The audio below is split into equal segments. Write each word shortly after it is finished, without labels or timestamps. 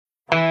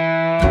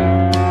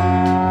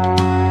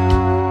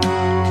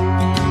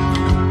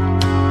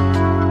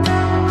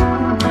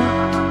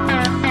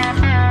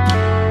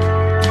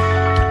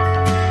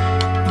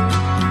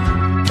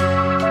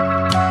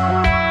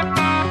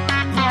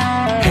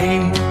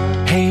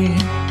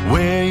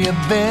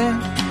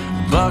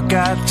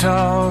Buckeye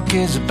Talk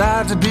is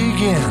about to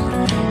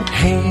begin.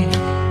 Hey,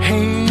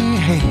 hey,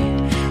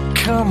 hey,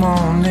 come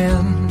on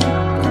in.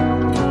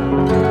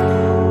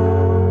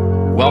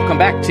 Welcome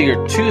back to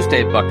your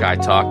Tuesday Buckeye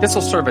Talk. This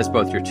will serve as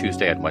both your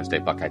Tuesday and Wednesday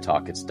Buckeye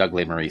Talk. It's Doug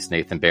Lesmerises,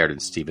 Nathan Baird, and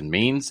Stephen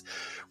Means.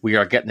 We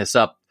are getting this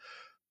up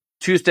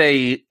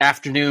Tuesday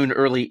afternoon,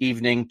 early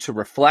evening to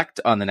reflect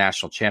on the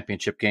national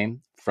championship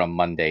game from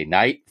Monday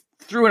night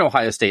through an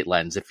Ohio State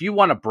lens. If you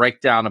want a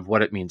breakdown of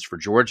what it means for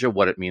Georgia,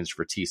 what it means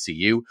for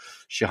TCU,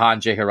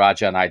 Shehan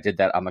Jeyarajah and I did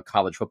that on the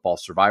College Football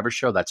Survivor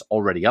Show. That's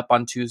already up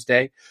on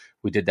Tuesday.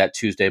 We did that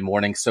Tuesday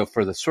morning. So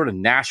for the sort of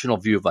national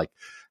view of like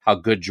how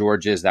good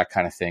Georgia is, that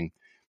kind of thing,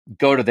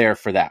 go to there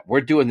for that. We're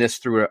doing this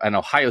through an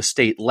Ohio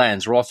State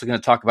lens. We're also going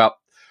to talk about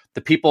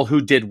the people who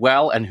did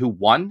well and who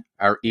won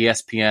our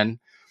ESPN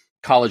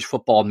College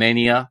Football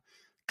Mania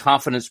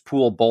Confidence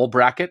Pool Bowl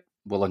bracket.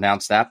 We'll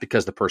announce that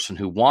because the person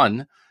who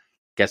won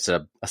gets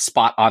a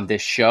spot on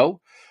this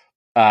show.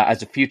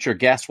 As a future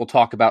guest, we'll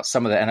talk about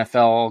some of the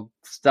NFL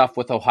stuff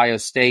with Ohio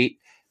State.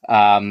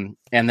 And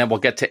then we'll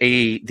get to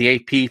the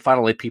AP,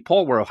 final AP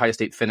poll where Ohio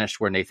State finished,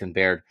 where Nathan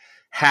Baird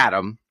had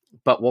them.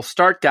 But we'll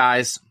start,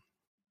 guys,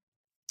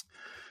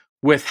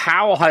 with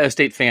how Ohio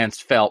State fans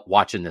felt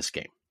watching this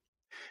game.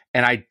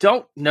 And I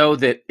don't know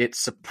that it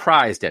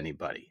surprised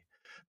anybody,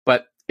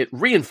 but it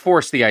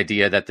reinforced the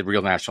idea that the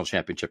real national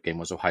championship game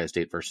was Ohio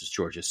State versus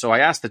Georgia. So I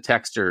asked the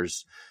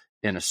texters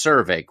in a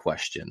survey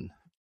question,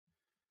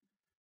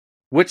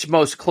 which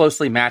most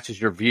closely matches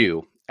your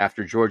view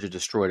after Georgia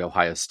destroyed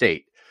Ohio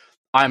State?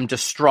 I'm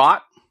distraught.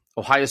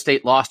 Ohio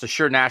State lost a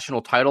sure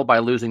national title by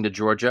losing to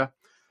Georgia.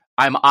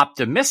 I'm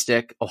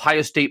optimistic.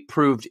 Ohio State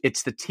proved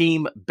it's the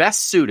team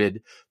best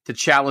suited to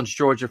challenge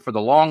Georgia for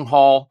the long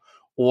haul.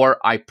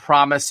 Or I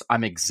promise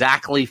I'm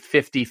exactly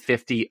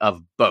 50-50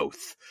 of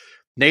both.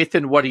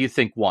 Nathan, what do you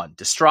think won?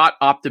 Distraught,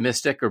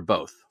 optimistic, or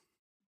both?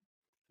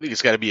 I think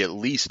it's got to be at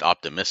least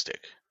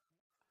optimistic.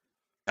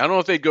 I don't know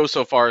if they'd go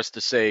so far as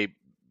to say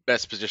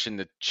best position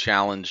to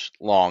challenge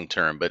long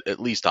term, but at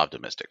least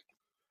optimistic.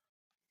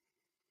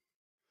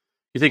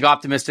 You think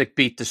optimistic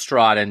beat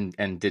distraught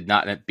and did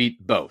not, and it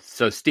beat both.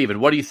 So, Stephen,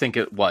 what do you think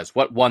it was?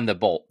 What won the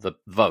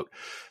vote?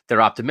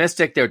 They're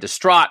optimistic, they're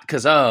distraught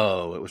because,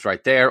 it was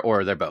right there,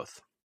 or they're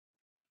both?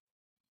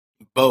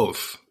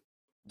 Both.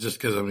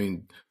 Just because,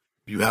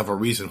 you have a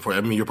reason for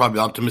it. You're probably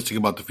optimistic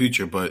about the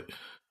future, but,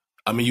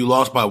 you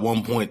lost by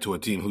 1 point to a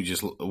team who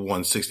just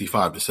won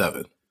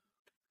 65-7.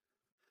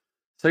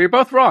 So you're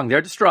both wrong.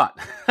 They're distraught.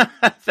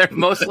 They're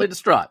mostly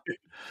distraught.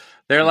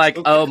 They're like,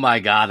 oh my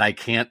God, I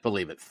can't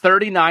believe it.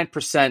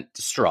 39%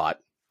 distraught,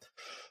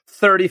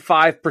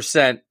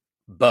 35%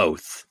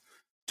 both,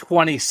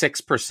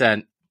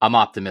 26% I'm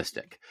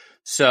optimistic.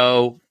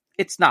 So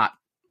it's not,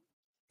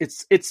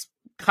 it's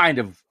kind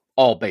of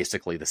all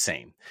basically the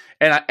same.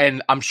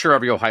 And I'm sure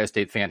every Ohio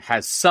State fan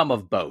has some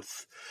of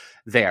both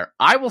there.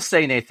 I will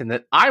say, Nathan,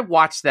 that I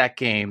watched that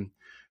game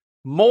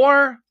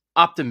more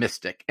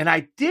optimistic. And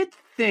I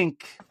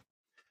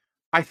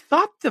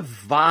thought the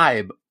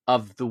vibe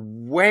of the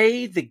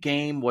way the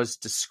game was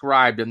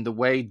described and the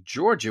way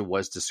Georgia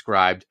was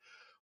described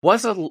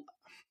was a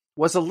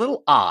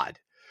little odd,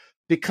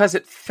 because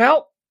it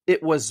felt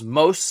it was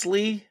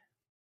mostly,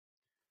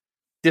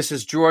 this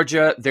is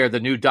Georgia, they're the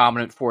new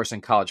dominant force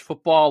in college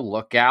football,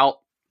 look out,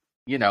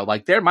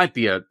 there might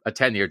be a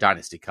 10-year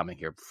dynasty coming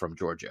here from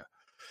Georgia.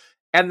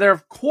 And there,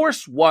 of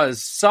course,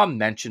 was some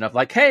mention of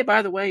like, hey,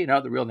 by the way,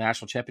 the real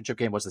national championship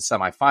game was the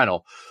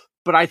semifinal.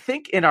 But I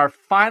think in our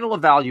final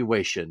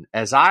evaluation,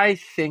 as I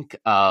think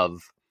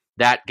of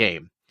that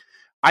game,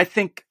 I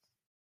think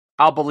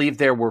I'll believe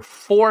there were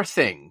 4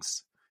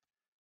 things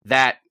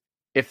that,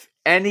 if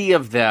any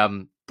of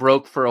them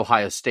broke for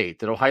Ohio State,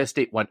 that Ohio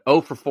State went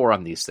 0 for 4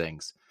 on these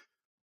things.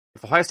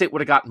 If Ohio State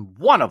would have gotten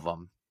one of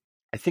them,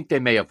 I think they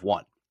may have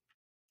won.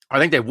 I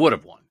think they would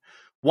have won.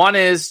 One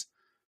is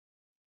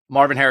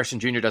Marvin Harrison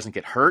Jr. doesn't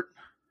get hurt.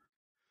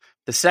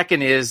 The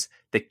second is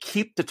they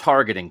keep the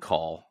targeting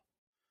call,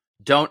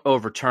 don't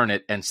overturn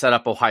it, and set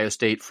up Ohio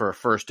State for a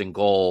 1st and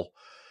goal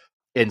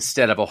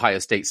instead of Ohio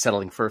State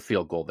settling for a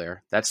field goal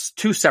there. That's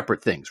 2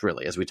 separate things,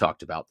 really, as we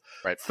talked about.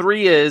 Right.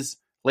 3 is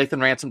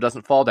Lathan Ransom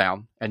doesn't fall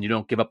down, and you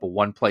don't give up a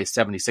one-play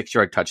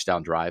 76-yard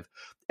touchdown drive.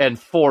 And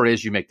 4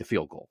 is you make the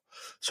field goal.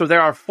 So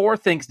there are 4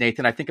 things,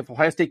 Nathan. I think if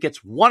Ohio State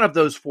gets one of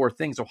those 4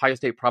 things, Ohio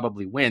State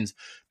probably wins.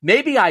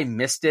 Maybe I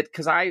missed it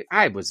because I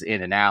was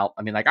in and out.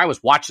 I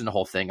was watching the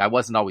whole thing. I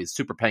wasn't always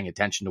super paying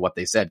attention to what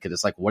they said because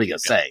it's like, what are you going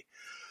to say?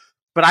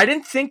 But I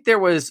didn't think there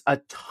was a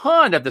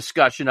ton of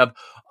discussion of,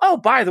 oh,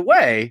 by the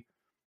way,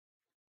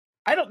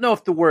 I don't know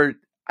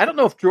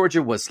if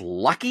Georgia was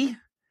lucky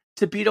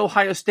to beat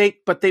Ohio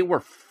State, but they were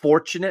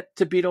fortunate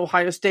to beat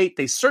Ohio State.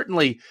 They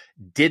certainly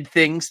did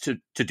things to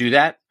do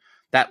that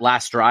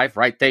last drive,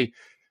 right? They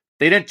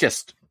didn't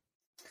just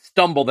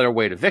stumble their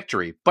way to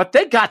victory, but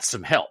they got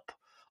some help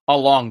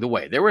along the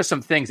way. There were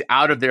some things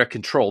out of their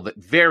control that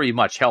very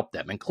much helped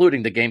them,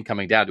 including the game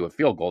coming down to a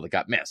field goal that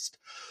got missed.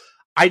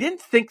 I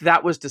didn't think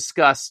that was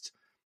discussed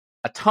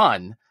a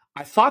ton.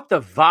 I thought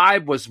the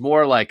vibe was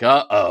more like,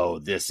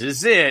 this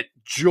is it.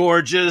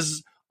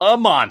 Georgia's a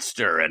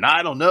monster, and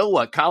I don't know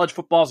what college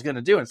football is going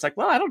to do. And it's like,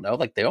 well, I don't know.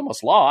 Like, they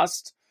almost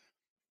lost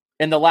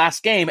in the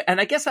last game.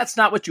 And I guess that's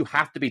not what you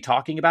have to be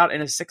talking about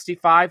in a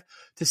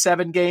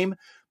 65-7 game.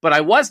 But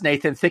I was,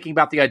 Nathan, thinking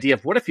about the idea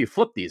of what if you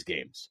flip these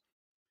games?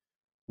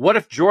 What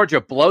if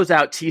Georgia blows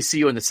out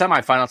TCU in the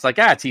semifinals? It's like,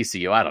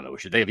 TCU, I don't know.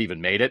 Should they have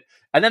even made it?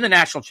 And then the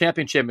national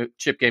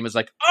championship game is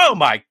like, oh,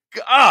 my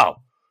God.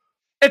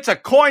 It's a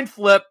coin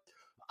flip.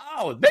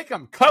 Oh, make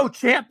them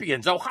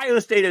co-champions. Ohio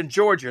State and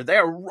Georgia,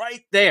 they're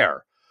right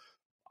there.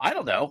 I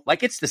don't know.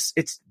 Like, it's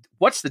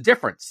what's the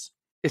difference?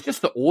 It's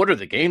just the order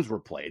the games were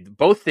played.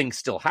 Both things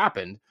still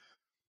happened.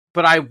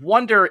 But I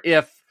wonder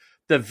if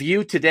the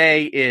view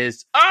today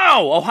is,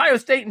 Ohio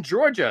State and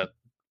Georgia,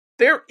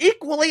 they're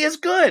equally as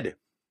good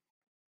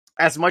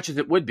as much as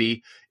it would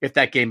be if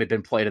that game had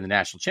been played in the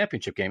national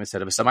championship game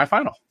instead of a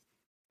semifinal.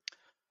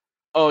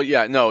 Oh,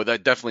 yeah, no,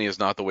 that definitely is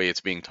not the way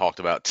it's being talked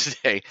about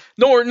today.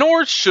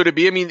 Nor should it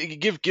be. I mean,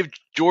 give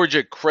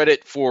Georgia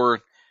credit for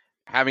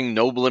having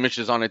no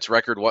blemishes on its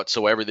record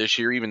whatsoever this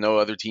year, even though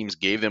other teams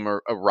gave them a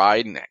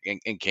ride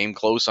and came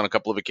close on a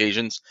couple of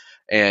occasions.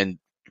 And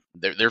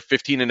they're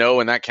 15-0,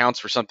 and that counts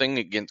for something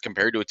again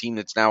compared to a team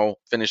that's now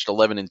finished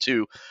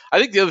 11-2. I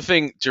think the other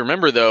thing to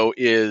remember, though,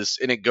 is,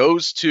 and it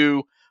goes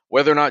to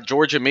whether or not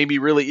Georgia maybe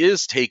really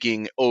is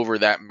taking over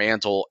that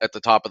mantle at the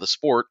top of the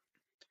sport,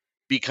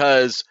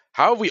 because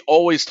how have we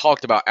always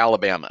talked about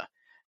Alabama?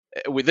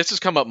 This has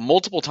come up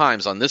multiple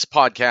times on this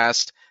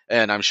podcast,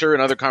 and I'm sure in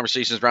other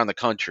conversations around the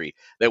country,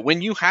 that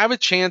when you have a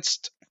chance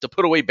to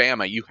put away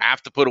Bama, you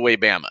have to put away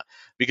Bama.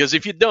 Because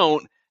if you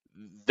don't,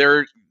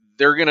 they're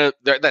gonna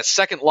that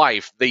second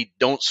life, they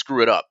don't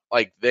screw it up.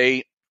 Like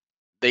they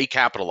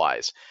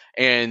capitalize.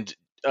 And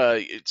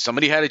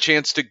somebody had a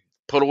chance to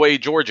put away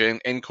Georgia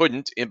and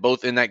couldn't,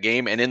 both in that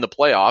game and in the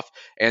playoff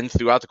and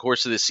throughout the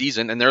course of the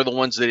season. And they're the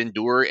ones that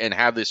endure and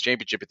have this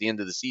championship at the end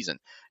of the season.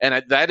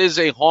 And that is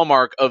a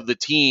hallmark of the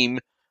team,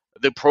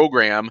 the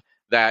program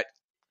that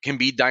can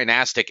be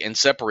dynastic and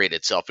separate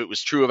itself. It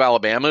was true of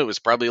Alabama. It was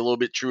probably a little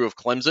bit true of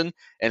Clemson,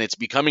 and it's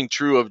becoming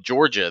true of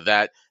Georgia,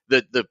 that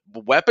the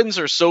weapons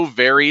are so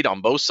varied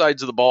on both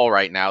sides of the ball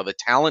right now. The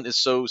talent is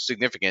so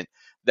significant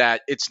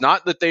that it's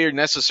not that they are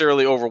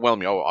necessarily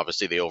overwhelming. Oh,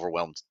 obviously they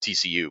overwhelmed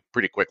TCU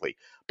pretty quickly,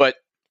 but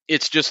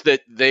it's just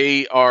that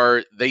they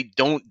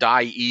don't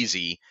die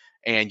easy,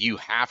 and you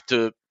have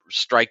to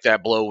strike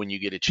that blow when you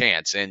get a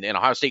chance. And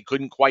Ohio State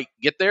couldn't quite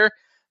get there.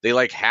 They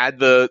had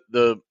the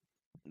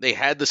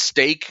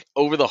stake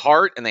over the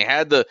heart, and they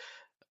had the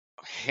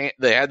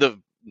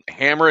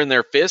hammer in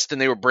their fist,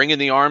 and they were bringing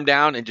the arm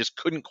down and just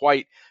couldn't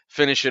quite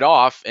finish it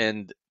off.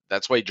 And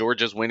that's why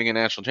Georgia's winning a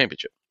national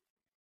championship.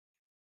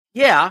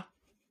 Yeah.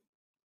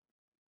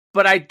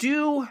 But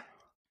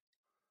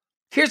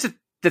here's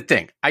the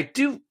thing.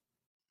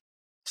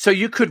 So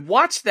you could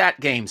watch that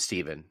game,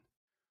 Stephen,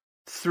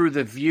 through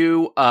the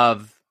view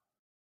of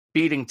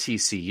beating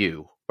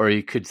TCU, or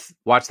you could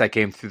watch that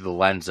game through the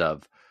lens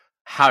of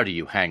how do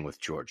you hang with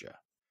Georgia?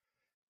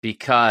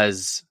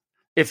 Because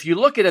if you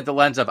look at it the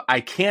lens of,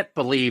 I can't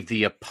believe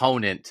the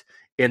opponent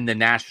in the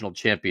national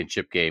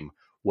championship game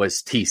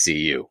was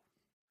TCU.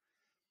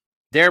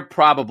 There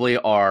probably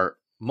are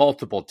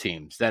multiple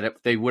teams that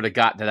if they would have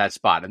gotten to that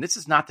spot. And this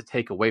is not to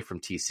take away from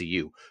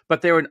TCU,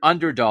 but they're an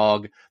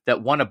underdog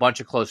that won a bunch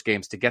of close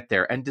games to get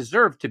there and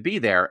deserved to be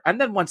there. And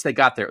then once they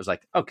got there, it was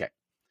like, okay.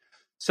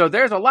 So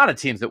there's a lot of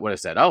teams that would have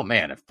said, oh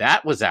man, if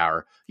that was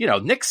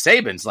Nick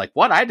Saban's like,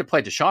 what? I had to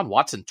play Deshaun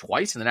Watson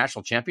twice in the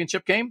national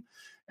championship game,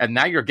 and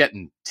now you're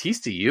getting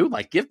TCU?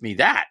 Like, give me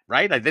that,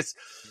 right? Like this.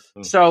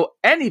 So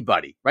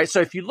anybody, right?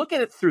 So if you look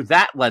at it through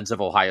that lens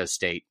of Ohio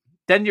State,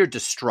 then you're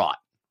distraught,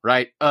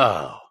 right?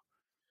 Oh,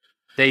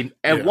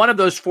 one of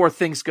those four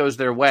things goes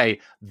their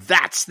way.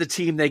 That's the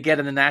team they get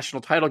in the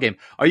national title game.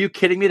 Are you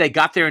kidding me? They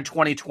got there in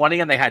 2020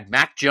 and they had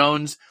Mac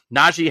Jones,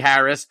 Najee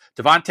Harris,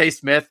 Devontae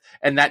Smith,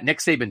 and that Nick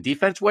Saban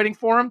defense waiting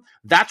for him.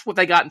 That's what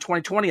they got in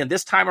 2020. And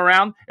this time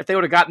around, if they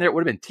would have gotten there, it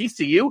would have been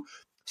TCU.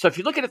 So if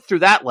you look at it through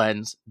that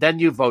lens, then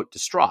you vote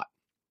distraught.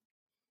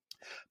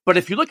 But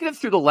if you look at it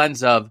through the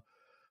lens of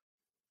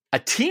a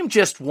team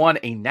just won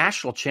a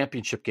national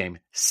championship game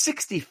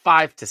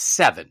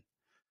 65-7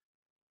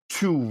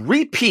 to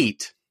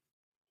repeat,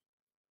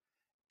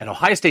 and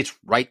Ohio State's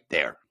right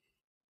there.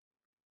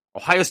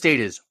 Ohio State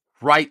is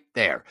right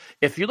there.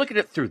 If you look at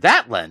it through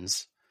that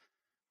lens,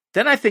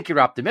 then I think you're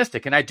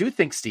optimistic. And I do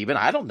think, Stephen,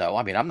 I don't know.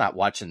 I mean, I'm not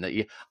watching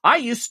I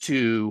used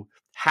to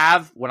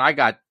have, when I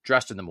got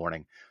dressed in the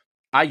morning,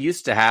 I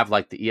used to have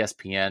like the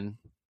ESPN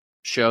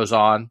shows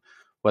on,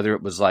 whether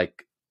it was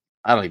like,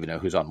 I don't even know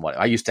who's on what.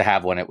 I used to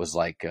have when it was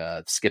like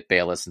Skip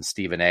Bayless and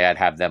Stephen A. I'd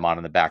have them on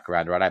in the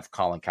background, or I'd have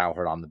Colin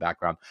Cowherd on in the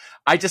background.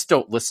 I just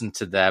don't listen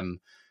to them.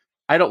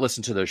 I don't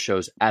listen to those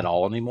shows at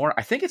all anymore.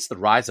 I think it's the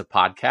rise of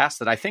podcasts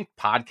that I think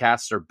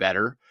podcasts are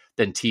better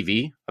than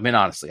TV. I mean,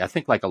 honestly, I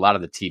think like a lot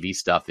of the TV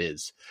stuff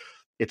it's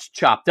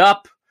chopped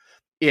up.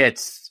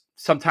 It's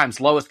sometimes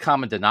lowest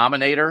common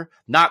denominator,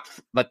 not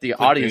that the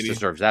audience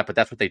deserves that, but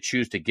that's what they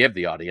choose to give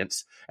the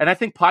audience. And I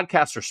think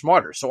podcasts are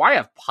smarter. So I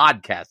have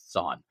podcasts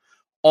on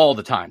all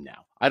the time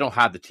now. I don't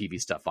have the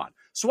TV stuff on.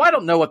 So I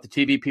don't know what the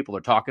TV people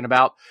are talking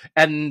about.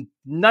 And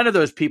none of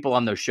those people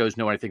on those shows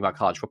know anything about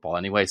college football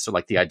anyway. So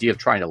like the idea of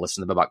trying to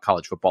listen to them about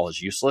college football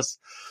is useless.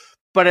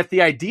 But if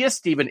the idea,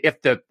 Stephen,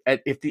 if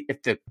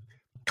the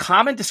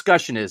common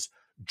discussion is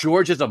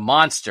Georgia's a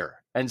monster,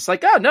 and it's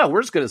like, oh no, we're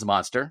as good as a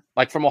monster,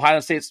 like from Ohio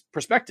State's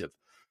perspective,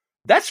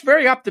 that's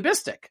very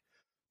optimistic.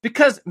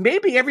 Because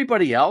maybe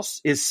everybody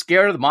else is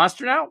scared of the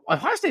monster now.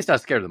 Ohio State's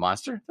not scared of the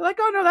monster. They're like,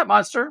 oh no, that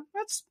monster,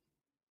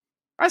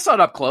 I saw it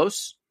up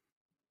close.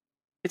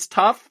 It's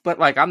tough, but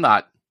like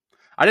I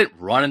didn't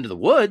run into the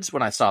woods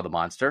when I saw the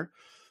monster.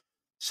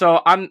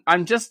 So I'm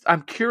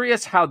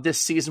curious how this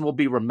season will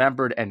be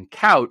remembered and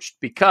couched,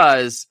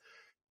 because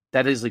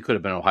that easily could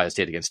have been Ohio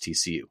State against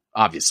TCU,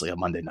 obviously, on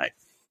Monday night.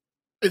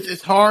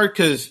 It's hard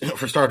because,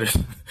 for starters,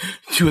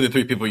 2 of the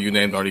 3 people you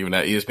named aren't even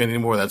at ESPN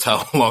anymore. That's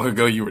how long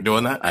ago you were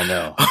doing that. I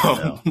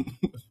know.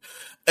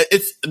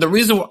 It's the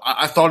reason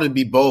I thought it'd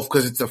be both,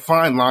 because it's a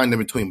fine line in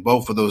between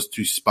both of those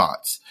 2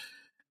 spots.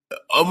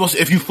 Almost,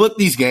 if you flip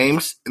these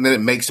games, and then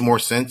it makes more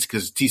sense,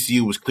 because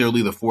TCU was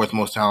clearly the 4th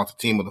most talented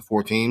team of the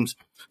 4 teams.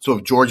 So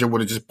if Georgia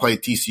would have just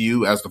played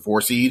TCU as the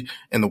 4 seed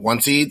and the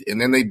 1 seed, and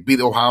then they beat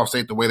Ohio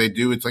State the way they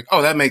do, it's like,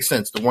 oh, that makes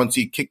sense. The 1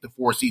 seed kicked the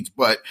 4 seed's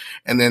butt,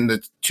 and then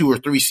the 2 or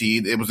 3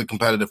 seed, it was a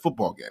competitive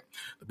football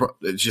game.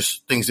 It's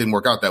just, things didn't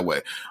work out that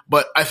way.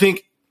 But I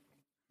think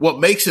what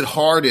makes it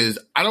hard is,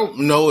 I don't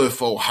know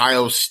if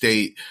Ohio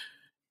State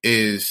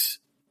is,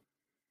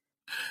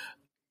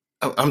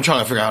 I'm trying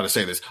to figure out how to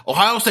say this.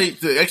 Ohio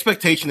State, the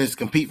expectation is to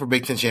compete for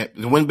Big Ten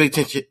to win Big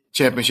Ten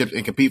championships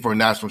and compete for a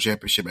national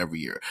championship every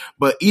year.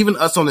 But even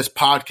us on this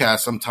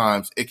podcast,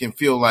 sometimes it can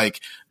feel like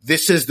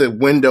this is the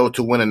window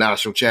to win a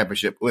national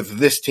championship with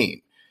this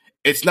team.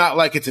 It's not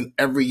like it's an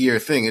every year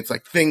thing. It's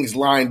like things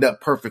lined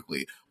up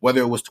perfectly,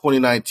 whether it was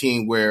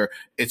 2019 where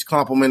it's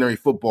complementary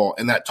football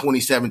and that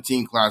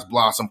 2017 class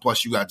blossomed,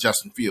 plus you got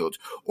Justin Fields,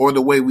 or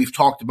the way we've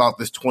talked about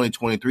this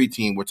 2023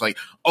 team where it's like,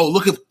 oh,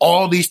 look, if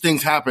all these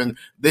things happen,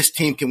 this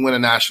team can win a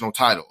national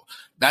title.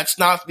 That's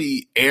not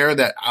the era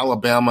that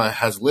Alabama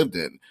has lived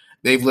in.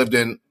 They've lived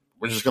in,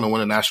 we're just going to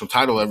win a national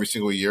title every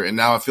single year. And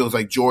now it feels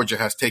like Georgia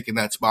has taken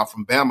that spot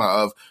from Bama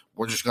of,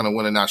 we're just going to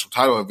win a national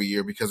title every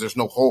year because there's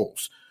no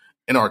holes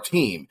in our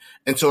team.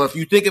 And so if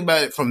you think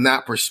about it from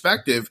that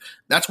perspective,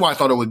 that's why I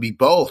thought it would be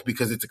both,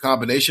 because it's a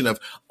combination of,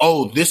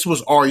 oh, this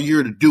was our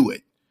year to do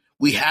it.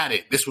 We had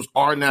it. This was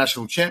our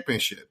national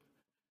championship.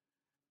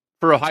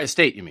 For Ohio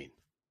State, you mean?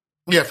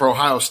 Yeah, for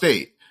Ohio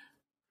State.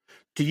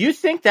 Do you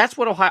think that's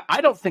what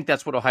I don't think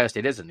that's what Ohio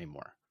State is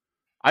anymore.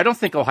 I don't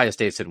think Ohio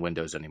State's in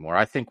windows anymore.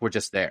 I think we're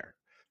just there.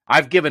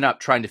 I've given up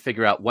trying to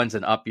figure out when's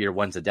an up year,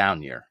 when's a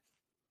down year.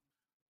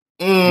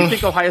 Do you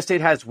think Ohio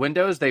State has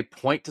windows? They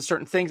point to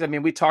certain things. I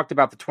mean, we talked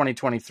about the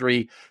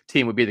 2023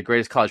 team would be the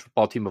greatest college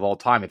football team of all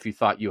time if you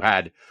thought you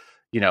had,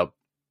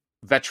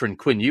 veteran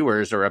Quinn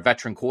Ewers or a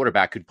veteran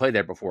quarterback who'd played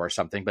there before or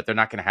something, but they're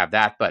not going to have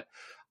that. But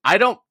I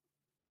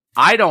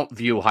don't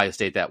view Ohio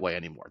State that way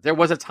anymore. There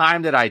was a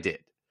time that I did,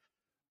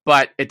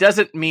 but it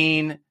doesn't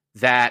mean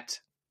that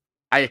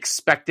I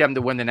expect them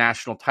to win the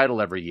national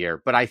title every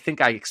year, but I think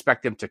I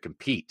expect them to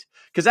compete,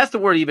 because that's the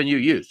word even you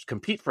used,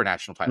 compete for a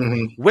national title.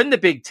 Mm-hmm. Win the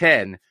Big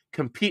Ten,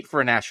 compete for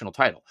a national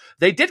title.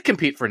 They did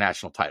compete for a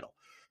national title.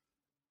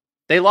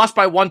 They lost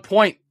by 1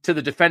 point to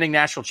the defending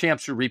national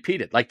champs who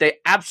repeated. Like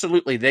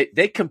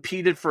they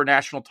competed for a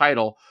national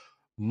title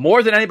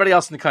more than anybody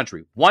else in the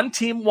country. One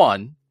team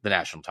won the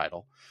national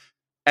title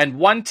and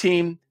one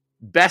team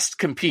best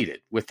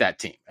competed with that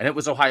team, and it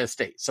was Ohio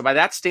State. So by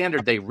that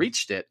standard, they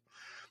reached it.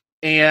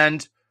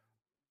 And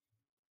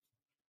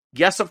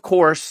yes, of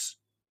course,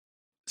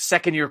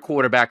 second-year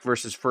quarterback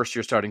versus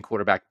first-year starting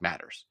quarterback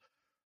matters.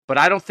 But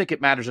I don't think it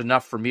matters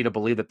enough for me to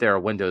believe that there are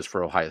windows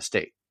for Ohio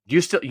State.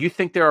 You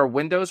think there are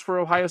windows for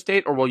Ohio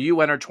State, or will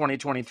you enter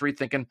 2023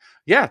 thinking,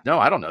 yeah, no,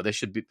 I don't know. They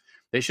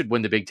should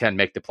win the Big Ten,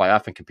 make the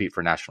playoff, and compete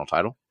for a national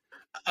title?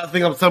 I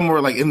think I'm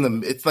somewhere like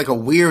it's like a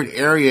weird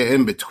area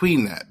in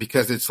between that,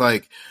 because it's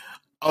like,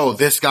 oh,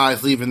 this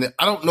guy's leaving.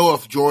 I don't know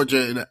if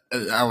Georgia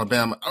and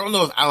Alabama, I don't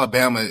know if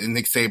Alabama and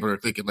Nick Saban are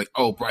thinking like,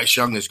 oh, Bryce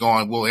Young is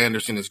gone, Will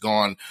Anderson is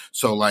gone.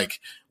 So like,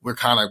 we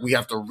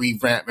have to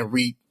revamp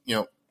and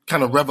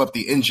kind of rev up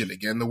the engine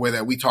again, the way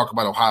that we talk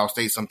about Ohio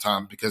State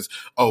sometimes, because,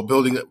 oh,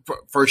 building a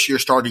first year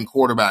starting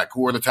quarterback,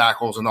 who are the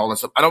tackles and all that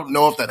stuff. I don't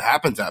know if that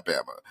happens at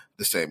Bama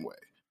the same way.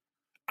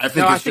 I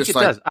think it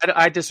does.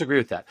 I disagree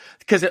with that,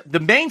 because the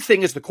main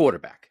thing is the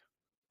quarterback.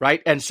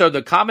 Right. And so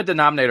the common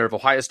denominator of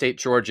Ohio State,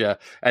 Georgia,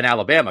 and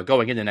Alabama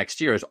going into next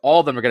year is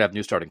all of them are going to have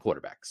new starting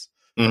quarterbacks,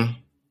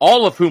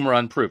 all of whom are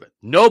unproven.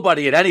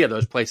 Nobody at any of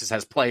those places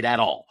has played at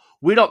all.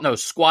 We don't know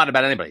squat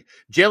about anybody.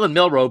 Jalen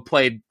Milroe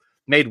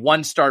made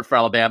one start for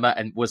Alabama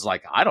and was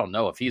like, I don't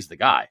know if he's the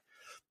guy.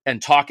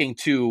 And talking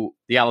to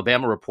the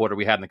Alabama reporter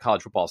we had in the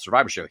College Football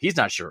Survivor Show, he's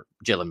not sure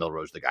Jalen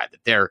Milroe's the guy.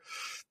 That there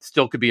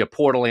still could be a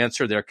portal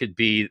answer. There could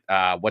be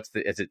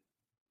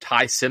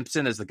Ty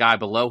Simpson is the guy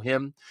below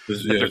him.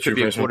 There could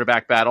be a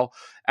quarterback battle.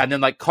 And then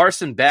like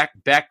Carson Beck,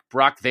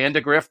 Brock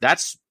Vandegrift,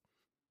 that's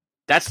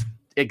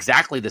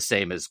exactly the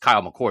same as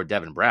Kyle McCord,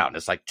 Devin Brown.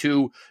 It's like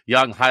two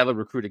young, highly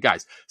recruited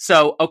guys.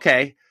 So,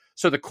 okay.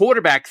 So the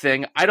quarterback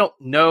thing, I don't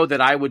know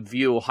that I would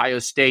view Ohio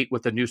State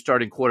with a new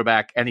starting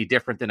quarterback any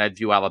different than I'd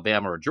view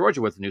Alabama or Georgia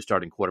with a new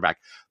starting quarterback.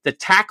 The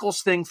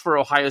tackles thing for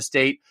Ohio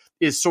State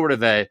is sort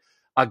of a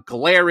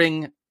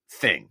glaring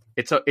thing.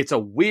 It's a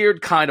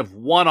weird kind of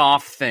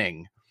one-off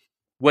thing,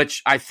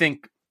 which I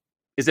think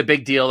is a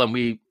big deal, and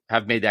we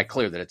have made that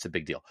clear that it's a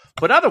big deal.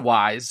 But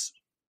otherwise,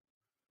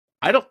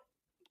 I don't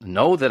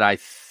know that I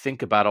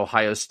think about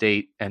Ohio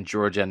State and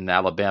Georgia and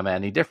Alabama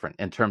any different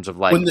in terms of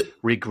like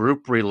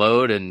regroup,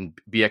 reload, and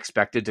be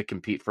expected to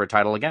compete for a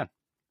title again.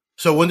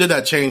 So when did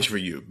that change for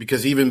you?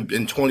 Because even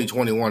in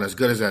 2021, as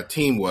good as that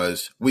team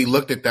was, we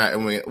looked at that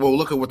and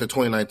look at what the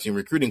 2019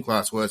 recruiting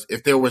class was.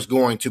 If there was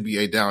going to be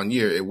a down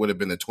year, it would have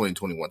been the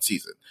 2021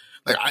 season.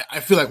 Like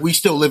I feel like we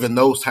still live in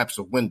those types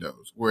of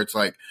windows where it's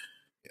like,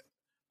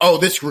 oh,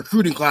 this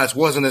recruiting class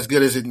wasn't as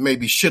good as it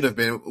maybe should have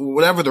been.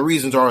 Whatever the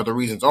reasons are, the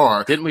reasons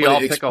are. Didn't we all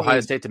pick Ohio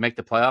State to make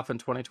the playoff in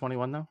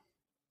 2021, though?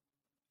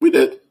 We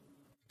did.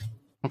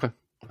 Okay.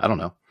 I don't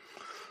know.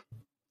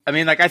 I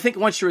mean, like, I think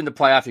once you're in the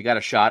playoff, you got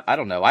a shot. I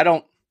don't know.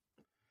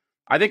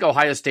 I think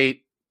Ohio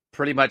State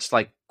pretty much,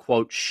 like,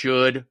 quote,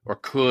 should or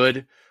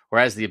could or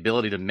has the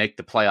ability to make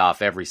the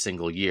playoff every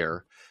single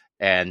year.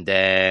 And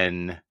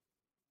then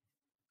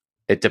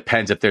it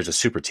depends if there's a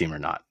super team or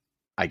not.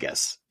 I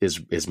guess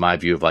is my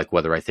view of like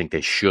whether I think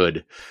they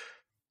should.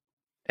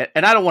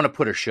 And I don't want to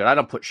put a should. I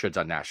don't put shoulds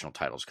on national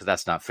titles because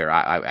that's not fair.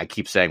 I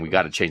keep saying we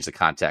got to change the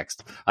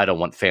context. I don't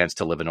want fans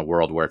to live in a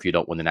world where if you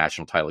don't win the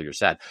national title, you're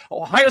sad.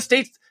 Ohio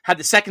State had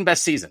the second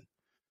best season.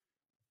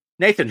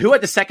 Nathan, who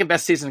had the second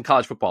best season in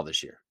college football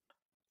this year?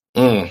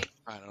 I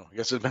don't know. I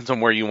guess it depends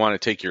on where you want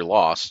to take your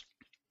loss.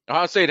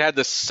 Ohio State had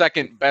the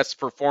second best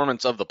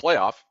performance of the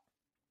playoff.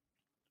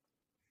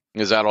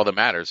 Is that all that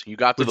matters? You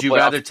got to the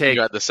playoff, you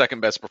got the second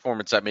best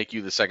performance that make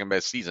you the second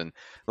best season. In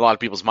a lot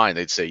of people's mind,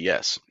 they'd say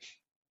yes.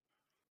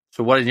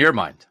 So what in your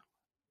mind?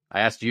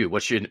 I asked you,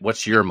 what's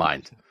your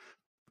mind?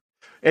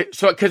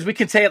 Because we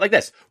can say it like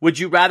this. Would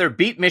you rather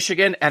beat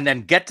Michigan and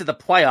then get to the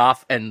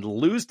playoff and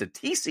lose to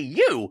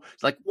TCU?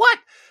 It's like, what?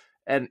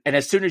 And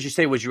as soon as you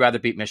say, would you rather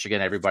beat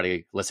Michigan,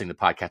 everybody listening to the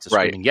podcast is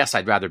screaming, yes,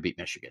 I'd rather beat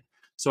Michigan.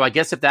 So I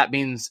guess if that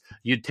means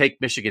you'd take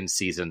Michigan's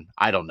season,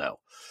 I don't know.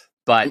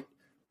 But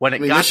when it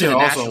got Michigan to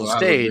the national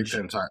stage,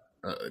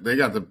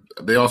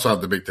 they also have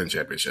the Big Ten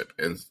championship.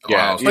 And but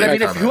I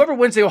mean, if whoever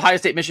wins the Ohio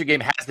State Michigan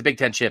game has the Big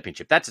Ten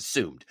championship, that's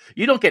assumed.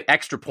 You don't get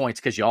extra points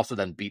because you also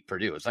then beat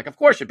Purdue. It's like, of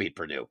course you beat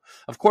Purdue.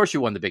 Of course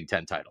you won the Big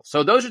Ten title.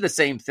 So those are the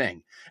same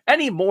thing.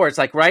 Anymore, it's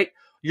like, right?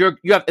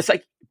 It's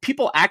like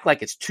people act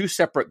like it's two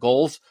separate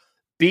goals.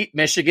 Beat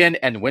Michigan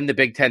and win the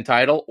Big Ten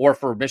title, or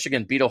for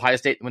Michigan, beat Ohio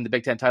State and win the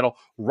Big Ten title.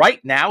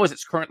 Right now, as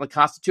it's currently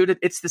constituted,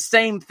 it's the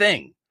same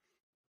thing.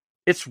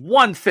 It's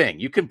one thing.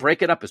 You can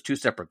break it up as two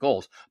separate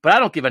goals, but I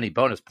don't give any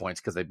bonus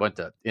points because they went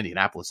to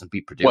Indianapolis and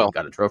beat Purdue and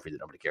got a trophy that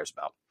nobody cares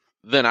about.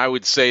 Then I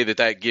would say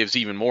that gives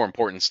even more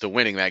importance to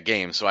winning that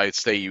game. So I'd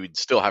say you would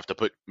still have to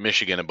put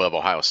Michigan above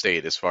Ohio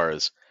State as far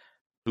as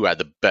who had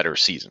the better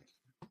season.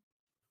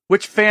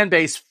 Which fan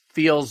base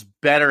feels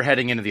better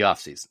heading into the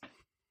offseason?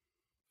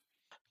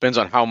 Depends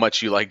on how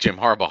much you like Jim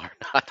Harbaugh or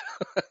not.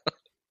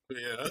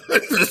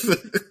 Yeah.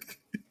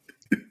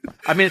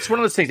 I mean, it's one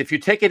of those things. If you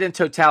take it in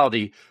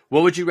totality,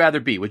 what would you rather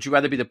be? Would you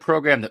rather be the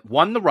program that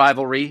won the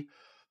rivalry,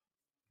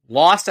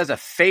 lost as a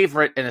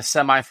favorite in a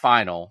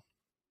semifinal,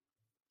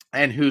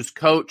 and whose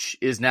coach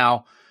is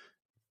now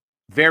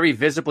very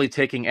visibly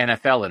taking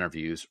NFL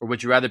interviews? Or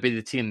would you rather be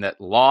the team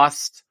that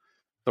lost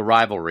the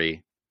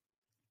rivalry,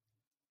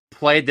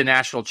 played the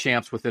national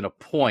champs within a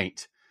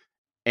point,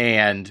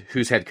 and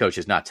whose head coach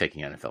is not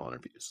taking NFL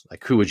interviews?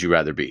 Like, who would you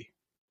rather be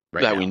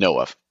right that now? We know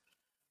of?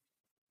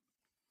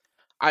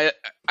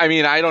 I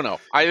mean, I don't know.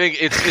 I think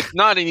it's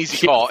not an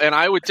easy call, and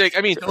I would take.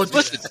 I mean,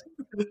 listen.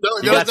 You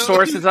got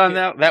sources on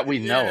that we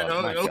know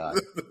of. My God.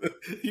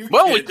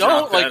 Well, we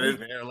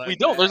don't. We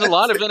don't. There's a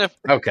lot of NFL.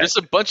 Okay. There's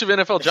a bunch of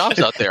NFL jobs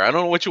out there. I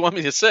don't know what you want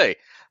me to say.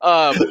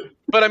 But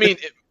I mean,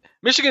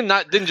 Michigan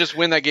didn't just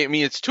win that game. I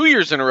mean, it's 2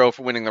 years in a row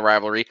for winning the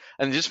rivalry,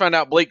 and they just found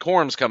out Blake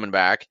Corum's coming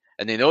back,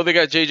 and they know they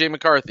got J.J.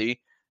 McCarthy.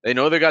 They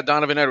know they got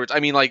Donovan Edwards. I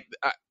mean, like,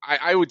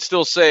 I would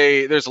still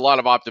say there's a lot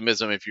of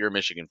optimism if you're a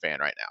Michigan fan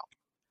right now.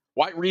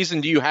 What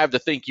reason do you have to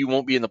think you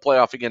won't be in the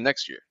playoff again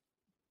next year?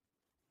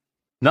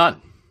 None.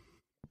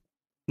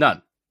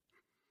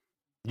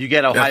 You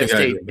get Ohio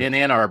State in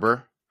Ann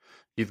Arbor.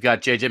 You've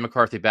got J.J.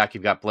 McCarthy back.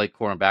 You've got Blake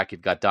Corum back.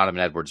 You've got Donovan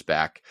Edwards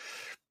back.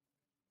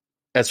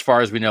 As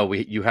far as we know,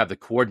 you have the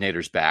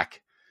coordinators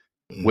back,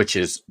 which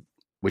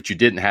you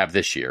didn't have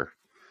this year.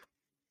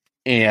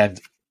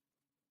 And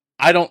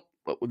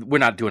we're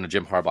not doing a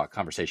Jim Harbaugh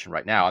conversation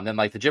right now. And then,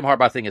 like, the Jim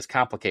Harbaugh thing is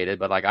complicated,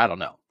 but, like, I don't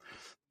know.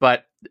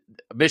 But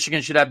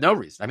Michigan should have no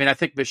reason. I mean, I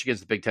think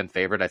Michigan's the Big Ten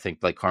favorite. I think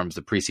Blake Corum's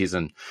the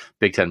preseason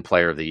Big Ten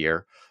player of the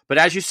year. But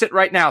as you sit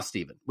right now,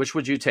 Stephen, which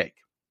would you take?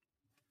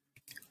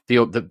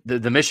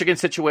 The Michigan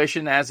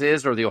situation as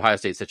is, or the Ohio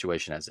State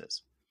situation as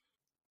is?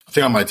 I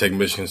think I might take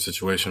Michigan's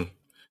situation.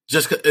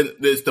 Just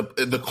it's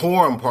the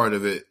Corum part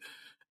of it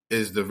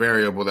is the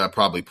variable that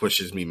probably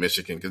pushes me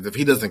Michigan, because if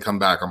he doesn't come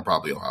back, I'm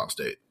probably Ohio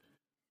State.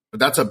 But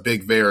that's a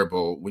big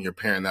variable when you're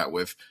pairing that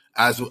with,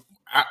 as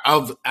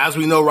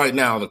we know right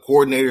now, the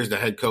coordinators, the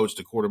head coach,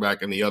 the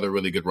quarterback, and the other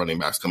really good running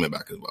backs coming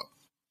back as well.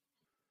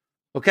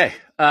 Okay.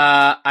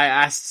 I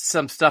asked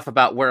some stuff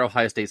about where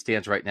Ohio State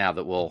stands right now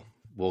that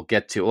we'll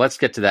get to. Let's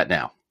get to that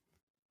now.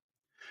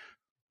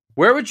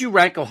 Where would you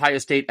rank Ohio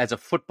State as a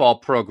football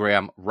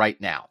program right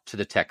now to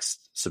the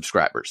text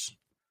subscribers?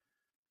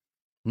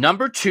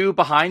 Number 2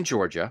 behind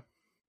Georgia.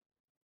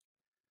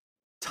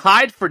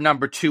 Tied for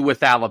number 2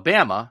 with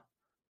Alabama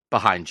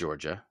behind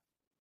Georgia.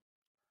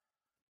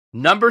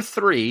 Number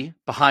 3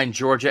 behind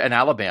Georgia and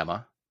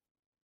Alabama.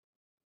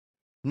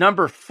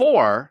 Number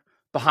 4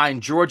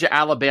 behind Georgia,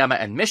 Alabama,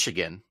 and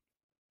Michigan.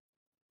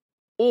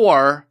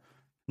 Or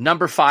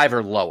number 5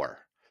 or lower.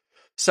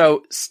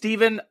 So,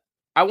 Stephen,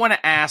 I want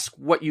to ask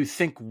what you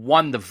think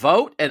won the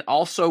vote and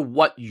also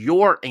what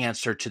your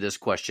answer to this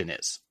question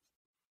is.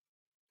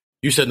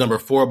 You said number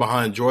 4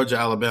 behind Georgia,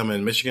 Alabama,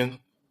 and Michigan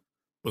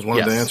was one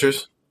of the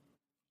answers.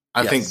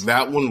 I think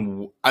that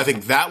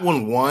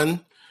one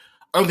won.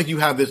 I don't think you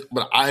have this,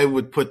 but I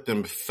would put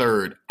them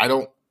third.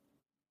 I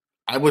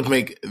would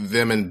make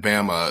them and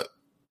Bama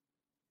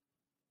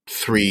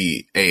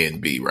 3 A and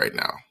B right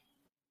now.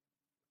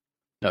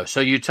 No,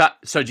 so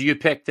do you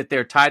pick that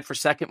they're tied for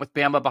second with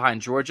Bama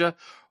behind Georgia,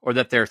 or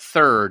that they're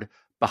third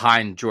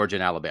behind Georgia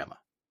and Alabama?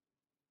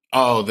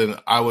 Oh, then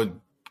I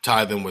would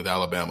tie them with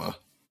Alabama.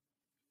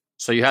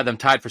 So you had them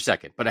tied for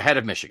second, but ahead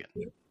of Michigan.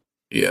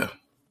 Yeah.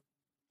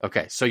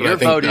 Okay, so your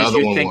vote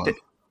is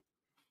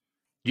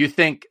you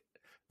think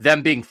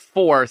them being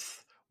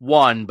fourth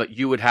won, but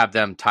you would have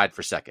them tied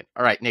for second.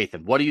 All right,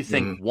 Nathan, what do you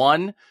think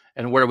won,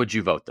 and where would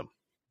you vote them?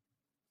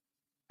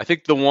 I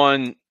think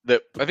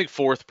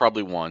fourth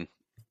probably won.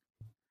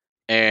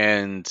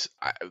 And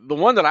the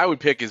one that I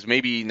would pick is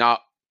maybe not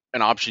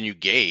an option you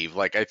gave.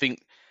 Like, I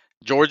think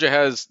Georgia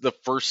has the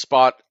first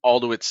spot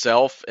all to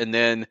itself, and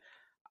then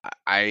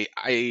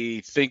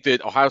I think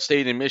that Ohio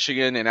State and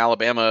Michigan and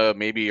Alabama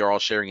maybe are all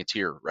sharing a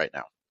tier right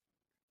now.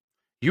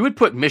 You would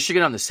put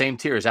Michigan on the same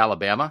tier as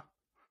Alabama?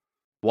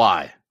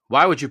 Why?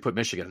 Why would you put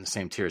Michigan on the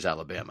same tier as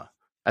Alabama?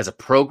 As a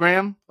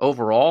program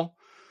overall?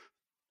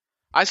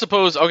 I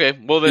suppose. Okay,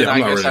 well then I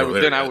guess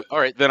all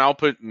right. Then I'll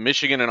put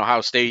Michigan and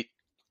Ohio State.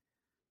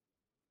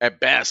 At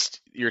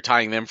best, you're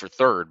tying them for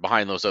third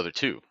behind those other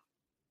two.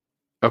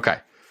 Okay,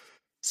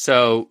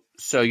 so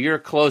you're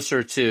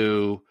closer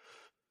to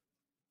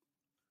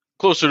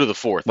the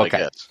fourth, okay.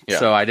 I guess. Yeah.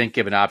 So I didn't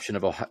give an option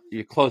of Ohio.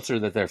 You're closer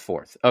that they're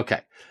fourth. Okay,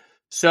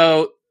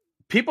 so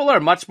people are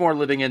much more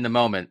living in the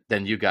moment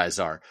than you guys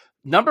are.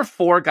 Number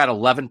 4 got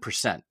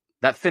 11%.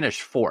 That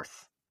finished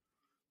fourth.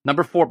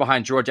 Number 4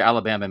 behind Georgia,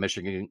 Alabama, and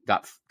Michigan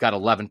got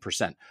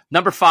 11%.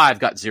 Number 5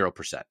 got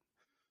 0%.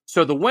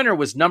 So the winner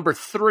was number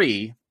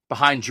 3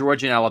 behind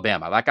Georgia and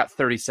Alabama. That got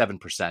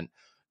 37%.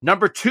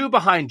 Number 2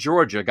 behind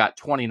Georgia got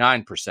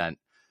 29%.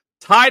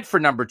 Tied for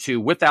number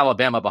 2 with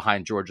Alabama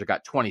behind Georgia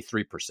got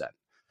 23%.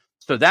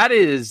 So that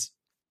is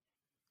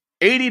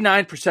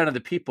 89% of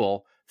the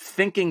people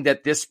thinking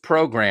that this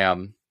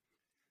program,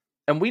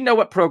 and we know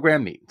what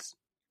program means.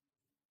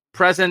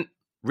 Present,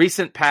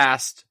 recent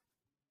past,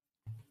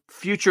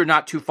 future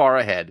not too far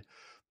ahead.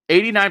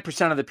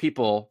 89% of the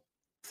people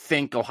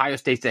think Ohio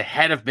State's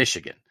ahead of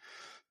Michigan.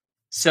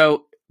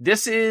 So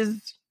this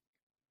is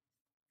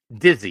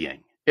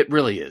dizzying. It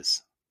really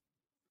is.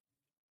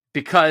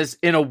 Because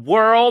in a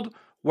world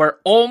where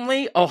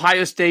only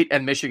Ohio State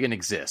and Michigan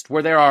exist,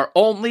 where there are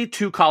only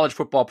 2 college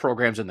football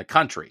programs in the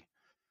country,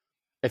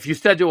 if you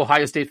said to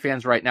Ohio State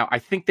fans right now, I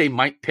think they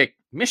might pick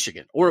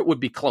Michigan, or it would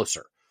be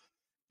closer.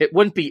 It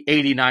wouldn't be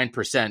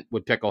 89%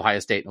 would pick Ohio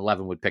State and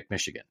 11 would pick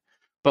Michigan.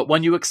 But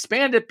when you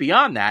expand it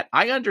beyond that,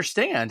 I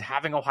understand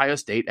having Ohio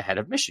State ahead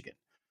of Michigan.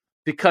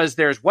 Because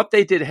there's what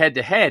they did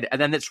head-to-head,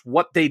 and then it's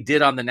what they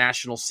did on the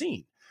national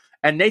scene.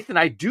 And Nathan,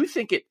 I do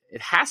think it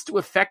has to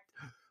affect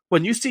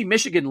when you see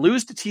Michigan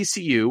lose to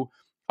TCU,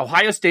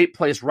 Ohio State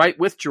plays right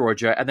with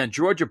Georgia, and then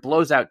Georgia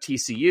blows out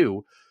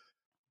TCU.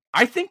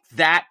 I think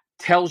that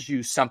tells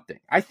you something.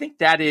 I think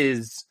that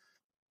is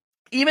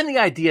even the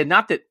idea,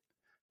 not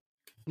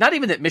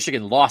even that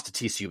Michigan lost to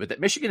TCU, but that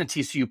Michigan and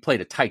TCU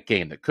played a tight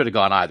game that could have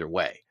gone either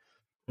way,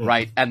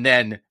 right? And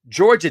then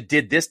Georgia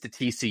did this to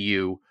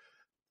TCU.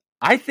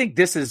 I think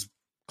this is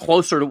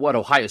closer to what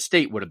Ohio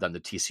State would have done to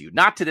TCU,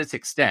 not to this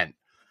extent.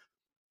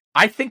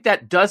 I think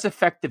that does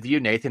affect the view,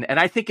 Nathan, and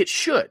I think it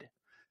should.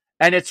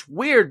 And it's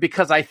weird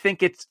because I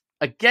think it's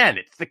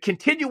the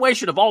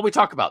continuation of all we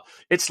talk about.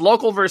 It's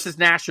local versus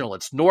national.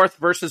 It's North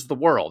versus the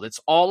world.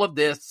 It's all of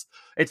this.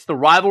 It's the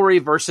rivalry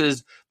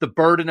versus the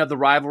burden of the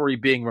rivalry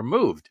being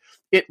removed.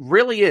 It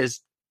really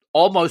is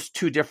almost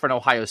 2 different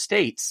Ohio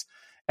States.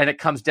 And it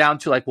comes down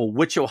to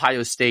which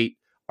Ohio State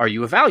are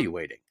you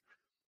evaluating?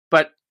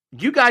 But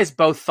you guys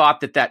both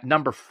thought that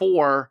number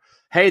 4,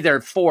 hey,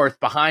 they're fourth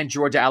behind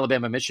Georgia,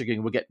 Alabama,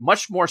 Michigan, would get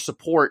much more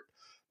support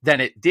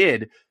than it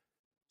did.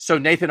 So,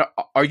 Nathan,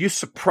 are you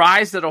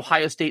surprised that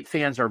Ohio State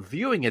fans are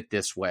viewing it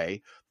this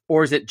way?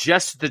 Or is it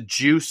just the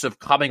juice of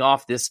coming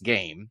off this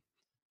game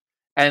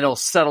and it'll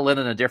settle in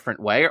a different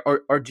way?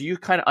 Or do you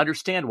kind of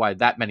understand why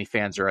that many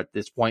fans are at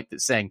this point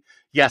that's saying,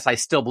 yes, I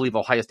still believe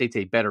Ohio State's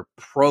a better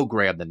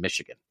program than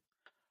Michigan?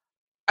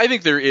 I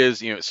think there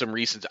is, some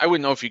recency. I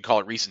wouldn't know if you'd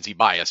call it recency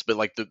bias, but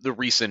like the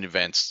recent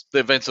events, the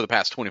events of the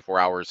past 24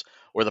 hours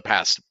or the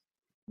past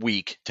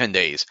week, 10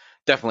 days,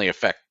 definitely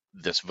affect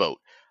this vote.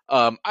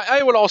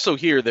 I would also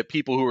hear that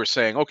people who are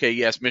saying, okay,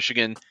 yes,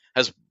 Michigan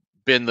has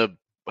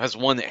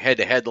won head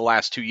to head the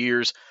last 2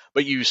 years,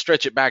 but you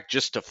stretch it back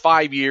just to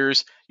 5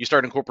 years. You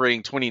start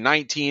incorporating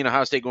 2019,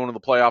 Ohio State going to the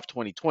playoff,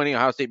 2020,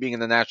 Ohio State being in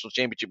the national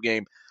championship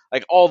game.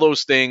 Like all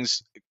those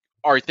things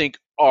I think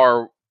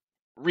are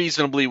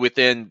reasonably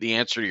within the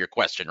answer to your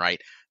question,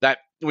 right? That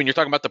when you're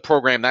talking about the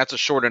program, that's a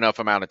short enough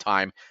amount of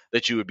time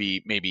that you would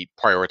be maybe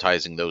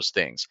prioritizing those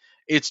things.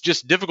 It's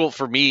just difficult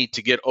for me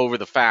to get over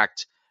the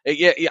fact.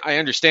 Yeah, I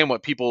understand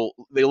what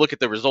they look at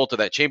the result of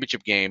that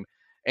championship game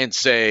and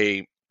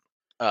say,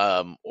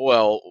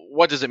 well,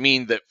 what does it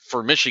mean that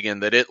for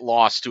Michigan that it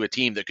lost to a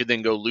team that could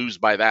then go lose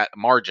by that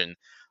margin?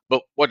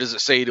 But what does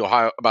it say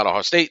about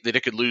Ohio State that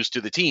it could lose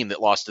to the team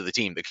that lost to the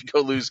team that could go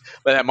lose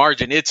by that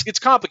margin? It's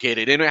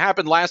complicated, and it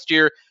happened last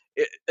year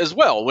as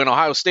well when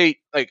Ohio State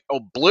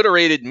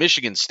obliterated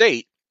Michigan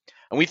State,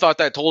 and we thought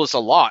that told us a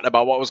lot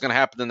about what was going to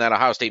happen in that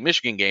Ohio State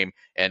Michigan game,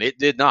 and it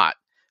did not.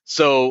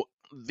 So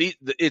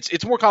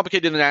it's more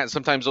complicated than that. And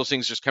sometimes those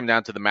things just come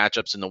down to the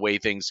matchups and the way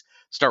things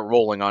start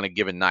rolling on a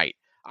given night.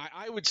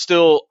 I would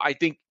still, I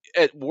think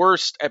at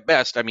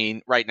best,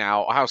 right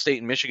now, Ohio State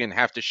and Michigan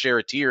have to share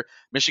a tier.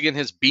 Michigan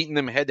has beaten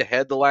them head to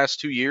head the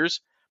last 2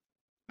 years.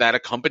 That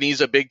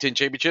accompanies a Big Ten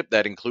championship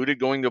that included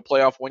going to a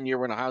playoff 1 year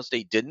when Ohio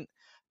State didn't.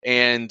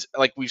 And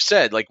like we've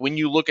said, like when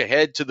you look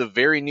ahead to the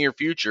very near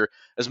future,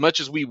 as much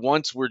as we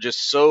once were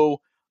just so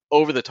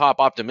over the top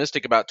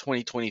optimistic about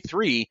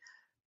 2023,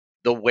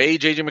 the way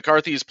JJ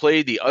McCarthy has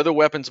played, the other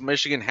weapons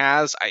Michigan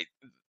has,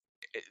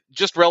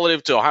 just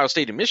relative to Ohio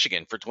State and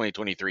Michigan for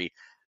 2023,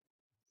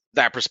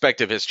 that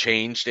perspective has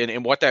changed,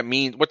 and what that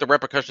means, what the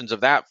repercussions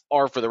of that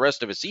are for the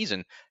rest of a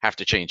season have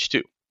to change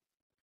too.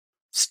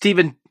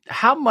 Stephen,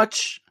 how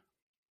much,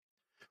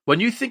 when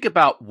you think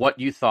about what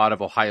you thought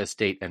of Ohio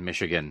State and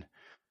Michigan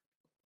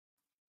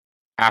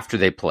after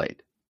they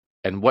played,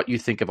 and what you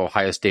think of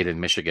Ohio State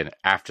and Michigan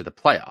after the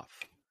playoff,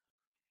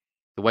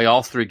 the way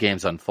all three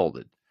games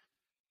unfolded,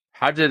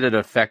 how did it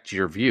affect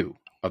your view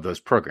of those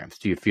programs?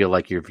 Do you feel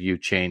like your view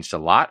changed a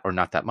lot or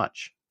not that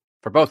much?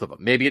 For both of them.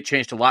 Maybe it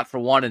changed a lot for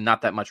one and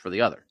not that much for the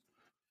other.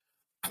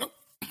 I don't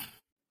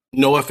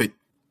know if it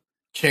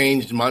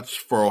changed much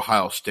for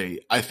Ohio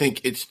State. I think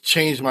it's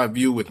changed my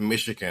view with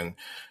Michigan,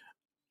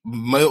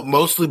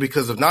 mostly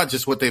because of not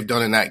just what they've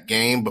done in that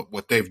game, but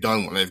what they've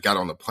done when they've got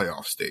on the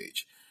playoff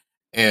stage.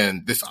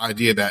 And this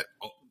idea that,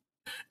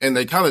 and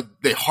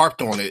they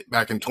harped on it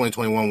back in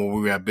 2021 when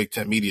we were at Big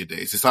Ten Media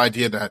Days, this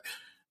idea that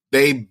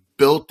they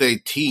built a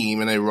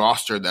team and a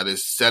roster that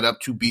is set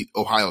up to beat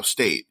Ohio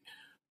State,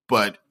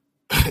 but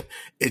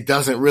it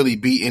doesn't really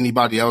beat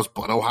anybody else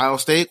but Ohio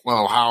State.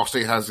 Well, Ohio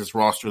State has this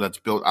roster that's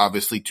built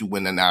obviously to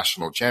win the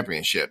national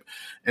championship.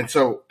 And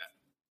so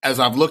as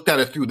I've looked at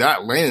it through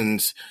that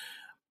lens,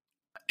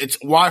 it's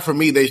why for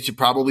me, they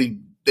probably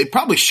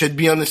should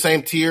be on the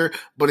same tier,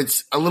 but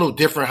it's a little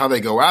different how they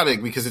go at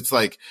it because it's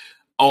like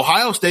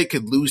Ohio State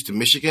could lose to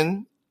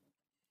Michigan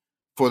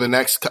for the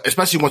next,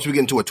 especially once we get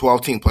into a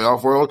 12-team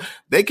playoff world,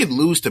 they could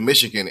lose to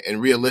Michigan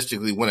and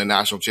realistically win a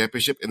national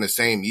championship in the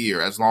same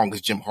year as long as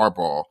Jim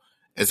Harbaugh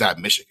is at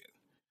Michigan.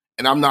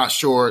 And I'm not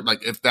sure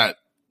if that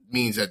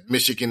means that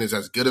Michigan is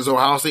as good as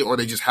Ohio State or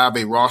they just have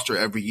a roster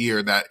every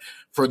year that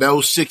for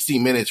those 60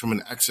 minutes from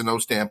an X and O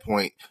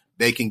standpoint,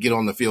 they can get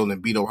on the field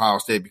and beat Ohio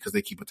State because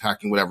they keep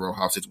attacking whatever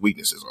Ohio State's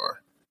weaknesses are.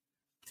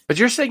 But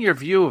you're saying your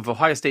view of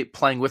Ohio State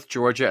playing with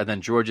Georgia and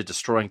then Georgia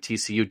destroying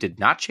TCU did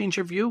not change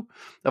your view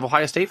of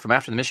Ohio State from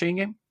after the Michigan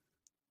game?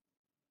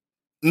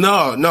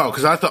 No,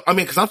 because I thought I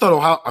picked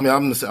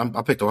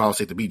Ohio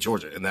State to beat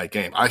Georgia in that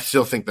game. I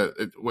still think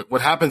that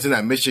what happens in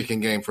that Michigan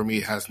game for me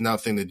has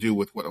nothing to do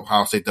with what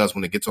Ohio State does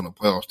when it gets on the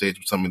playoff stage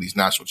with some of these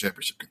national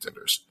championship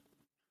contenders.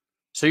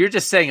 So you're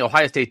just saying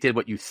Ohio State did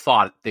what you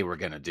thought they were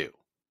going to do.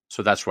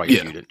 So that's why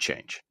your view didn't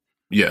change.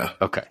 Yeah.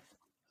 Okay.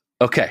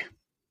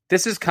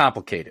 This is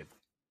complicated.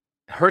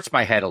 It hurts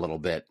my head a little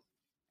bit.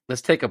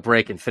 Let's take a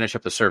break and finish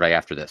up the survey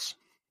after this.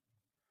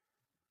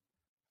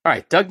 All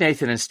right, Doug,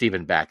 Nathan, and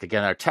Stephen back.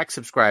 Again, our tech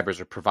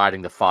subscribers are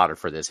providing the fodder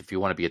for this. If you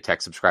want to be a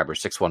tech subscriber,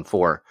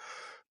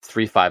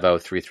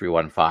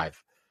 614-350-3315.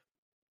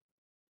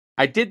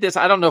 I did this.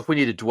 I don't know if we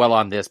need to dwell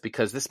on this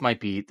because this might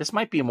be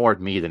more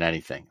me than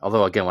anything.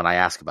 Although, again, when I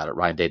ask about it,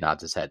 Ryan Day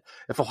nods his head.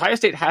 If Ohio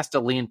State has to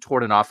lean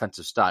toward an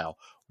offensive style,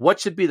 what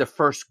should be the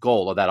first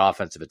goal of that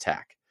offensive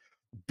attack?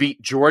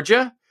 Beat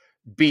Georgia?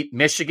 Beat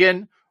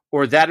Michigan?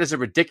 Or that is a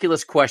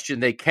ridiculous question.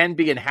 They can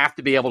be and have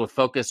to be able to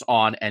focus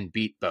on and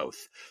beat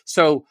both.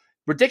 So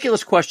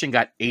ridiculous question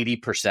got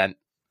 80%.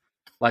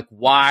 Like,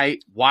 why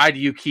do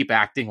you keep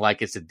acting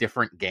like it's a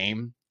different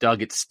game?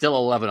 Doug, it's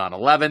still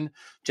 11-on-11.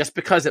 Just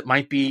because it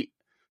might be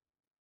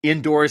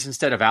indoors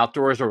instead of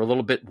outdoors or a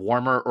little bit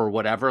warmer or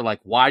whatever,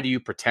 like, why do you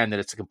pretend that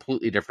it's a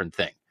completely different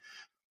thing?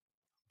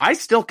 I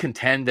still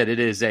contend that it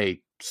is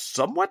a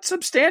somewhat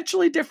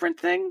substantially different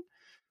thing.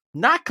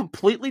 Not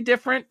completely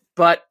different,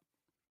 but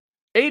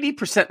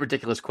 80%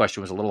 ridiculous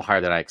question was a little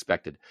higher than I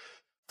expected.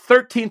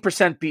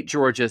 13% beat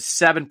Georgia,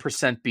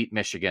 7% beat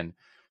Michigan.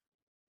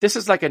 This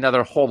is like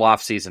another whole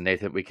offseason,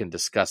 Nathan. We can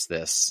discuss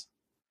this.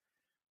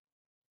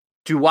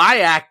 Do I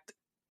act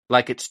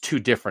like it's too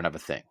different of a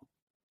thing?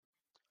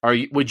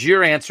 Would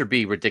your answer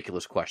be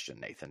ridiculous question,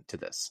 Nathan, to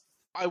this?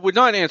 I would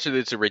not answer that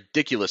it's a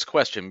ridiculous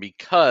question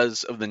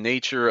because of the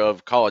nature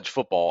of college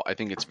football. I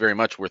think it's very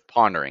much worth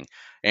pondering,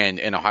 and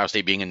Ohio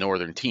State being a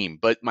northern team.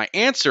 But my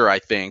answer, I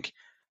think,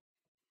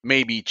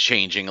 may be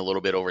changing a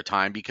little bit over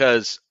time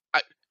because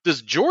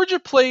does Georgia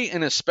play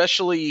an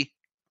especially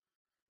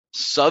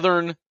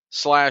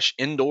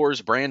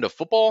southern/indoors brand of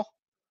football?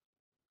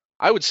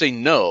 I would say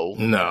no.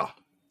 No.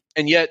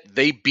 And yet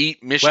they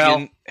beat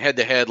Michigan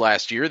head-to-head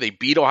last year. They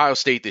beat Ohio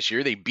State this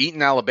year. They beat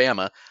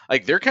Alabama.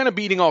 Like, they're kind of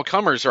beating all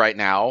comers right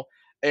now,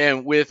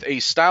 and with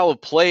a style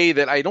of play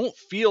that I don't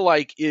feel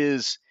like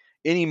is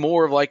any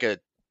more of like a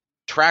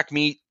track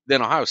meet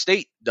than Ohio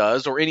State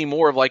does, or any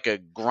more of like a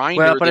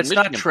grinder well, but than it's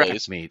Michigan not track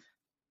plays. meet.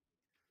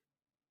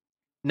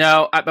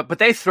 No, but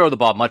they throw the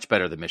ball much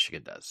better than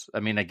Michigan does. I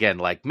mean, again,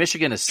 like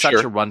Michigan is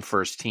such a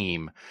run-first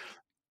team,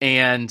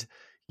 and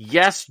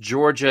yes,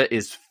 Georgia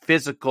is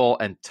physical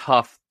and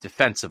tough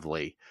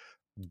defensively,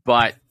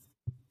 but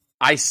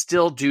I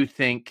still do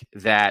think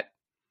that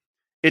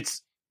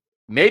it's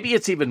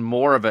even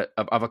more of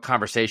a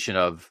conversation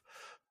of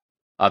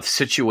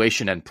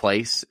situation and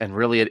place, and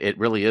really it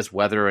really is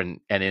weather and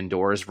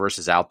indoors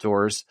versus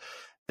outdoors.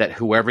 That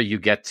whoever you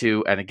get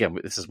to, and again,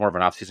 this is more of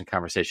an off-season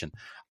conversation.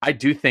 I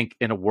do think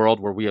in a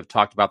world where we have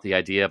talked about the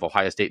idea of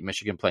Ohio State and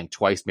Michigan playing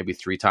twice, maybe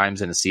 3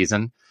 times in a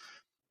season,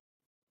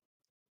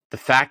 the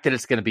fact that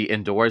it's going to be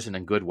indoors and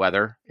in good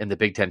weather in the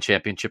Big Ten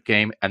championship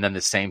game, and then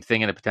the same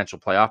thing in a potential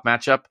playoff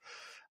matchup,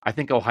 I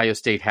think Ohio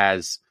State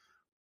has,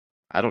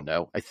 I don't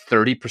know, a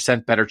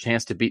 30% better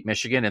chance to beat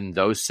Michigan in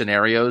those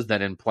scenarios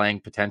than in playing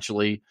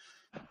potentially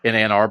in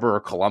Ann Arbor or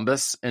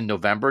Columbus in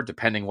November,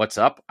 depending what's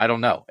up. I don't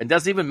know. It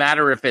doesn't even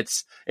matter if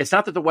it's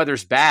not that the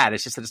weather's bad.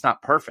 It's just that it's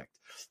not perfect.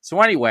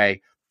 So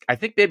anyway, I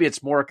think maybe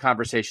it's more a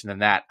conversation than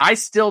that. I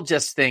still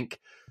just think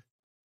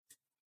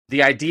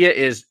the idea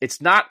is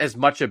it's not as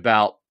much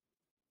about,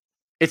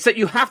 it's that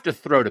you have to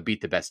throw to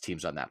beat the best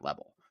teams on that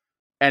level.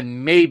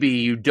 And maybe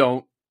you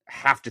don't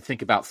have to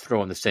think about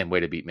throwing the same way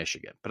to beat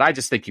Michigan. But I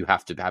just think you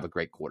have to have a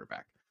great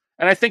quarterback.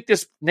 And I think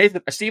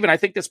Stephen, I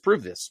think this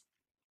proved this.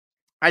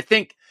 I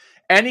think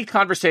any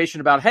conversation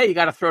about, hey, you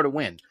got to throw to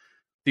win.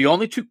 The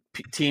only 2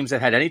 teams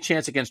that had any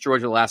chance against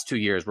Georgia the last 2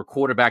 years were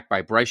quarterbacked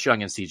by Bryce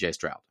Young and C.J.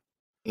 Stroud.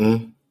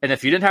 Mm-hmm. And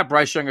if you didn't have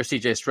Bryce Young or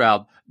C.J.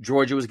 Stroud,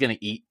 Georgia was going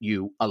to eat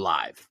you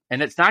alive.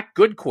 And it's not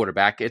good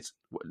quarterback. It's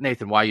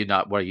Nathan. Why are you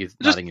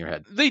nodding your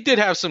head? They did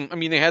have some. I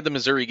mean, they had the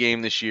Missouri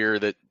game this year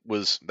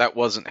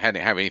hadn't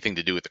have anything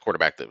to do with the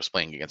quarterback that was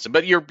playing against them.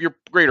 But your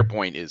greater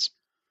point is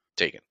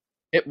taken.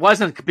 It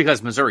wasn't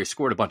because Missouri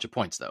scored a bunch of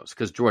points, though. It's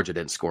because Georgia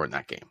didn't score in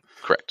that game.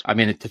 Correct. I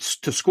mean,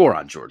 to score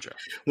on Georgia.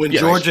 When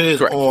Georgia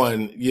is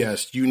on,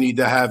 yes, you need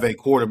to have a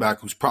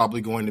quarterback who's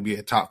probably going to be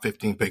a top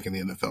 15 pick in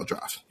the NFL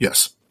draft.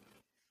 Yes.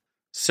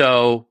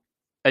 So,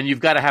 and you've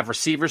got to have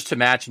receivers to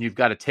match, and you've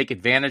got to take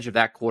advantage of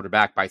that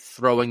quarterback by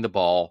throwing the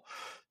ball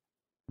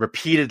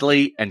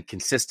repeatedly and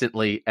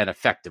consistently and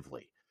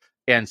effectively.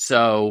 And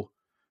so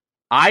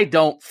I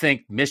don't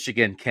think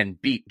Michigan can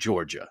beat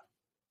Georgia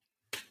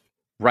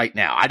right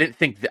now. I didn't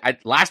think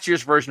last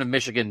year's version of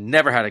Michigan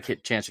never had a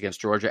chance against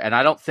Georgia, and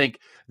I don't think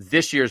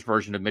this year's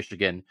version of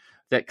Michigan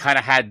that kind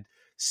of had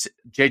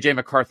J.J.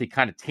 McCarthy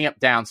kind of tamped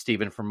down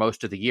Stephen for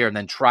most of the year and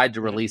then tried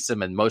to release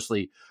him and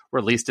mostly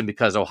released him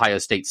because Ohio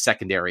State's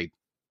secondary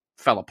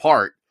fell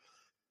apart.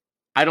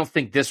 I don't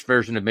think this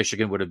version of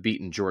Michigan would have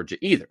beaten Georgia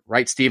either,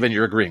 right, Stephen?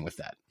 You're agreeing with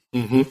that?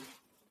 Mm-hmm.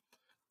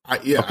 I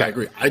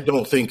agree. I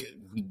don't think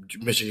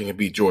Michigan can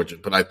beat Georgia,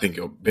 but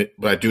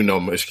I do know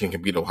Michigan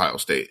can beat Ohio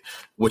State,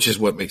 which is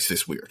what makes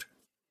this weird.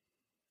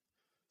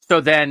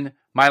 So then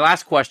my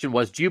last question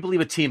was, do you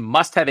believe a team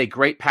must have a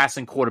great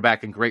passing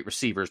quarterback and great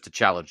receivers to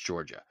challenge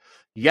Georgia?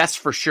 Yes,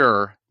 for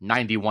sure,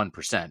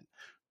 91%.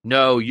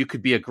 No, you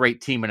could be a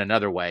great team in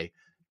another way,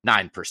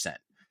 9%.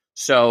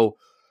 So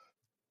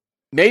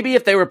maybe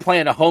if they were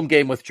playing a home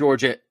game with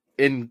Georgia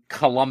in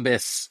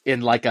Columbus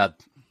in like a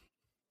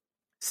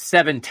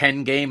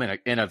 7-10 game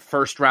in a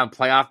first-round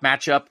playoff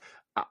matchup,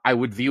 I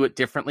would view it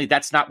differently.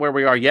 That's not where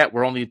we are yet.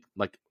 We're only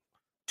like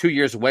 2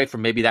 years away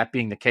from maybe that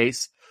being the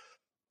case.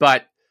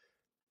 But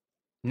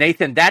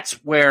Nathan, that's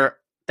where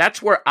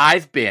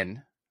I've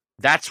been.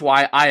 That's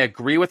why I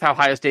agree with how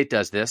Ohio State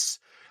does this.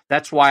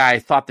 That's why I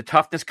thought the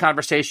toughness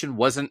conversation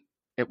when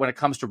it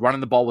comes to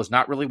running the ball was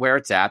not really where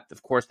it's at.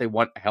 Of course, they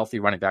want healthy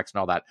running backs and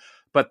all that,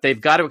 but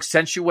they've got to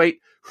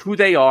accentuate who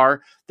they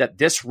are, that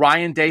this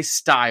Ryan Day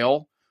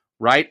style,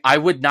 right? I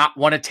would not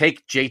want to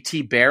take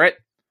JT Barrett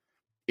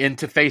in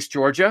to face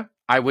Georgia.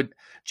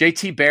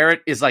 JT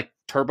Barrett is like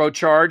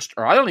turbocharged,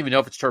 or I don't even know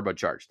if it's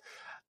turbocharged.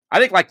 I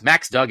think like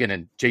Max Duggan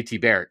and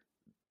JT Barrett,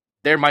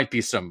 there might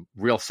be some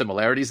real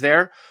similarities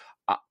there.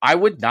 I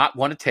would not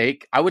want to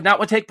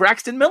take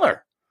Braxton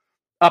Miller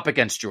up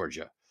against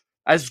Georgia.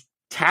 As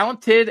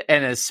talented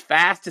and as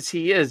fast as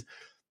he is,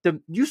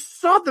 you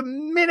saw the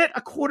minute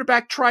a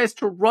quarterback tries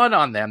to run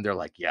on them, they're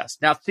like, yes.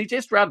 Now,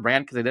 CJ Stroud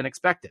ran because they didn't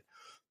expect it.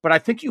 But I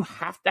think you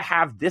have to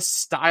have this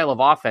style of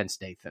offense,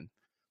 Nathan,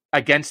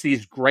 against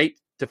these great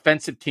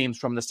defensive teams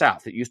from the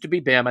South. It used to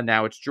be Bama,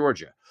 now it's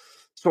Georgia.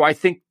 So I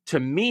think, to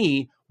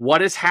me,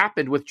 what has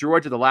happened with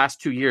Georgia the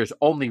last 2 years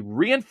only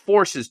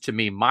reinforces to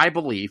me my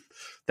belief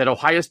that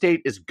Ohio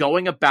State is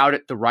going about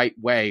it the right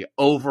way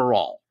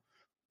overall.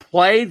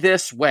 Play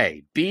this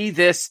way. Be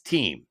this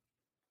team.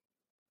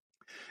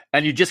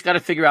 And you just got to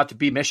figure out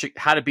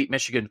how to beat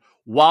Michigan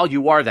while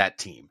you are that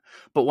team.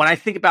 But when I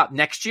think about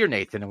next year,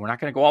 Nathan, and we're not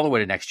going to go all the way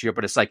to next year,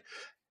 but it's like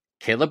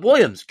Caleb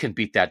Williams can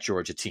beat that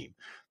Georgia team.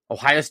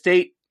 Ohio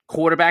State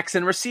quarterbacks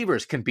and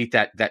receivers can beat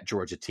that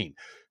Georgia team.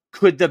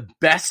 Could the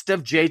best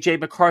of J.J.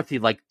 McCarthy,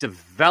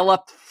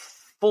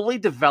 fully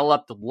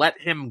developed,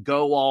 let him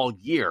go all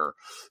year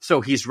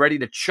so he's ready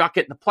to chuck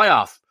it in the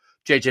playoff,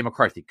 J.J.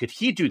 McCarthy? Could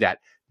he do that?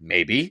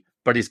 Maybe,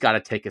 but he's got to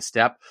take a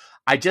step.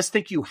 I just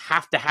think you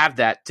have to have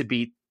that to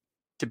beat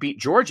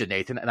Georgia,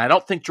 Nathan, and I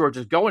don't think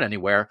Georgia's going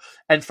anywhere.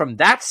 And from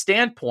that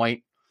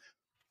standpoint,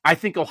 I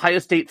think Ohio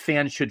State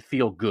fans should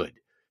feel good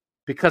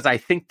because I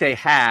think they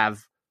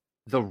have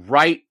the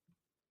right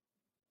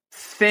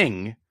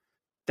thing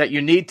that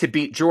you need to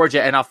beat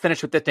Georgia. And I'll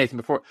finish with this,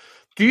 Nathan,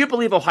 do you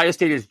believe Ohio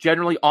State is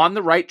generally on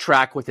the right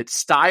track with its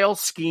style,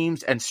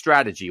 schemes, and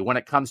strategy when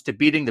it comes to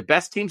beating the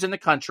best teams in the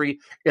country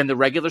in the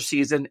regular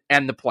season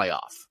and the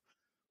playoff?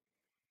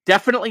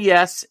 Definitely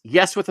yes.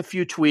 Yes, with a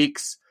few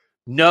tweaks.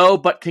 No,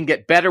 but can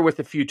get better with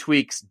a few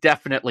tweaks.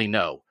 Definitely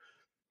no.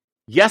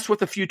 Yes,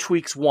 with a few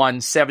tweaks,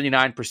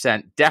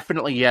 79%.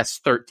 Definitely yes,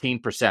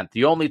 13%.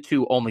 The only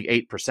two, only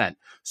 8%.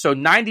 So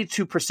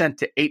 92%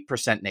 to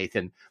 8%,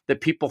 Nathan,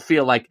 that people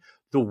feel like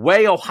the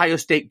way Ohio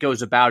State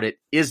goes about it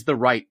is the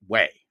right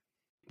way.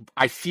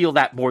 I feel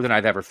that more than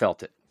I've ever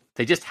felt it.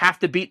 They just have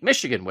to beat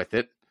Michigan with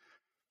it.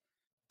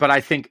 But I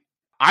think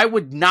I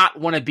would not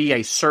want to be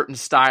a certain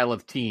style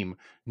of team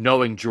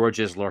knowing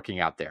Georgia is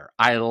lurking out there.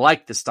 I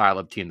like the style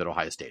of team that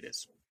Ohio State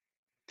is.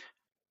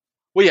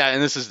 Well, yeah,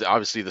 and this is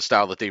obviously the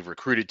style that they've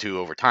recruited to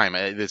over time.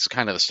 It's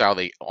kind of the style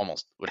they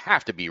almost would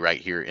have to be right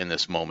here in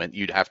this moment.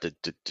 You'd have to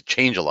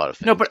change a lot of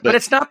things. No, but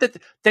it's not that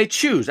they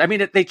choose. I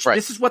mean,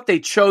 This is what they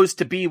chose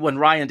to be when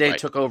Ryan Day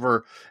took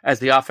over as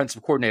the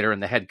offensive coordinator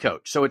and the head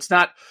coach. So it's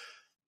not.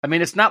 I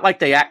mean, it's not like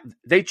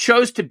they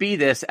chose to be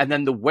this, and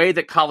then the way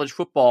that college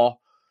football.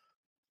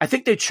 I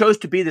think they chose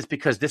to be this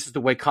because this is the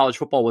way college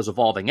football was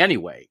evolving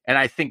anyway, and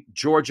I think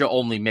Georgia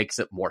only makes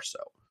it more so.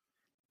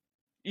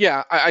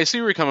 Yeah, I see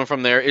where you're coming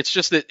from there. It's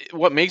just that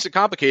what makes it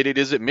complicated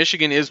is that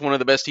Michigan is one of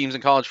the best teams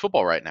in college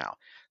football right now.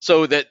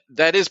 So that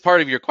is part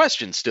of your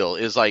question still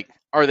is like,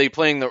 are they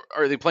playing the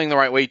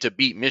right way to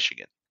beat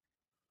Michigan?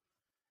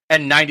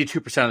 And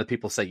 92% of the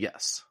people say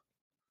yes.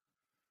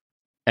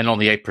 And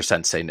only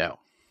 8% say no.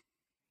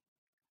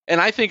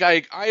 And I think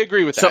I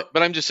agree with that,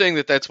 but I'm just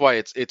saying that's why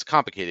it's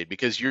complicated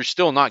because you're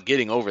still not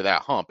getting over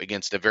that hump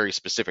against a very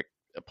specific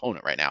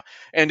opponent right now.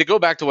 And to go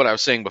back to what I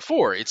was saying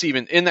before, it's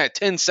even in that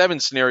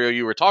 10-7 scenario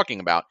you were talking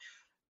about,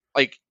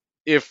 like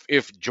if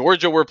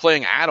Georgia were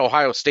playing at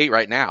Ohio State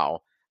right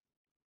now,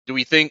 do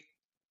we think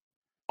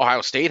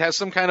Ohio State has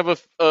some kind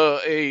of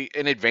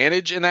an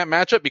advantage in that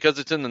matchup because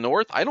it's in the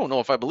North? I don't know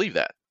if I believe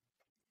that.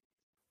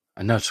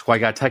 I know, that's why I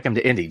got to take him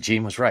to Indy.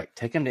 Gene was right.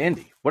 Take him to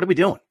Indy. What are we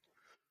doing?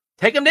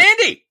 Take him to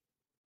Indy.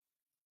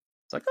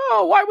 It's like,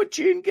 oh, why would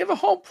Gene give a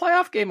home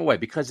playoff game away?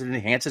 Because it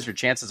enhances your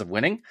chances of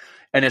winning,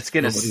 and it's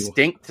going to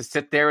stink to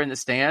sit there in the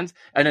stands,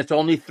 and it's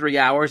only 3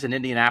 hours, and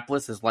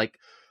Indianapolis is like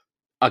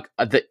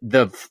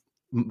the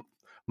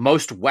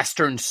most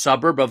western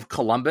suburb of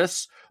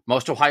Columbus.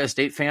 Most Ohio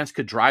State fans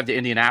could drive to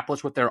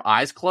Indianapolis with their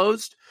eyes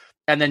closed,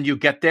 and then you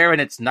get there, and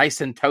it's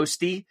nice and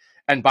toasty,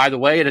 and by the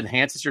way, it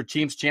enhances your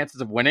team's chances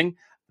of winning.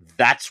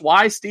 That's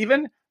why,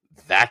 Stephen.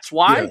 That's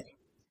why. Yeah.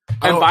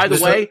 And by the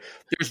way,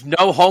 there's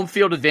no home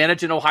field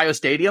advantage in Ohio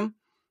Stadium.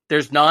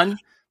 There's none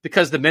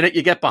because the minute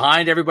you get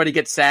behind, everybody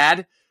gets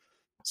sad.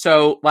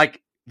 So,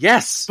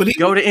 yes, but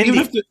go to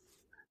Indy.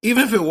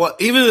 Even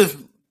if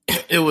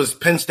it was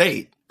Penn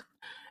State,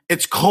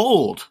 it's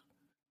cold.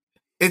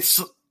 It's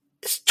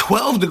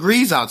 12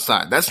 degrees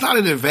outside. That's not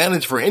an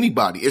advantage for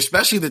anybody,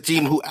 especially the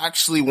team who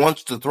actually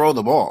wants to throw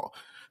the ball.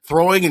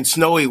 Throwing in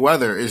snowy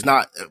weather is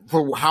not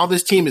for how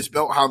this team is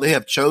built, how they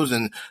have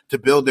chosen to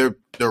build their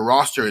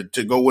roster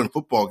to go win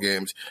football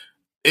games.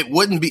 It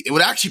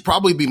would actually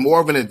probably be more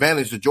of an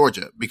advantage to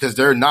Georgia because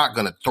they're not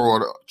going to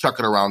chuck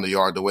it around the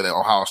yard the way that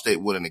Ohio State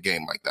would in a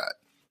game like that.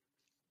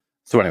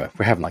 So anyway,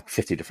 we're having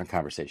 50 different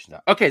conversations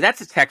now. Okay,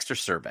 that's a texter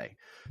survey.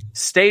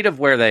 State of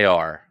where they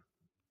are.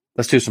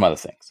 Let's do some other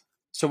things.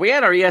 So we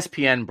had our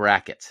ESPN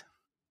bracket,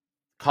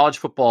 College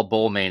Football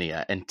Bowl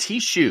Mania, and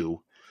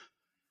T-Shoe.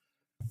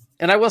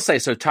 And I will say,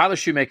 so Tyler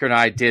Shoemaker and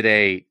I did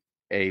a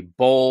a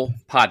bowl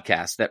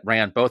podcast that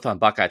ran both on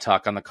Buckeye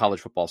Talk on the College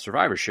Football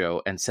Survivor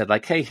Show and said,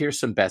 like, hey, here's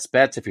some best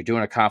bets. If you're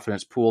doing a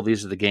confidence pool,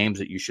 these are the games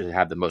that you should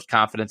have the most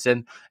confidence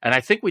in. And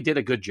I think we did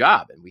a good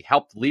job, and we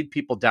helped lead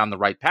people down the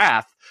right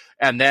path.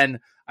 And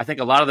then I think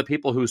a lot of the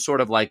people who sort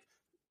of like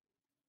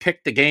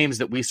picked the games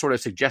that we sort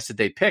of suggested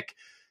they pick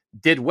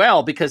did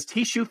well because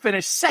TSU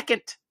finished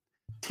second.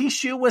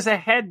 TSU was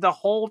ahead the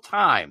whole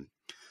time.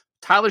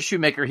 Tyler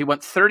Shoemaker, he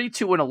went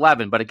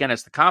 32-11, but again,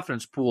 it's the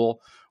confidence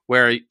pool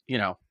where, you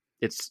know,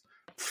 it's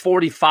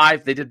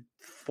 45. They did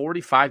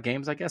 45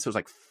 games, I guess. It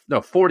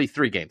was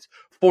 43 games.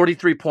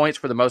 43 points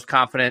for the most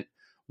confident,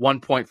 1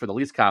 point for the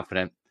least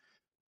confident.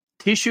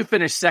 TSU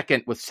finished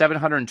second with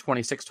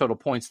 726 total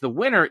points. The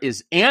winner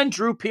is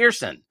Andrew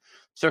Pearson.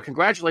 So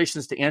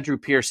congratulations to Andrew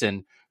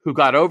Pearson, who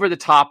got over the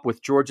top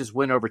with Georgia's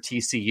win over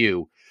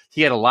TCU.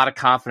 He had a lot of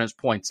confidence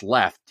points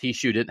left.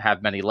 TSU didn't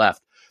have many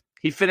left.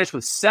 He finished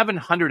with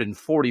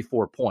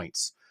 744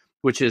 points,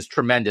 which is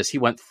tremendous. He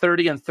went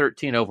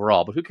 30-13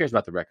 overall, but who cares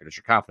about the record? It's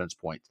your confidence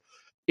points.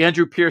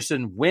 Andrew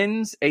Pearson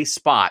wins a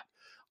spot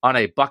on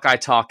a Buckeye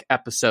Talk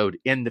episode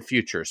in the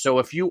future. So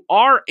if you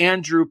are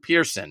Andrew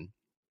Pearson,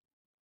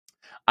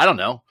 I don't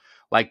know,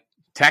 like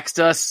text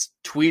us,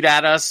 tweet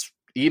at us,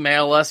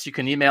 email us. You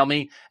can email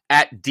me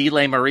at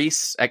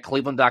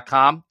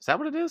DelayMaurice@cleveland.com. Is that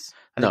what it is?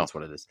 I think that's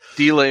what it is.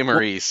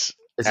 DelayMaurice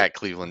at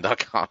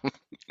Cleveland.com.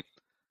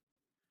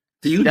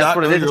 Do you That's not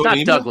what know it is. It's your not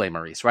email? Doug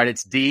Lesmerice, right?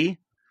 It's D.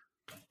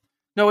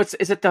 No, is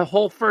it the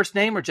whole first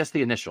name or just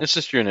the initial? It's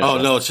just your initial.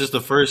 Oh, no, it's just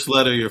the first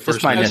letter of your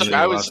first my name initial.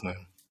 and your last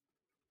name.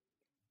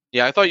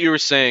 Yeah, I thought you were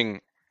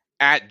saying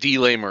at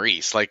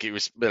DelayMaurice. Like it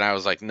was, but I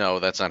was like, no,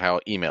 that's not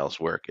how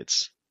emails work.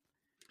 It's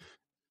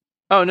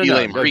Oh, no.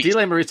 DelayMaurice.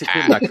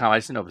 DelayMaurice@cleveland.com. I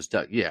just didn't know if it was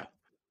Doug. Yeah.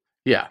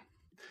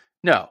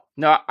 No,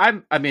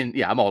 I'm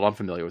old. I'm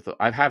familiar with it.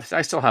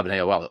 I still have an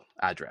AOL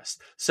address.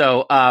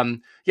 So,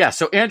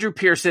 so Andrew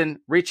Pearson,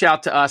 reach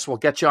out to us. We'll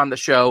get you on the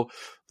show.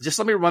 Just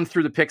let me run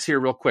through the picks here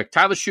real quick.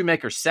 Tyler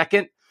Shoemaker,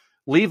 second.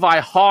 Levi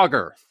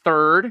Hauger,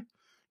 third.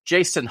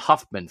 Jason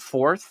Huffman,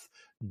 fourth.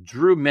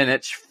 Drew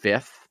Minich,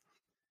 fifth.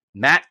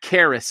 Matt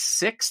Karras,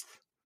 sixth.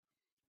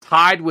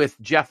 Tied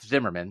with Jeff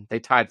Zimmerman. They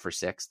tied for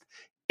sixth.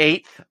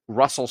 Eighth,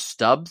 Russell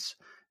Stubbs.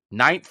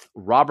 Ninth,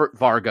 Robert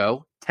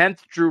Vargo. 10th,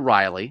 Drew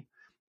Riley.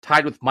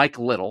 Tied with Mike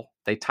Little.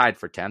 They tied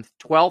for 10th.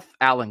 12th,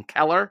 Alan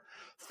Keller.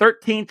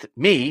 13th,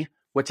 me,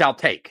 which I'll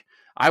take.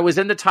 I was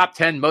in the top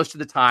 10 most of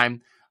the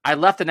time. I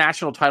left the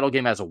national title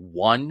game as a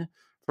 1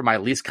 for my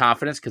least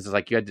confidence because it's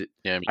like you had to.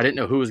 I didn't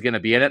know who was going to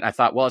be in it. And I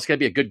thought, well, it's going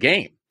to be a good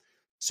game.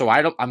 So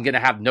I'm going to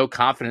have no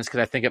confidence because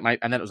I think it might.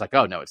 And then it was like,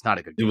 oh, no, it's not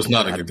a good game. It was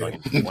not a good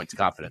game. Points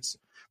confidence.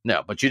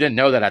 No, but you didn't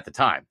know that at the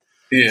time.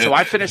 Yeah. So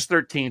I finished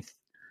 13th.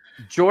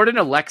 Jordan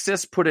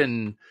Alexis put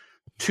in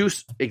 2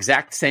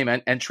 exact same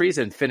entries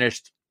and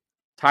finished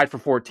tied for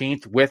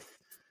 14th with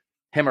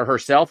him or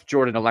herself.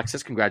 Jordan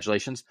Alexis,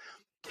 congratulations.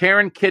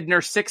 Karen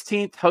Kidner,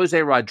 16th. Jose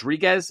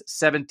Rodriguez,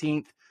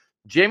 17th.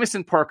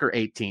 Jamison Parker,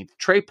 18th.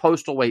 Trey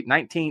Postlethwaite,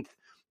 19th.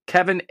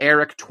 Kevin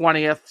Eric,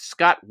 20th.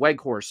 Scott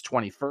Weghorst,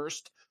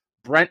 21st.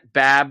 Brent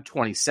Babb,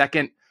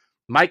 22nd.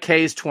 Mike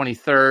Hayes,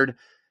 23rd.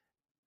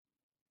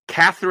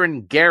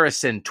 Catherine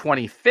Garrison,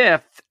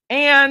 25th.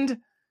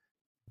 And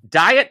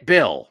Diet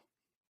Bill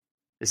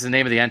is the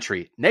name of the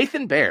entry.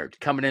 Nathan Baird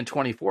coming in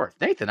 24th.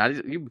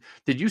 Nathan,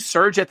 did you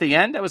surge at the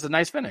end? That was a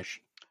nice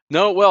finish.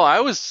 No, well, I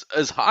was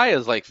as high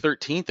as like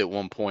 13th at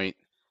one point,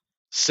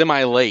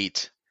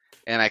 semi-late,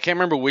 and I can't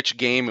remember which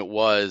game it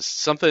was.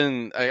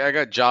 Something, I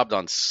got jobbed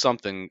on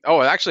something.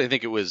 Oh, actually, I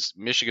think it was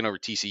Michigan over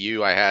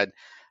TCU. I had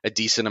a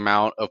decent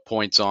amount of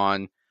points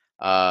on.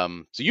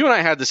 So you and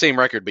I had the same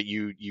record, but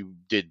you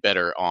did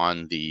better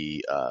on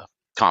the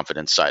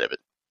confidence side of it.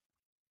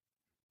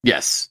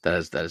 Yes,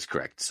 that is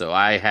correct. So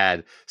I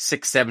had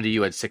 670,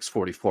 you had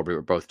 644. We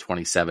were both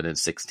 27 and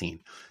 16.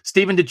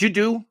 Steven, did you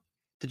do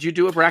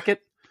a bracket?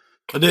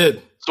 I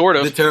did. Sort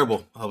of. I did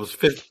terrible. I was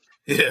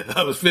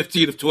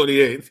 15 of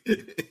 28.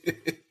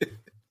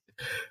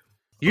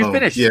 You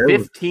finished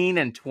 15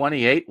 and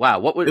 28. Wow.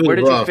 Where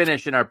did you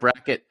finish in our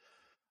bracket?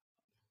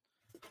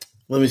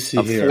 Let me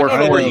see here.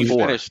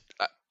 444.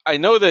 I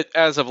know that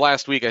as of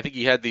last week, I think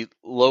he had the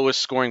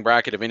lowest scoring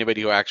bracket of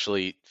anybody who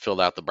actually filled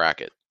out the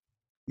bracket.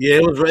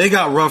 Yeah, it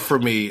got rough for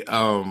me. It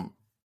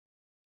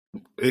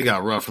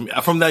got rough for me.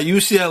 From that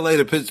UCLA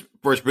to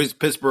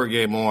Pittsburgh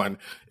game on,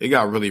 it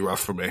got really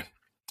rough for me.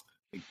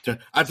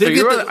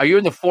 Are you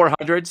in the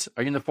 400s?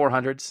 Are you in the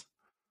 400s?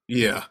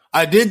 Yeah.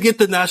 I did get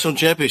the national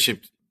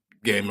championship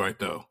game right,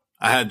 though.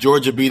 I had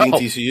Georgia beating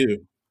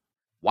TCU.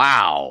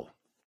 Wow.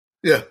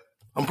 Yeah.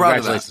 I'm proud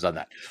of that. Congratulations on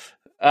that.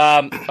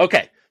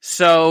 Okay.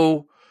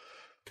 So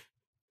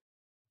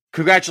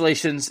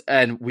congratulations,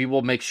 and we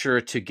will make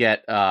sure to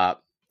get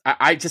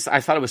I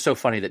thought it was so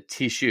funny that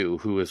TSU,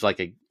 who is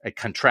like a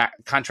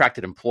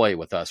contracted employee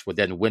with us, would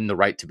then win the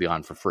right to be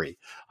on for free.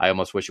 I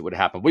almost wish it would have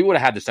happened. We would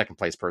have had the second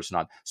place person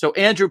on. So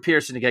Andrew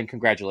Pearson, again,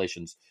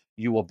 congratulations.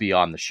 You will be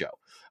on the show.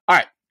 All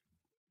right.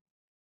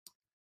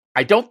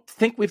 I don't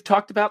think we've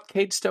talked about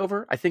Cade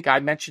Stover. I think I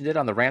mentioned it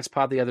on the Rants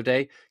Pod the other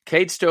day.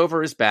 Cade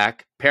Stover is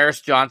back. Paris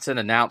Johnson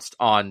announced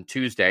on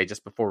Tuesday,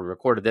 just before we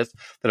recorded this,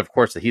 that of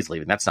course that he's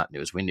leaving. That's not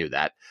news. We knew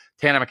that.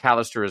 Tanner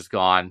McAllister is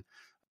gone.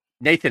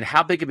 Nathan,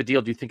 how big of a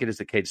deal do you think it is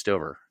that Cade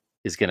Stover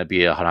is going to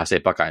be a Ohio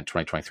State Buckeye in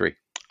 2023?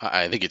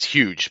 I think it's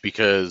huge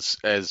because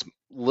as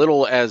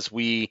little as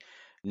we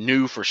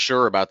knew for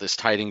sure about this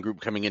tight end group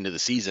coming into the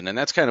season, and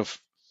that's kind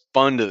of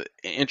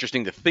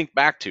interesting to think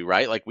back to,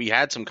 right? Like we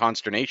had some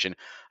consternation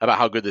about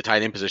how good the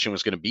tight end position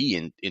was going to be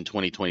in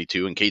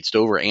 2022, and Cade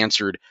Stover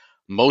answered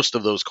most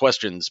of those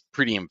questions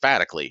pretty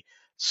emphatically.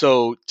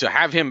 So to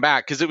have him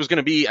back, because it was going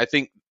to be, I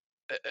think,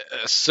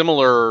 a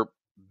similar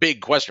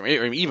big question,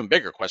 or even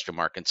bigger question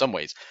mark in some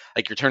ways.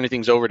 Like you're turning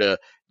things over to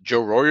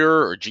Joe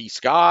Royer or G.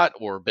 Scott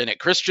or Bennett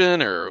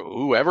Christian or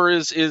whoever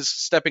is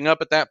stepping up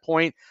at that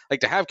point.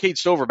 Like to have Cade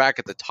Stover back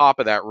at the top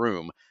of that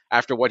room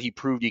after what he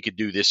proved he could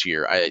do this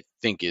year, I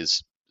think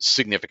is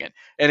significant.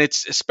 And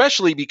it's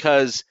especially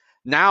because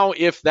now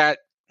if that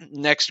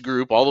next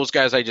group, all those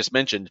guys I just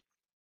mentioned,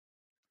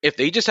 if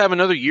they just have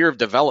another year of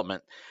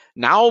development,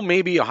 now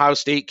maybe Ohio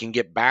State can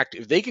get back to,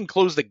 if they can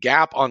close the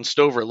gap on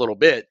Stover a little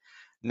bit,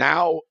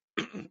 now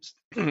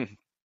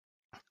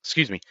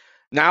excuse me,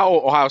 now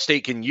Ohio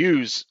State can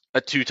use a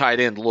 2 tight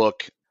end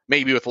look,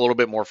 maybe with a little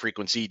bit more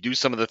frequency, do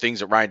some of the things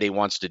that Ryan Day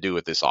wants to do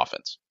with this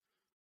offense.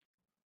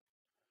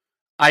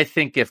 I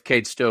think if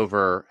Cade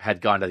Stover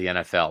had gone to the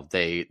NFL,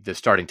 the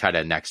starting tight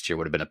end next year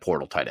would have been a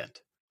portal tight end.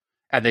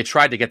 And they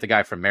tried to get the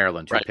guy from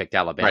Maryland who picked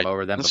Alabama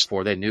over them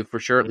before they knew for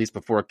sure, at least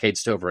before Cade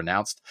Stover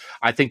announced.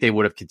 I think they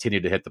would have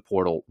continued to hit the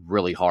portal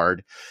really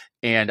hard.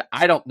 And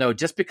I don't know,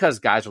 just because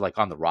guys are like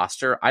on the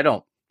roster,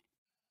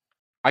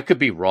 I could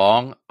be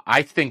wrong.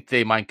 I think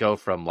they might go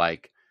from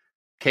like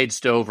Cade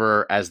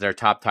Stover as their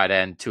top tight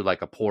end to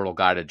like a portal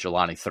guy to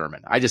Jelani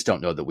Thurman. I just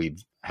don't know that we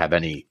have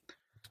any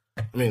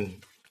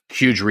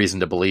huge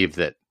reason to believe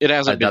that it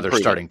hasn't another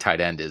starting tight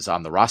end is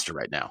on the roster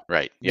right now.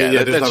 Right.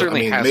 Yeah, that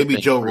certainly hasn't maybe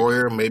been Joe proven.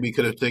 Royer maybe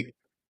could have taken.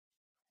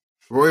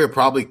 Royer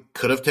probably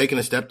could have taken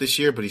a step this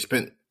year, but he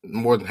spent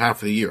more than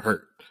half of the year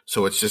hurt.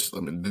 So it's just,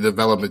 the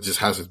development just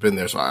hasn't been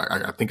there. So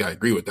I think I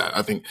agree with that.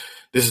 I think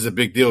this is a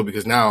big deal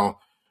because now,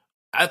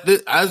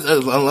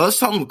 unless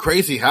something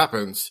crazy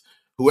happens,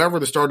 whoever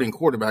the starting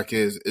quarterback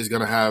is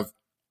going to have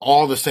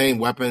all the same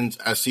weapons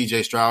as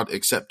C.J. Stroud,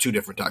 except 2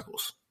 different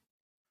tackles.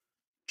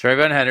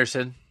 TreVeyon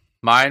Henderson,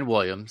 Mayan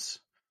Williams,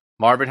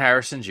 Marvin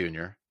Harrison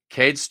Jr.,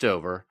 Cade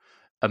Stover,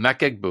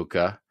 Emeka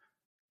Egbuka,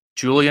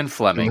 Julian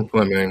Fleming.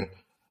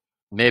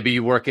 Maybe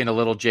you work in a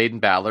little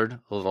Jaden Ballard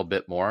a little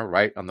bit more,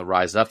 right, on the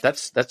rise up.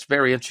 That's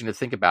very interesting to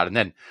think about. And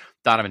then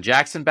Donovan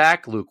Jackson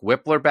back, Luke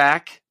Whippler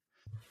back.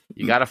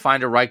 You got to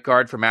find a right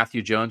guard for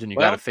Matthew Jones, and you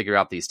got to figure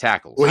out these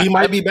tackles. Well, he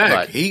might be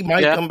back. He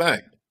might come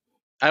back.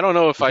 I don't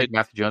know if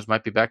Matthew Jones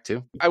might be back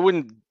too. I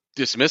wouldn't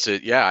dismiss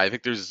it. Yeah, I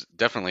think there's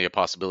definitely a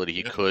possibility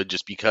he could,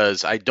 just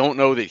because I don't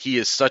know that he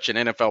is such an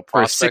NFL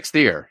prospect. For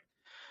a 6th year.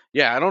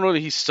 Yeah, I don't know that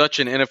he's such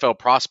an NFL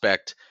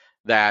prospect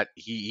that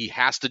he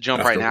has to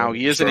jump right now.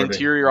 He is an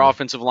interior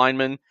offensive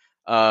lineman.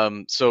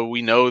 So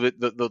we know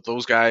that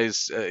those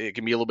guys, it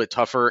can be a little bit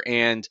tougher,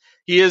 and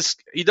he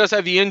does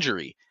have the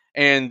injury.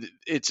 And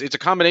it's a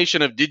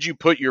combination of, did you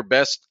put your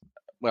best,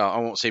 well, I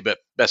won't say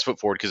best foot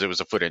forward because it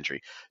was a foot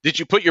injury. Did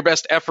you put your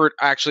best effort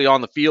actually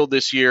on the field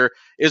this year?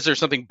 Is there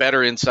something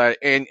better inside?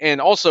 And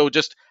also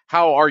just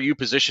how are you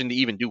positioned to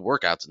even do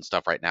workouts and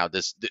stuff right now?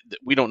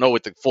 We don't know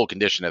what the full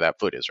condition of that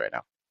foot is right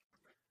now.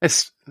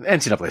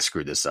 NCAA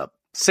screwed this up.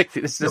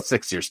 This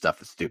 6-year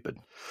stuff is stupid.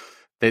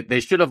 They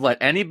should have let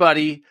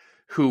anybody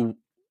who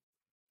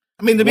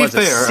to be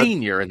fair, a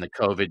senior in the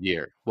COVID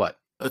year. What?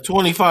 A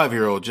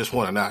 25-year-old just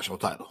won a national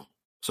title.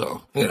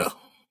 So,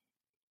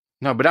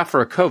 No, but not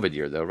for a COVID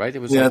year, though, right? It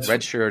was like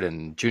redshirt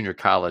and junior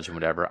college and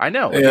whatever. I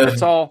know.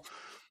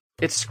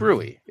 It's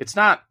screwy. It's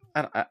not,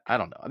 I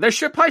don't know.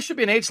 There probably should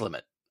be an age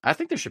limit. I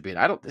think there should be.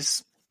 I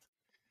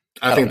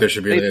think there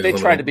should be an age limit.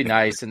 They tried to be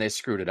nice and they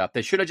screwed it up.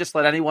 They should have just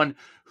let anyone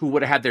who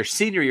would have had their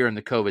senior year in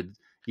the COVID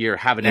year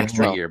have an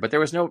extra year. But there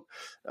was no,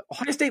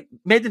 Ohio State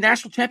made the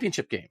national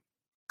championship game.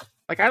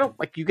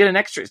 You get an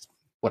extra,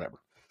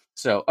 whatever.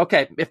 So,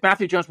 okay, if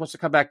Matthew Jones wants to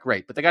come back,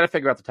 great. But they got to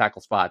figure out the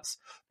tackle spots,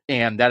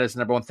 and that is the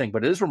number one thing.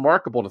 But it is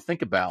remarkable to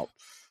think about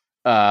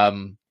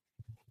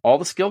all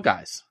the skill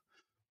guys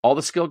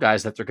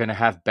that they're going to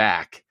have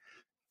back,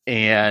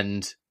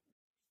 and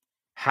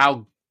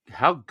how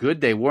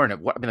good they were.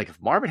 And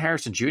if Marvin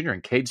Harrison Jr.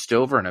 and Cade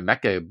Stover and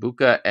Emeka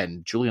Egbuka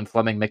and Julian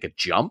Fleming make a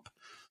jump,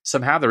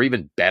 somehow they're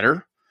even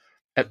better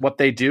at what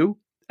they do.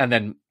 And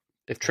then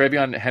if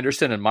TreVeyon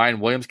Henderson and Mayan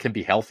Williams can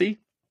be healthy,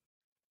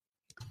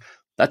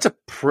 that's a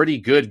pretty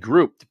good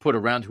group to put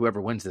around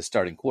whoever wins this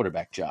starting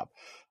quarterback job.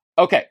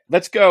 Okay,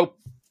 let's go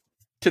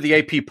to the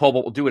AP poll,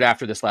 but we'll do it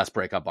after this last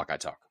break on Buckeye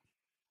Talk.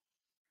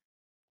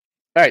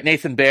 All right,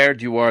 Nathan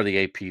Baird, you are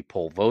the AP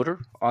poll voter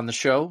on the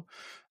show.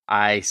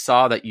 I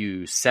saw that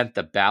you sent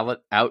the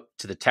ballot out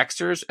to the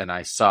texters, and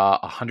I saw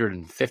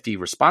 150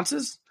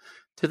 responses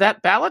to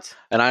that ballot.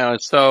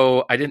 And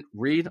So I didn't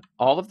read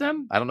all of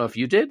them. I don't know if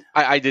you did.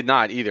 I did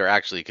not either,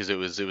 actually, because it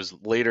was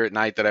later at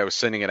night that I was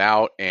sending it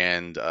out,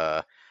 and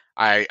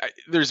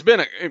there's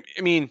been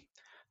I mean,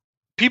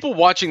 people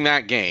watching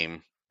that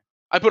game.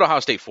 I put Ohio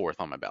State 4th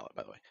on my ballot,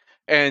 by the way,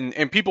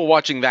 and people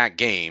watching that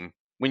game,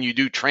 when you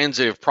do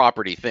transitive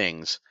property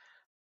things,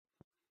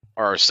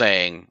 are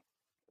saying,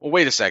 well,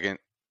 wait a second,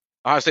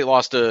 Ohio State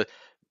lost to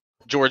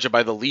Georgia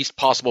by the least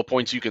possible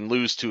points you can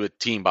lose to a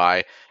team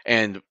by,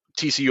 and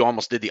TCU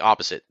almost did the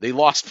opposite. They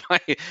lost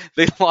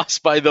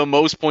by the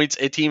most points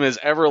a team has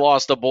ever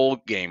lost a bowl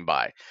game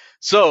by.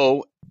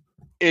 So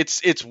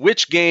it's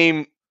which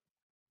game,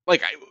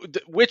 like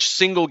which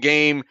single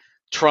game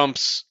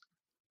trumps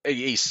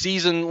a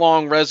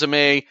season-long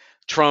resume,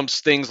 trumps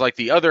things like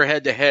the other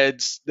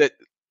head-to-heads that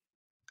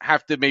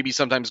have to maybe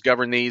sometimes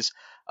govern these.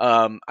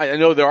 I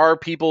know there are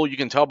people, you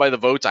can tell by the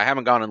votes. I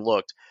haven't gone and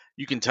looked.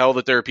 You can tell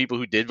that there are people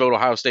who did vote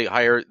Ohio State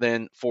higher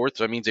than 4th.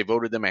 So that means they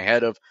voted them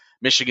ahead of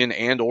Michigan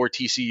and or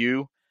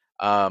TCU.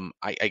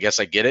 I guess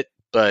I get it,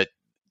 but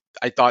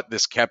I thought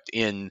this kept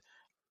in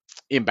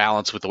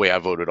balance with the way I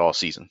voted all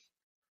season.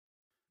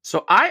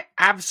 So I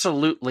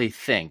absolutely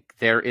think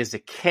there is a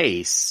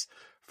case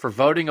for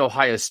voting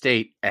Ohio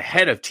State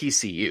ahead of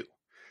TCU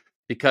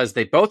because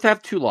they both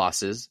have 2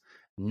 losses.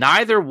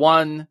 Neither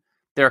won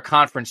their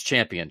conference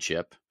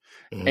championship,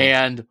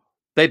 and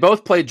they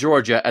both played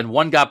Georgia, and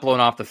one got blown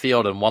off the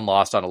field and one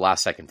lost on a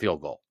last-second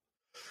field goal.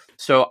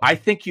 So I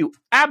think you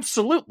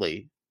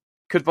absolutely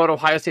could vote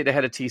Ohio State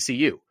ahead of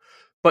TCU,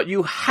 but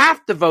you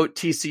have to vote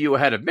TCU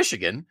ahead of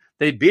Michigan.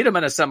 They beat them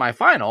in a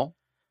semifinal.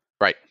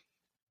 Right.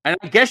 And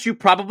I guess you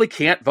probably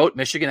can't vote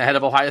Michigan ahead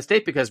of Ohio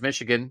State because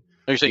Michigan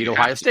beat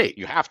Ohio State.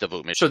 You have to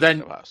vote Michigan so then,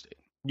 ahead of Ohio State.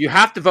 You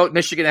have to vote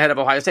Michigan ahead of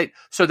Ohio State.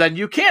 So then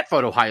you can't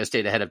vote Ohio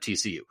State ahead of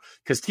TCU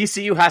because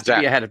TCU has to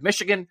be ahead of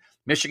Michigan.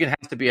 Michigan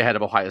has to be ahead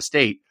of Ohio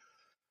State.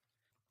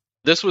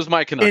 This was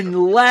my conundrum.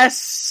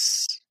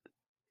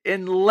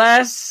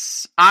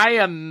 Unless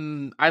I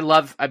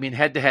mean,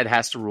 head-to-head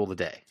has to rule the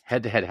day.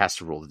 Head-to-head has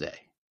to rule the day.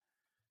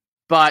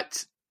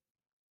 But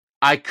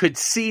I could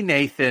see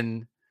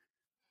Nathan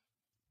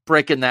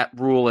breaking that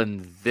rule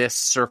in this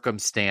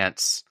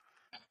circumstance.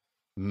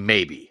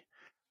 Maybe.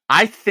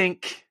 I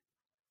think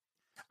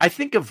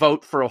a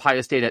vote for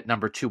Ohio State at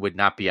number 2 would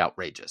not be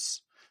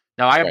outrageous.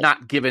 Now, I have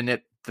not given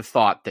it the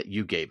thought that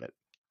you gave it.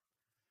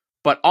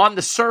 But on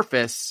the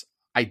surface,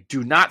 I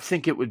do not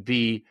think it would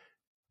be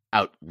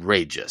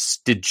outrageous.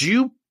 Did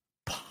you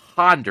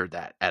ponder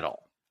that at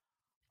all?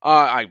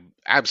 I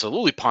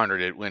absolutely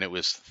pondered it when it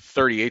was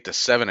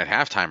 38-7 at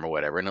halftime or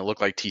whatever, and it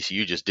looked like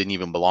TCU just didn't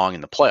even belong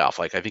in the playoff.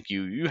 Like, I think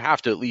you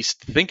have to at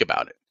least think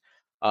about it.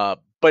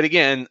 But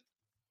again,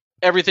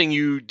 everything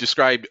you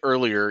described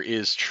earlier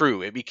is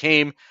true. It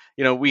became,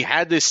 we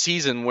had this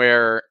season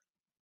where,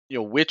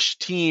 which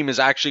team is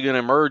actually going to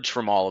emerge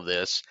from all of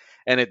this.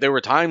 And there were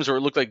times where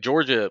it looked like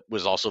Georgia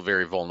was also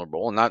very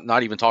vulnerable, and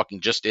not even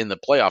talking just in the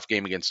playoff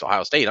game against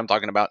Ohio State. I'm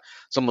talking about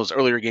some of those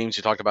earlier games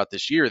you talked about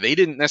this year. They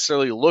didn't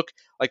necessarily look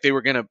like they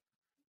were going to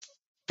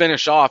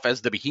finish off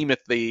as the behemoth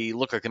they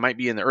look like they might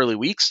be in the early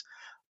weeks.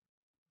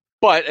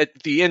 But at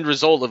the end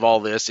result of all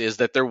this is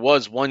that there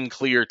was one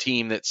clear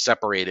team that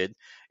separated.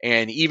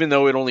 And even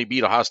though it only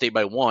beat Ohio State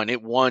by 1,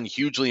 it won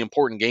hugely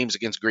important games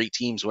against great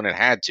teams when it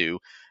had to.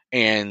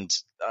 And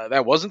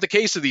that wasn't the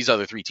case of these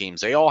other 3 teams.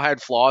 They all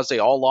had flaws. They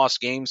all lost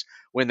games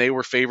when they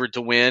were favored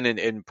to win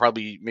and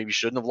probably maybe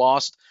shouldn't have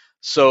lost.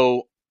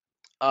 So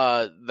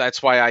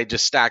that's why I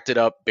just stacked it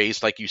up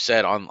based, like you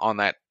said, on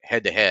that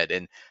head-to-head.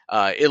 And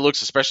it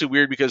looks especially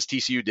weird because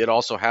TCU did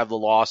also have the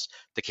loss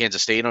to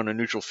Kansas State on a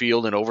neutral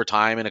field in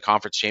overtime in a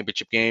conference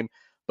championship game.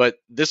 But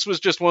this was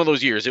just one of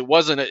those years. It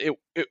wasn't. It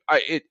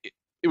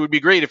would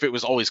be great if it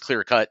was always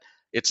clear-cut.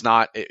 It's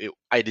not.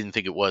 I didn't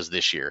think it was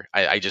this year.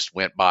 I just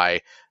went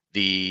by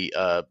the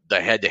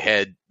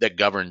head-to-head that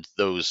governed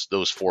those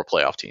 4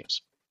 playoff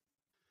teams.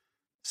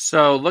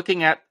 So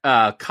looking at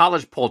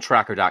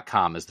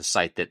collegepolltracker.com is the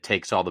site that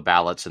takes all the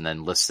ballots and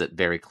then lists it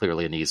very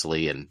clearly and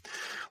easily and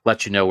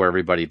lets you know where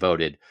everybody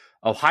voted.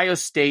 Ohio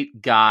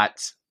State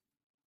got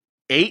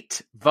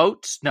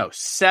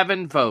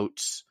 7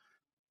 votes.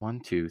 1,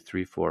 2,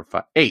 3, 4,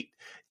 5, 8.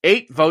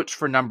 8 votes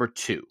for number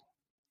 2.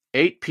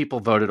 8 people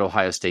voted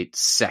Ohio State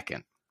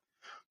second.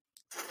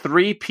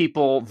 3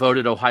 people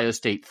voted Ohio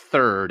State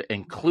third,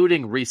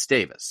 including Reese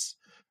Davis.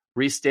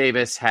 Reese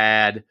Davis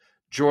had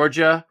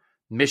Georgia,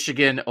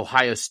 Michigan,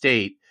 Ohio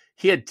State.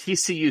 He had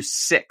TCU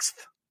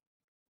 6th.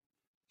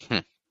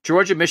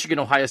 Georgia, Michigan,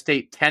 Ohio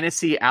State,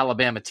 Tennessee,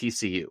 Alabama,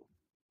 TCU.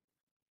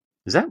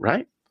 Is that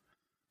right?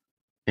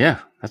 Yeah,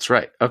 that's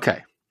right.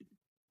 Okay.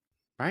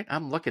 Right?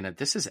 I'm looking at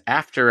this is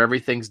after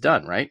everything's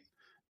done, right?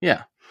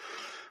 Yeah.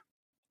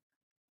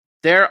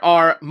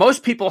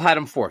 Most people had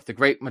them 4th. The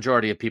great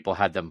majority of people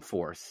had them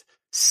 4th.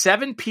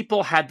 7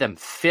 people had them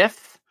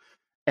 5th,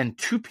 and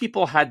 2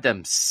 people had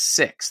them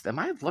 6th. Am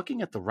I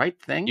looking at the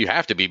right thing? You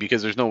have to be,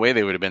 because there's no way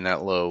they would have been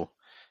that low.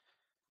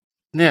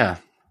 Yeah.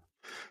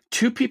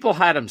 2 people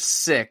had them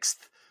 6th,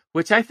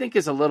 which I think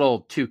is a little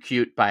too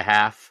cute by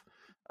half.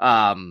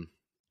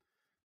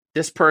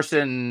 This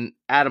person,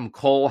 Adam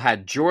Cole,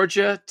 had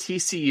Georgia,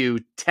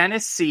 TCU,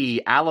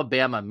 Tennessee,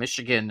 Alabama,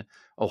 Michigan,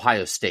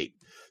 Ohio State.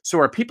 So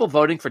are people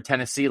voting for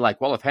Tennessee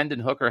like, well, if Hendon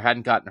Hooker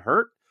hadn't gotten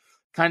hurt,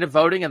 kind of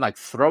voting and like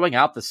throwing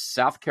out the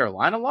South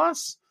Carolina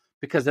loss?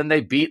 Because then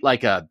they beat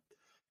like a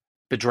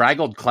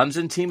bedraggled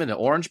Clemson team in the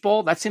Orange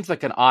Bowl? That seems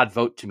like an odd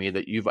vote to me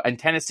that and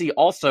Tennessee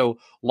also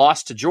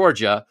lost to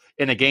Georgia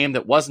in a game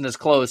that wasn't as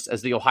close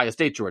as the Ohio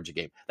State-Georgia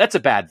game. That's a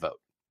bad vote.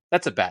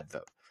 That's a bad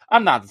vote.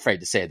 I'm not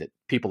afraid to say that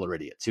people are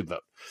idiots who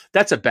vote.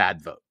 That's a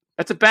bad vote.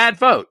 That's a bad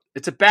vote.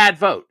 It's a bad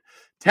vote.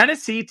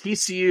 Tennessee,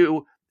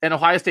 TCU, and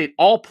Ohio State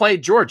all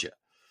played Georgia.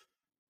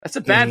 That's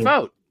a bad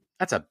vote.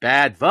 That's a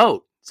bad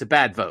vote. It's a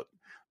bad vote.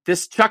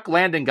 This Chuck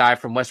Landon guy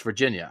from West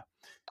Virginia,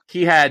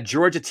 he had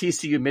Georgia,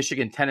 TCU,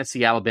 Michigan,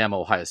 Tennessee, Alabama,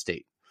 Ohio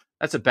State.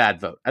 That's a bad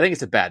vote. I think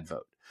it's a bad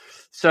vote.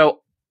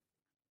 So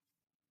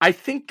I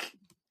think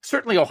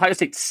certainly Ohio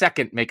State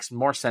second makes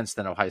more sense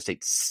than Ohio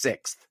State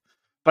sixth.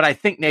 But I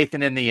think,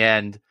 Nathan, in the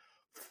end,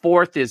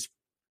 fourth is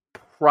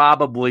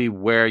probably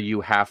where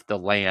you have to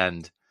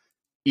land,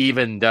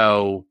 even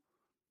though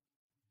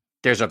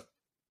there's a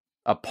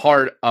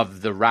part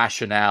of the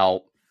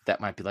rationale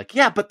that might be like,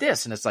 yeah, but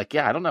this. And it's like,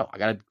 yeah, I don't know.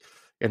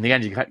 In the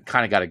end, you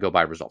kind of got to go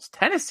by results.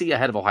 Tennessee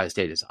ahead of Ohio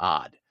State is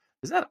odd.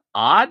 Is that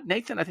odd,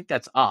 Nathan? I think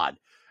that's odd.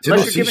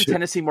 Unless you're giving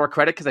Tennessee more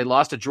credit because they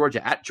lost to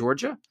Georgia at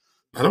Georgia.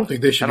 I don't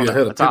think they should be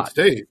ahead of Penn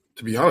State,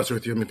 to be honest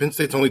with you. I mean, Penn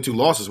State's only 2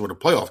 losses were the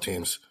playoff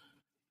teams.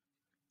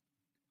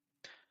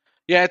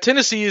 Yeah,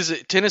 Tennessee is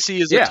a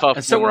tough one.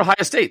 And so were Ohio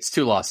State's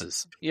 2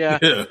 losses. Yeah.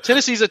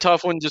 Tennessee's a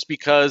tough one just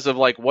because of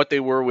like what they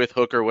were with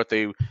Hooker, what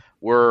they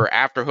were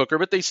after Hooker,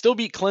 but they still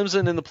beat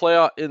Clemson in the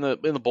playoff in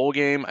the bowl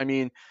game. I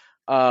mean,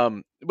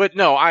 but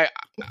no, I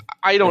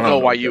don't know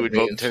why you would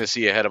vote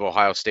Tennessee ahead of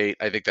Ohio State.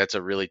 I think that's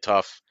a really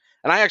tough.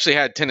 And I actually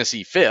had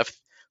Tennessee 5th,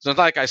 so it's not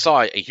like I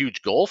saw a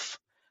huge gulf,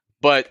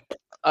 but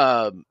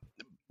I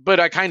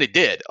kind of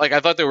did. Like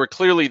I thought they were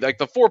clearly like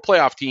the 4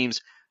 playoff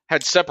teams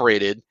had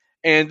separated.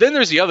 And then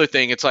there's the other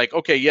thing. It's like,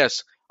 okay,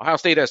 yes, Ohio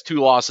State has 2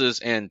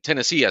 losses and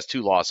Tennessee has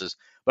 2 losses,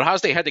 but Ohio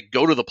State had to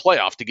go to the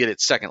playoff to get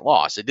its second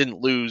loss. It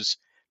didn't lose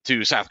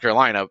to South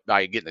Carolina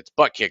by getting its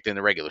butt kicked in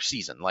the regular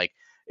season. Like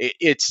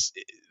it's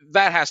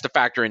that has to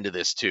factor into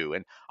this too.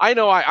 And I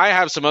know I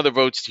have some other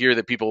votes here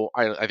that people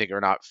I think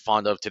are not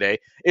fond of today.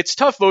 It's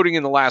tough voting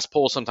in the last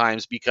poll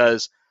sometimes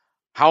because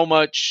how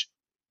much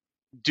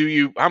do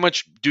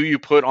you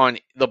put on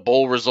the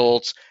bowl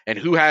results and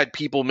who had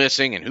people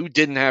missing and who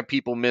didn't have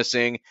people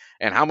missing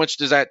and how much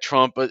does that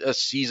trump a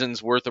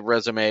season's worth of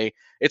resume?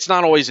 It's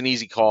not always an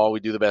easy call. We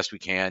do the best we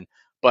can.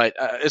 But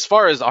as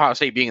far as Ohio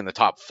State being in the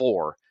top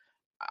 4,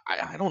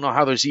 I don't know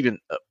how there's even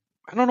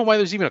I don't know why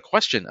there's even a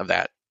question of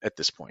that at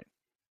this point.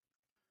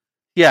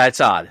 Yeah,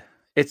 it's odd.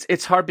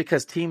 It's hard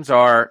because teams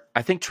are,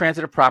 I think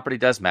transitive property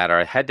does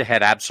matter.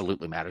 Head-to-head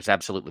absolutely matters.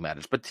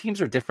 But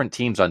teams are different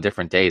teams on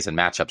different days, and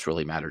matchups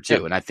really matter too.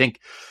 Yeah. And I think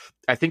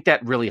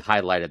that really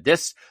highlighted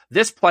this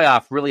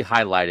playoff really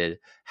highlighted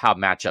how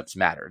matchups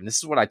matter. And this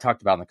is what I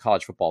talked about in the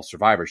College Football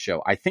Survivor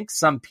Show. I think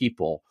some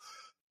people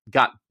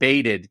got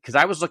baited because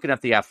I was looking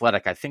at The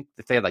Athletic. I think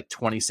that they had like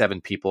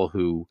 27 people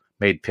who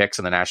made picks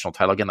in the national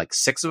title game. Like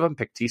 6 of them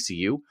picked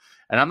TCU.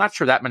 And I'm not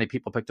sure that many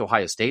people picked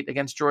Ohio State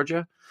against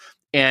Georgia.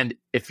 And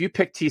if you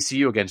picked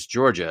TCU against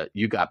Georgia,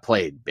 you got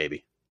played,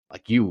 baby.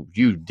 Like you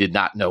did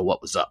not know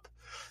what was up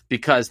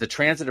because the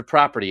transitive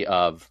property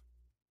of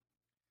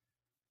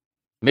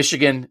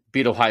Michigan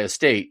beat Ohio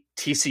State,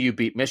 TCU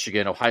beat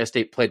Michigan, Ohio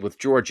State played with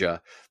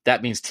Georgia.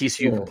 That means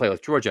TCU can play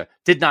with Georgia.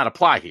 Did not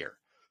apply here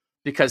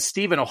because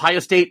Stephen, Ohio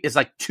State is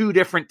like 2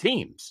 different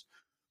teams.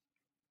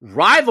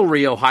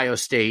 Rivalry Ohio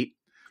State,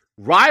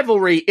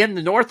 rivalry in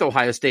the North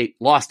Ohio State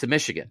lost to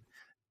Michigan.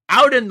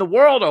 Out in the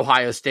world,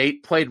 Ohio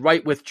State played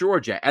right with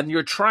Georgia, and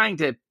you're trying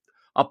to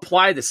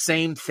apply the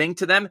same thing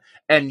to them,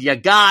 and you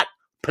got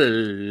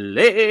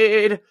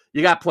played.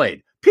 You got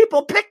played.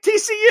 People pick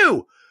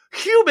TCU.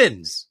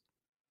 Humans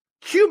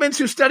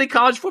who study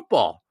college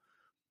football.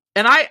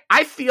 And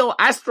I feel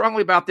as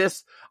strongly about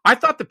this. I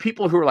thought the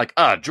people who were like,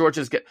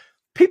 Georgia's good.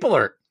 People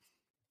are,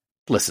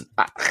 listen,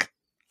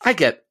 I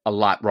get a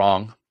lot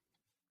wrong.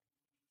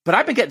 But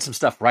I've been getting some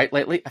stuff right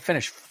lately. I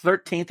finished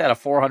 13th out of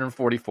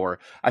 444.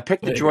 I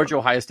picked the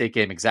Georgia-Ohio State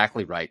game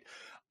exactly right.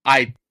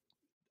 I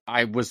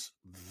was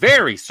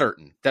very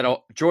certain that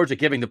Georgia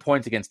giving the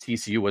points against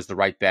TCU was the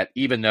right bet,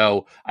 even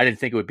though I didn't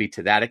think it would be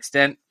to that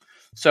extent.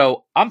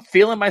 So I'm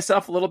feeling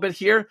myself a little bit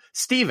here.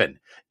 Steven,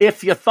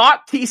 if you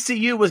thought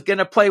TCU was going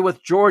to play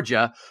with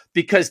Georgia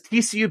because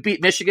TCU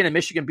beat Michigan and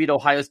Michigan beat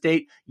Ohio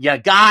State, you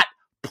got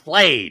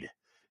played.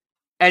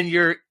 And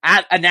your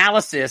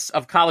analysis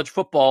of college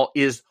football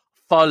is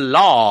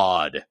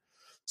flawed.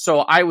 So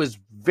I was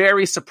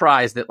very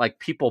surprised that like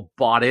people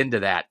bought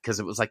into that because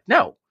it was like,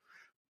 no,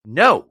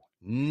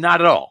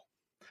 not at all.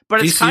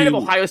 But it's kind of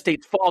Ohio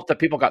State's fault that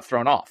people got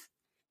thrown off.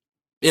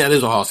 Yeah, it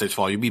is Ohio State's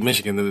fault. You beat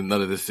Michigan, and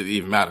none of this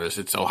even matters.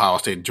 It's Ohio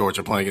State,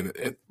 Georgia playing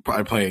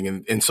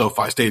in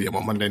SoFi Stadium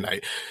on Monday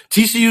night.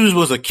 TCU's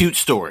was a cute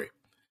story.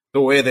 The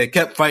way they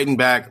kept fighting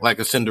back like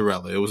a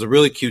Cinderella. It was a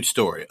really cute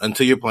story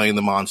until you're playing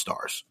the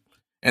Monstars.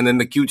 And then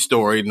the cute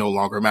story no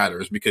longer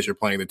matters because you're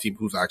playing the team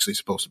who's actually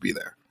supposed to be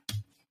there.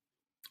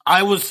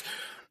 I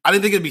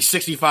didn't think it'd be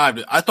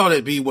 65. I thought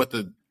it'd be what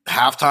the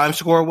halftime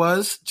score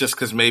was, just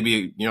because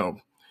maybe,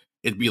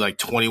 it'd be like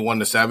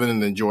 21-7,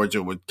 and then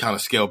Georgia would kind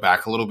of scale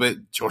back a little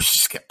bit. Georgia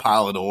just kept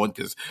piling on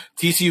because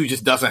TCU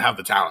just doesn't have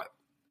the talent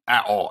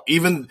at all.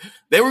 Even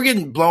they were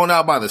getting blown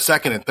out by the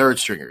second and third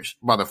stringers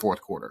by the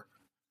fourth quarter.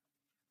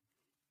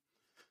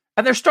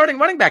 And their starting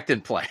running back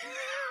didn't play.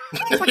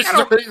 I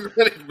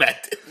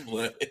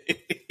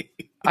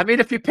mean,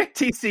 if you pick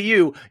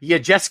TCU, you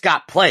just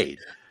got played.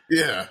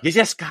 Yeah, you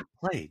just got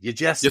played. You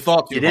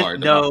thought too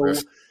hard.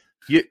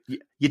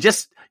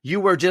 You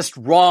were just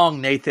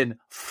wrong, Nathan,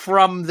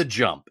 from the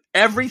jump.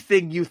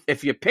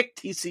 If you pick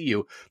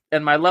TCU,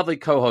 and my lovely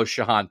co-host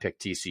Shahan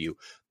picked TCU,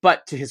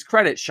 but to his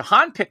credit,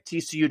 Shahan picked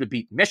TCU to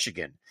beat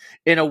Michigan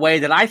in a way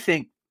that I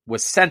think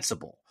was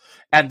sensible.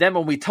 And then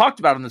when we talked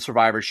about it on the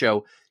Survivor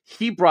show,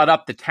 he brought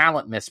up the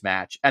talent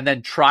mismatch and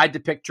then tried to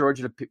pick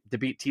Georgia to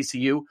beat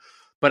TCU.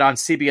 But on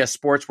CBS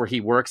Sports, where he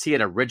works, he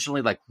had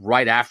originally, like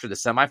right after the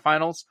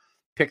semifinals,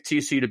 picked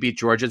TCU to beat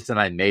Georgia. And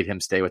I made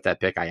him stay with that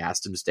pick. I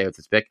asked him to stay with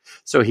his pick.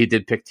 So he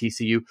did pick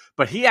TCU.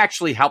 But he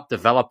actually helped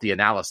develop the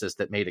analysis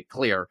that made it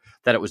clear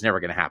that it was never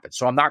going to happen.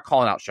 So I'm not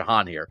calling out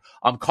Shahan here.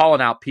 I'm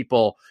calling out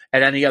people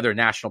at any other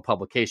national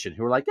publication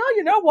who are like, oh,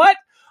 you know what?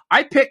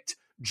 I picked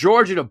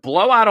Georgia to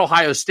blow out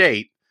Ohio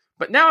State,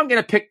 but now I'm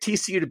going to pick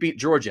TCU to beat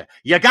Georgia.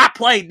 You got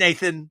played,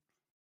 Nathan.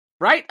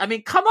 Right? I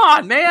mean, come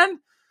on, man.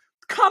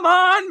 Come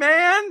on,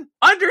 man.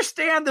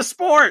 Understand the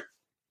sport.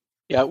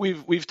 Yeah,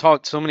 we've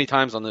talked so many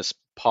times on this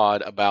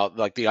pod about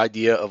like the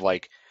idea of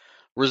like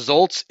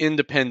results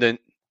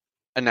independent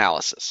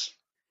analysis.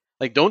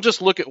 Like, don't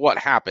just look at what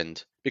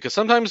happened, because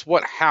sometimes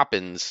what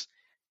happens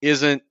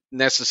isn't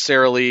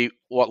necessarily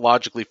what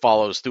logically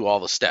follows through all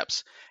the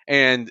steps.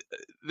 And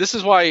this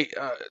is why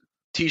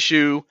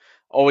Tishu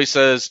always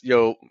says,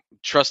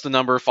 trust the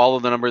number, follow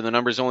the number. The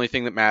number is the only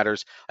thing that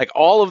matters. Like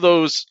all of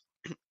those,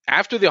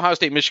 after the Ohio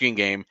State-Michigan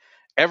game,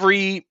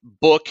 every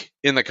book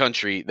in the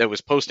country that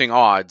was posting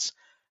odds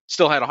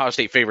still had Ohio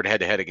State favored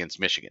head-to-head against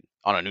Michigan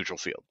on a neutral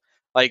field.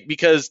 Like,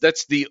 because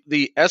that's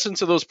the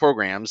essence of those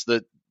programs,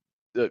 the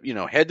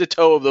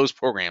head-to-toe of those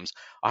programs.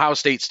 Ohio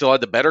State still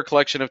had the better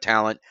collection of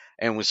talent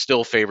and was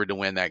still favored to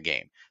win that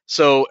game.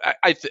 So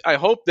I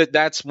hope that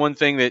that's one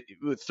thing that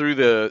through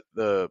the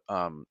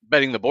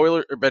betting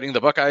the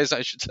Buckeyes,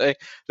 I should say,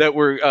 that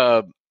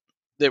we're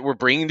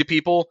bringing to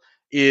people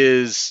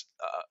is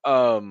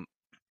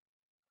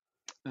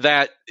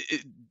that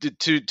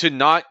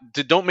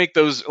don't make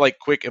those like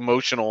quick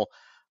emotional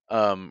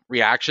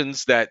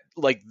reactions that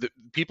like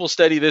people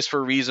study this for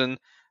a reason.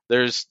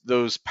 There's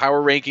those power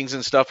rankings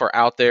and stuff are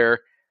out there.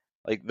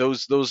 Like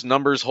those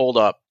numbers hold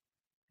up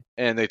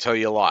and they tell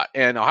you a lot.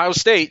 And Ohio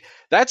State,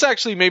 that's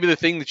actually maybe the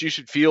thing that you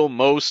should feel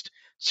most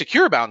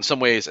secure about in some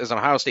ways as an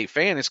Ohio State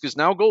fan, is because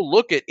now go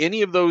look at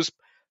any of those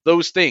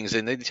things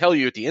and they tell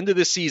you at the end of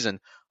this season,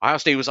 Ohio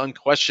State was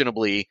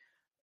unquestionably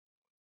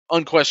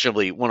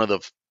one of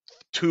the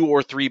 2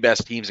 or 3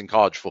 best teams in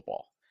college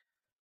football.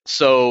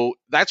 So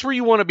that's where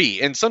you want to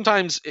be. And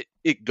sometimes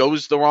it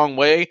goes the wrong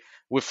way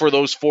for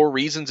those 4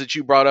 reasons that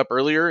you brought up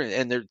earlier.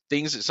 And there are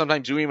things that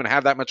sometimes you don't even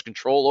have that much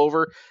control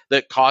over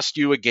that cost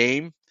you a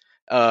game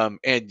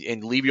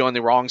and leave you on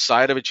the wrong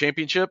side of a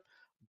championship.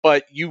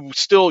 But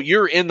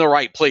you're in the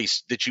right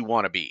place that you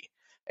want to be.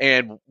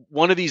 And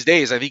one of these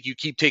days, I think you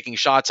keep taking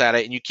shots at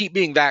it and you keep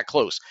being that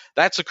close.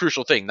 That's a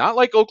crucial thing. Not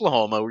like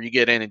Oklahoma where you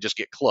get in and just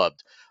get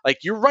clubbed. Like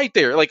you're right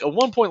there. Like a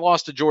 1-point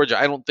loss to Georgia,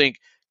 I don't think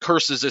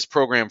curses this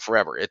program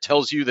forever. It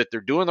tells you that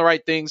they're doing the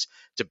right things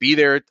to be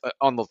there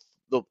on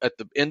at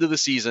the end of the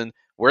season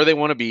where they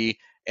want to be.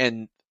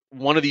 And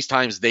one of these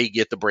times they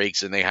get the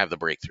breaks and they have the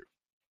breakthrough.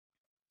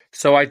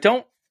 So I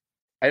don't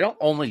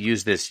only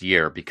use this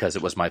year because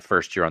it was my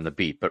first year on the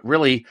beat, but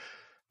really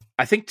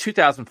I think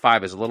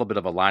 2005 is a little bit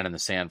of a line in the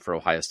sand for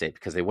Ohio State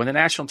because they win the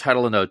national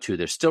title in 2002.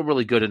 They're still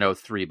really good in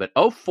 2003, but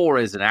 2004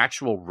 is an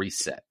actual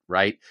reset,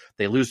 right?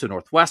 They lose to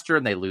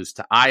Northwestern. They lose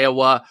to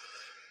Iowa.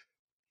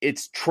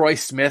 It's Troy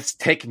Smith's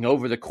taking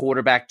over the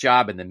quarterback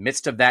job in the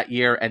midst of that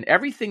year, and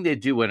everything they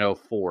do in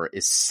 2004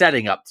 is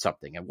setting up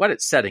something. And what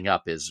it's setting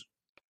up is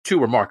 2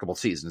 remarkable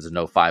seasons in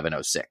 2005 and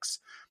 2006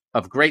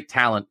 of great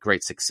talent,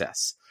 great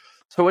success.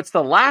 So it's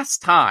the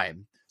last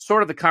time,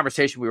 sort of the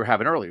conversation we were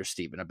having earlier,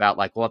 Stephen, about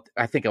like, well,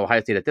 I think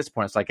Ohio State at this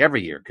point, it's like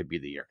every year could be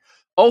the year.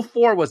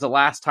 2004 was the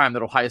last time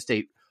that Ohio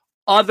State,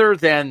 other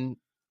than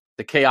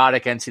the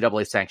chaotic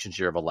NCAA sanctions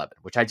year of 2011,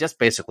 which I just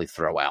basically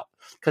throw out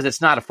because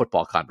it's not a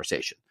football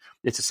conversation.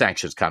 It's a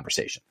sanctions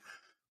conversation.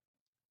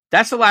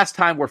 That's the last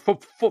time where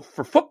for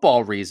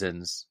football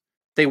reasons,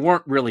 they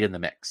weren't really in the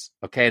mix.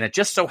 Okay. And it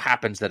just so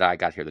happens that I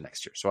got here the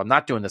next year. So I'm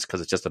not doing this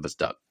because it's just of us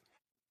Doug.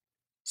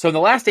 So in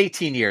the last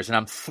 18 years, and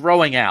I'm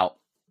throwing out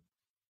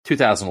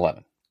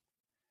 2011,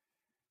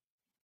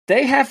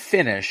 they have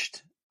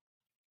finished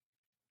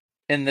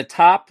in the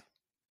top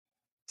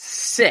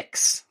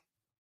 6,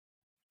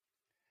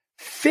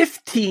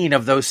 15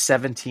 of those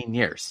 17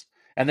 years.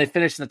 And they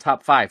finished in the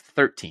top 5,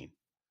 13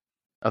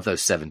 of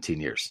those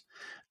 17 years.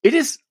 It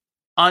is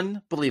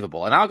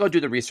unbelievable. And I'll go do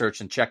the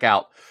research and check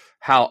out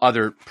how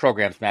other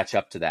programs match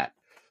up to that.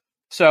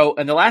 So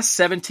in the last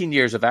 17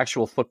 years of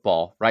actual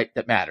football, right,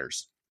 that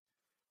matters,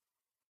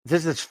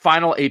 this is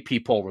final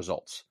AP poll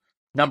results.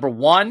 Number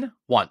 1,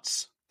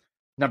 once.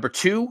 Number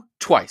 2,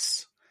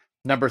 twice.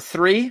 Number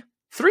 3,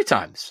 3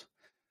 times.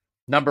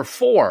 Number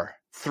 4,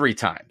 3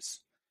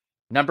 times.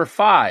 Number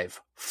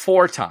 5,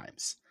 4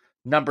 times.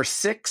 Number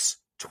 6,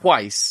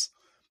 twice.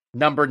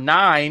 Number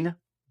 9,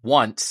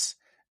 once.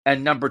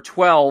 And number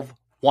 12,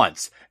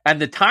 once.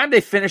 And the time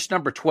they finished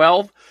number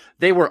 12,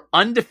 they were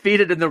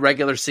undefeated in the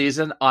regular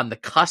season on the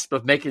cusp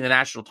of making the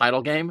national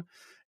title game.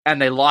 And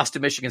they lost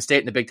to Michigan State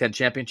in the Big Ten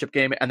championship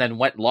game and then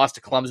went and lost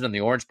to Clemson in the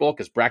Orange Bowl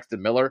because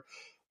Braxton Miller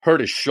hurt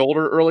his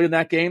shoulder early in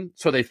that game.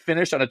 So they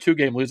finished on a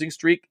 2-game losing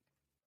streak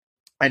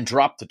and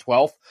dropped to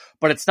 12th.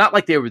 But it's not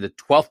like they were the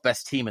 12th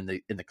best team in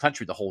the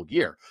country the whole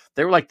year.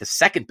 They were like the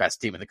second best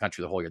team in the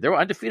country the whole year. They were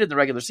undefeated in the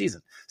regular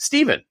season.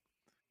 Steven,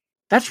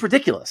 that's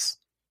ridiculous.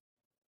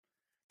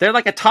 They're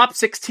like a top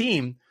 6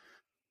 team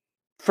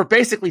for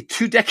basically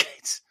 2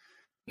 decades.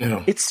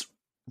 Yeah. It's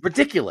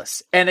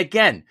ridiculous. And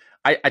again,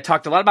 I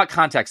talked a lot about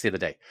context the other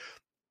day.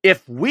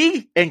 If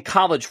we in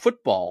college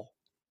football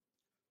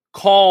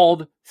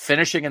called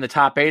finishing in the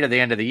top 8 at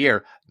the end of the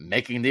year,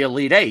 making the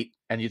Elite 8,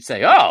 and you'd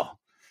say, oh,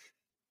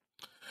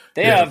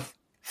 they have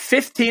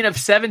 15 of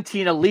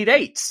 17 Elite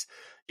 8s.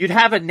 You'd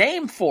have a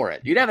name for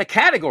it. You'd have a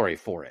category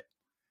for it.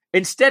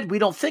 Instead, we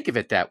don't think of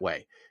it that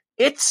way.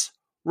 It's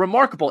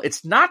remarkable.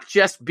 It's not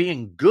just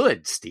being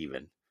good,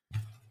 Stephen.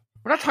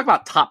 We're not talking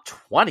about top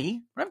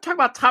 20. We're not talking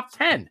about top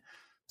 10.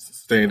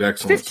 Sustained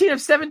excellence. 15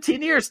 of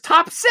 17 years,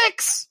 top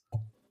 6.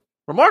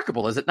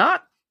 Remarkable, is it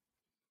not?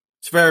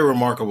 It's very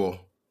remarkable.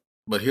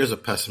 But here's a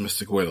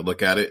pessimistic way to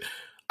look at it.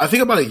 I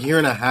think about a year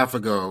and a half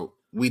ago,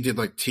 we did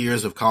like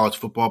tiers of college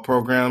football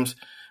programs.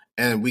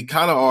 And we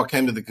kind of all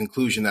came to the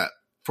conclusion that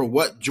for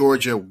what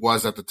Georgia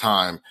was at the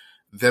time,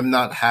 them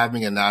not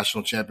having a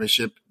national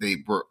championship, they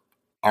were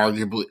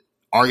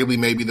arguably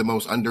maybe the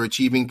most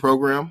underachieving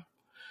program.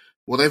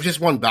 Well, they've just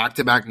won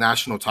back-to-back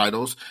national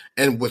titles.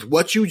 And with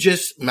what you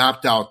just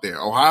mapped out there,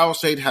 Ohio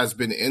State has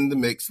been in the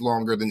mix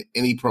longer than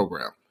any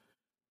program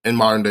in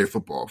modern-day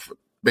football,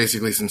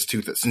 basically since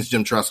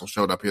Jim Tressel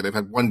showed up here. They've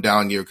had one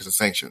down year because of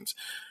sanctions.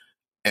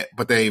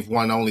 But they've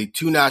won only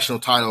 2 national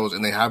titles,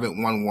 and they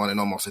haven't won one in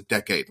almost a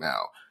decade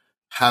now.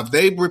 Have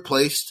they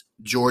replaced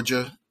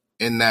Georgia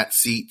in that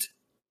seat?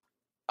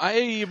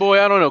 I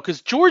don't know,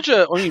 because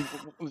Georgia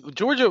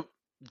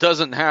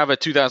doesn't have a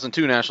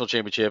 2002 national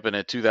championship and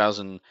a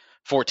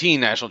 2014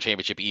 national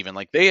championship even.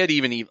 Like, they had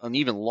an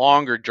even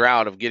longer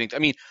drought of getting – I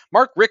mean,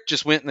 Mark Richt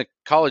just went in the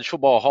College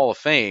Football Hall of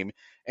Fame,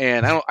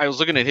 and I was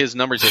looking at his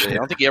numbers today. I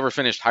don't think he ever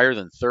finished higher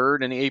than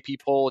 3rd in the AP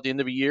poll at the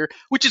end of the year,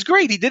 which is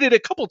great. He did it a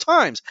couple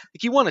times.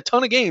 Like, he won a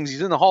ton of games.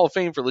 He's in the Hall of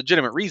Fame for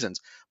legitimate reasons.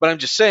 But I'm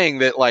just saying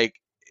that, like,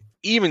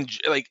 even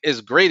like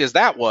as great as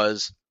that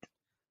was,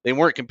 they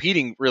weren't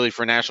competing really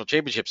for national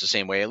championships the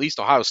same way. At least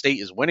Ohio State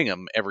is winning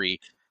them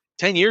every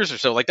 10 years or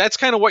so. Like, that's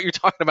kind of what you're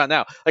talking about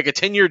now. Like, a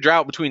 10-year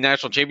drought between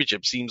national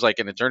championships seems like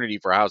an eternity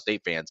for Ohio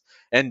State fans.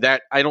 And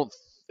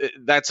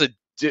that's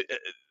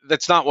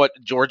not what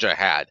Georgia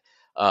had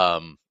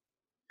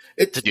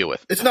to deal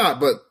with. It's not,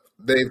 but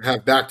they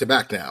have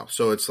back-to-back now.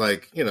 So it's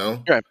like,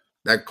 Right.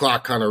 That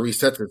clock kind of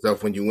resets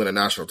itself when you win a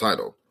national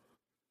title.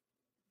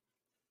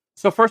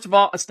 So first of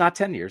all, it's not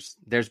 10 years.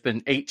 There's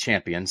been 8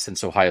 champions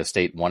since Ohio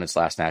State won its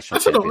last national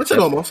championship. That's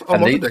almost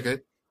a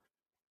decade.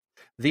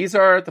 These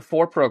are the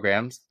 4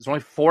 programs. There's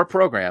only 4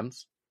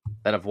 programs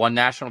that have won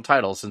national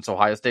titles since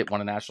Ohio State won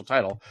a national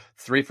title.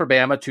 3 for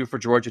Bama, 2 for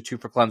Georgia, 2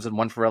 for Clemson,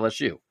 1 for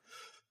LSU.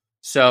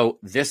 So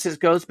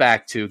goes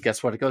back to,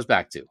 guess what it goes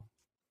back to?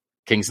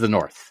 Kings of the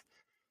North.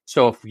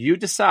 So if you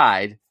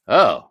decide,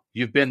 oh,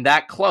 you've been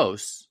that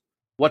close,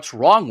 what's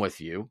wrong with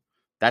you?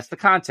 That's the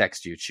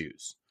context you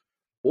choose.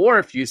 Or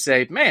if you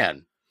say,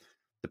 man,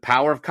 the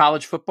power of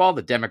college football,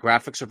 the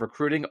demographics of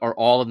recruiting are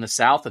all in the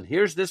South, and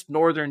here's this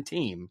northern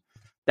team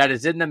that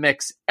is in the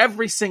mix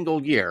every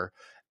single year,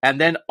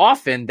 and then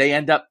often they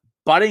end up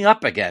butting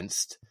up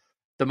against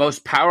the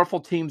most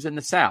powerful teams in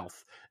the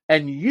South,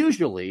 and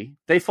usually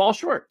they fall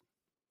short.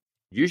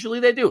 Usually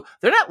they do.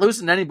 They're not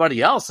losing to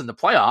anybody else in the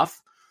playoff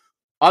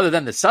other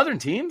than the Southern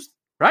teams,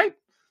 right?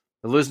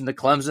 They're losing to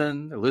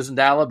Clemson. They're losing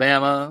to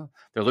Alabama.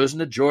 They're losing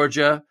to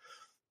Georgia.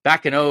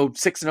 Back in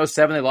 06 and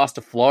 07, they lost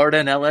to Florida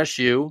and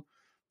LSU.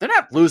 They're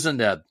not losing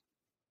to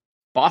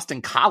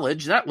Boston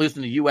College. They're not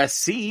losing to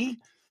USC.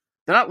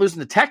 They're not losing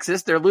to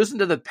Texas. They're losing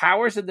to the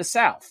powers in the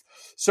South.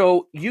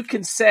 So you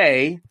can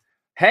say,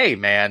 hey,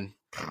 man,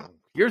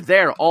 you're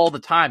there all the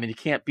time and you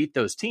can't beat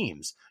those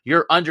teams.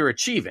 You're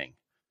underachieving.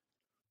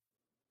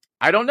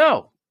 I don't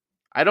know.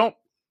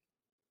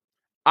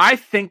 I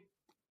think,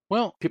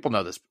 well, people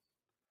know this.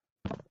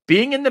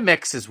 Being in the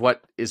mix is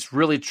what is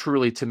really,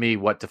 truly, to me,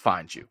 what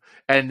defines you.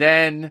 And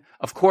then,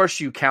 of course,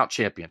 you count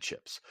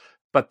championships.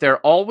 But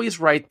they're always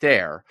right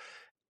there.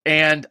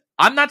 And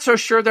I'm not so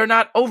sure they're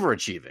not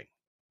overachieving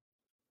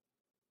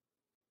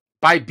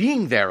by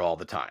being there all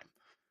the time.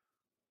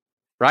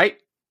 Right?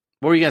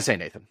 What were you going to say,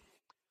 Nathan?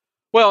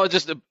 Well,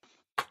 just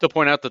to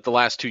point out that the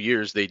last 2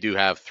 years they do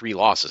have 3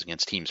 losses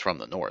against teams from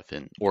the North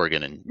in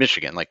Oregon and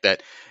Michigan. Like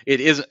that, it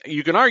is.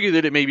 You can argue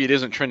that maybe it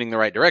isn't trending the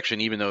right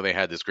direction, even though they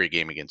had this great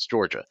game against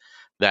Georgia.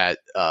 That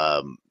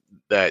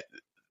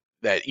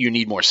you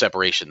need more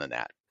separation than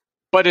that.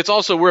 But it's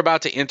also we're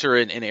about to enter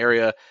an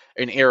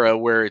era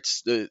where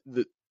it's we're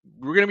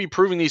going to be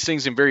proving these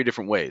things in very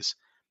different ways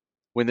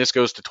when this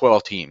goes to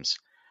 12 teams,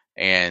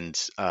 and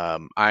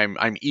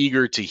I'm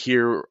eager to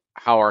hear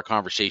how our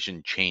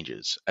conversation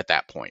changes at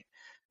that point,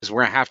 because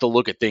we're going to have to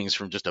look at things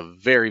from just a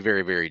very,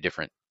 very, very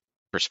different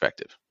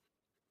perspective.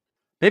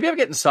 Maybe I'm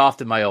getting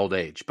soft in my old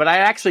age, but I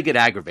actually get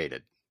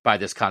aggravated by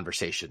this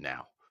conversation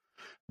now.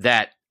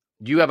 That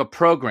you have a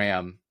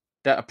program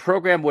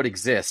would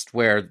exist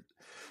where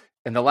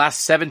in the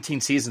last 17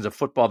 seasons of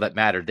football that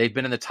mattered, they've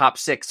been in the top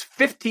 6,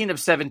 15 of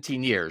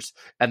 17 years,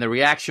 and the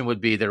reaction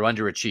would be they're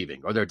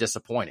underachieving or they're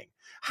disappointing.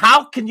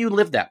 How can you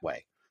live that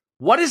way?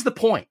 What is the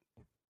point?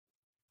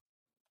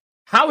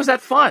 How is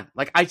that fun?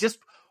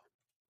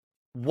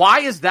 Why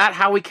is that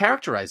how we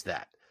characterize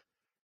that?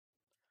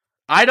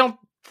 I don't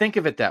think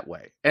of it that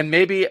way. And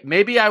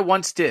maybe I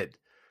once did.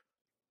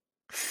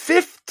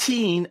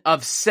 15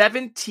 of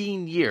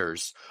 17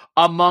 years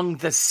among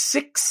the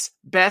 6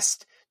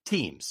 best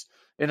teams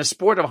in a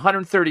sport of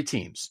 130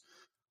 teams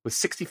with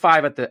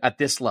 65 at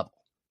this level.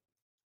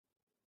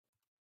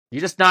 You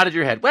just nodded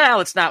your head.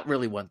 Well, it's not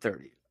really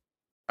 130.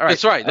 All right.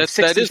 That's right.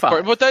 That is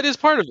part, but that is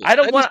part of it. I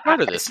don't want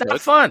part of this. It's not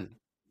fun.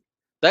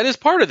 That is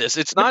part of this.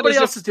 It's not. Nobody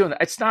else is doing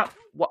that. It's not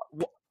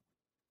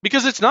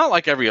because it's not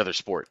like every other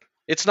sport.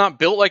 It's not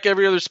built like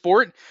every other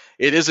sport.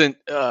 It isn't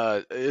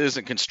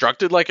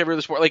constructed like every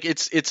other sport. Like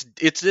it's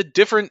a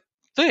different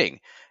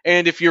thing.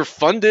 And if you're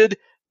funded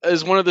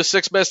as one of the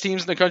 6 best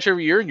teams in the country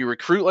every year, and you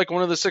recruit like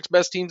one of the 6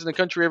 best teams in the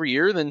country every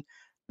year,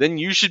 then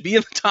you should be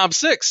in the top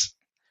 6.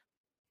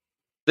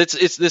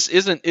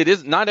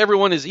 Not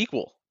everyone is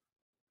equal,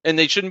 and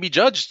they shouldn't be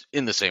judged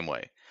in the same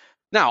way.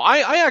 Now,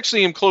 I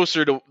actually am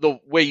closer to the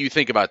way you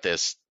think about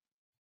this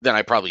than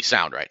I probably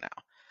sound right now.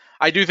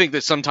 I do think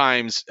that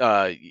sometimes,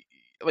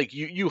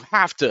 you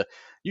have to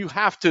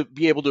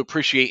be able to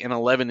appreciate an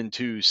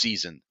 11-2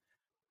 season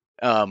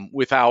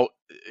without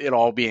it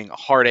all being a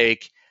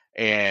heartache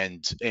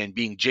and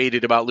being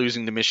jaded about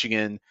losing to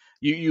Michigan.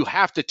 You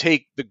have to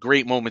take the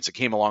great moments that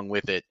came along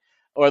with it,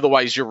 or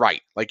otherwise you're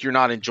right. Like you're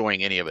not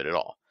enjoying any of it at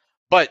all.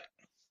 But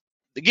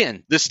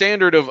again, the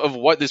standard of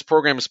what this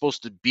program is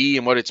supposed to be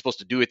and what it's supposed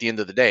to do at the end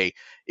of the day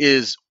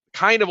is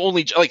kind of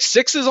only like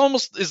 6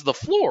 is the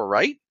floor,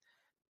 right?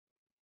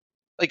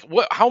 Like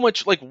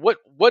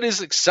what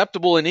is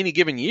acceptable in any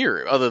given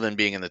year other than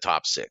being in the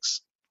top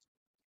 6?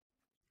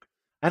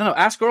 I don't know.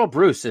 Ask Earl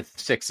Bruce if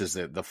 6 is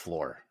the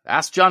floor.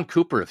 Ask John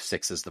Cooper if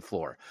 6 is the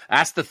floor.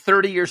 Ask the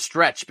 30-year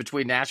stretch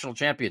between national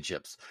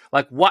championships.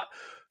 Like what?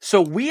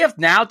 So we have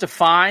now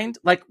defined,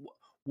 like,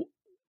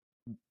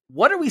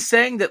 what are we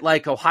saying that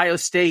like Ohio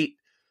State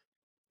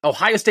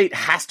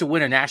has to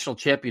win a national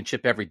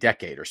championship every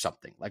decade or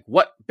something? Like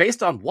what?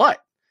 Based on what?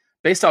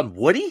 Based on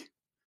Woody?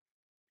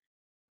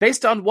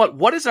 Based on what?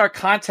 What is our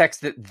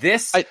context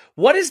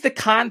what is the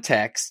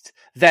context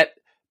that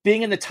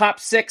being in the top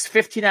 6,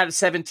 15 out of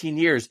 17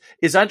 years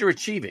is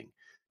underachieving?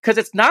 Because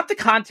it's not the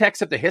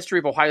context of the history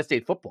of Ohio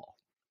State football.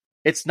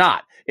 It's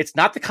not. It's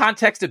not the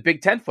context of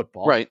Big Ten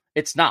football. Right.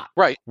 It's not.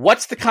 Right.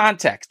 What's the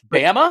context?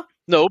 Bama?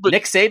 No, but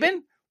Nick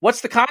Saban?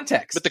 What's the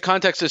context? But the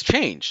context has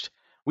changed.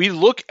 We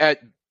look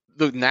at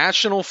the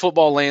national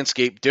football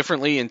landscape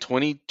differently in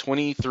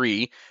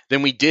 2023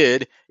 than we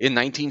did in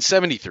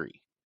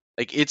 1973.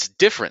 Like it's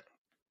different.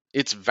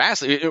 It's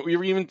vastly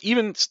even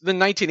than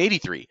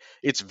 1983.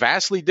 It's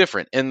vastly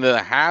different, and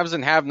the haves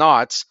and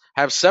have-nots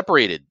have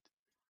separated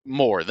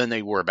more than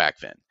they were back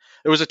then.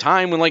 There was a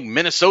time when like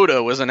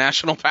Minnesota was a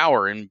national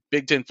power in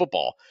Big Ten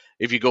football,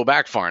 if you go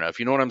back far enough.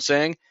 You know what I'm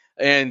saying?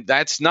 And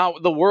that's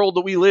not the world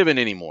that we live in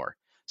anymore.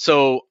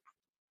 So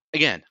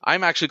again,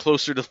 I'm actually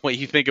closer to the way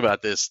you think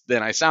about this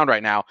than I sound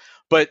right now.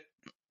 But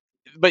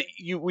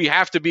we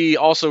have to be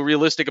also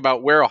realistic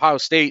about where Ohio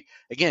State,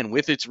 again,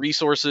 with its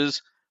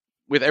resources,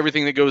 with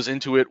everything that goes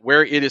into it,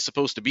 where it is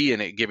supposed to be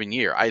in a given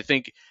year. I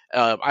think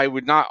I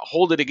would not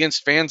hold it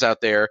against fans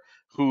out there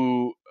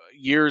who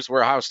years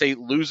where Ohio State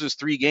loses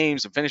 3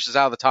 games and finishes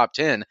out of the top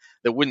 10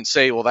 that wouldn't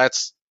say, well,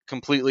 that's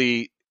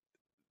completely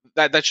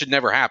that should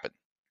never happen,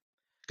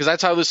 because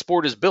that's how this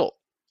sport is built.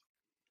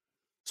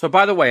 So,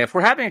 by the way, if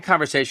we're having a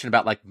conversation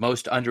about like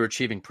most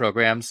underachieving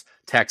programs,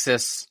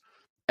 Texas,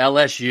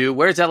 LSU,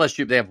 where's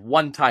LSU? They have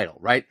 1 title,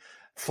 right?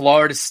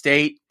 Florida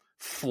State,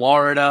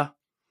 Florida.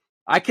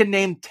 I can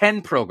name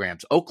 10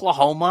 programs.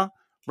 Oklahoma,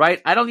 right?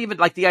 I don't even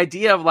like the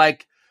idea of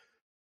like,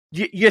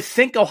 you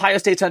think Ohio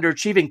State's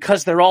underachieving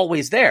because they're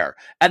always there.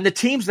 And the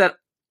teams that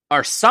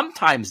are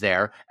sometimes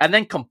there and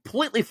then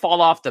completely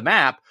fall off the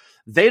map,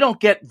 they don't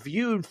get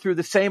viewed through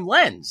the same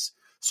lens.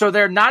 So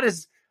they're not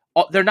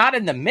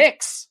in the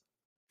mix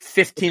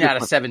 15 out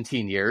of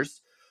 17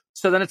 years.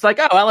 So then it's like,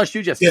 oh,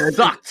 LSU just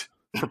sucked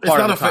for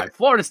part of the time.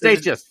 Florida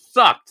State just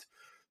sucked.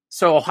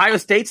 So Ohio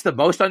State's the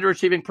most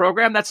underachieving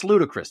program? That's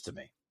ludicrous to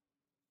me.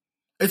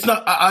 It's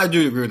not. I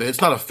do agree with it.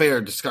 It's not a fair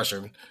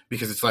discussion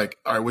because it's like,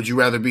 all right, would you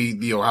rather be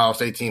the Ohio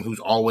State team who's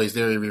always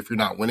there even if you're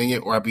not winning it,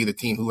 or be the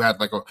team who had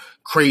like a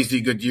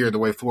crazy good year the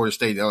way Florida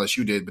State and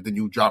LSU did, but then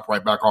you drop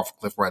right back off a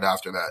cliff right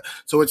after that?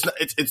 So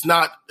it's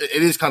not.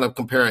 It is kind of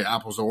comparing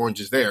apples to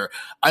oranges there.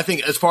 I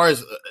think as far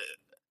as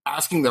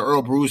asking the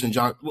Earl Bruce and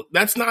John,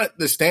 that's not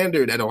the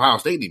standard at Ohio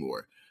State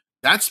anymore.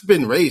 That's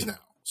been raised now.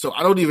 So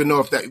I don't even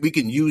know if that we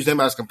can use them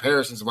as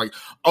comparisons of like,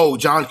 oh,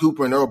 John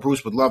Cooper and Earl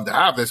Bruce would love to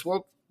have this.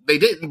 Well, they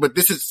didn't, but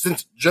this is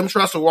since Jim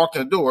Tressel walked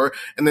in the door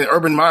and then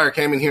Urban Meyer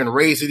came in here and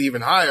raised it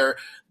even higher.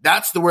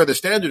 That's where the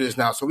standard is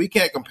now. So we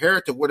can't compare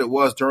it to what it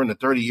was during the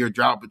 30-year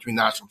drought between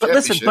national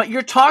championships. Listen, but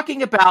you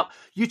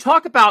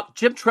talk about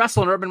Jim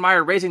Tressel and Urban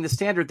Meyer raising the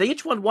standard. They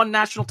each won one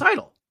national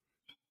title.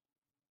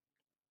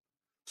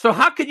 So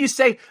how could you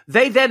say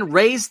they then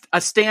raised a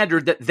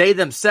standard that they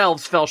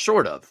themselves fell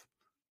short of?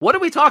 What are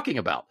we talking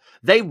about?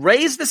 They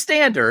raised the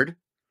standard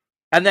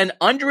and then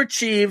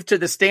underachieved to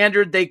the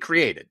standard they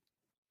created.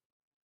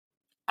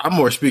 I'm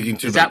more speaking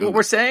to. Is that what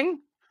we're saying?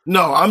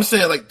 No, I'm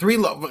saying like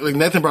like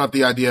Nathan brought up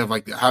the idea of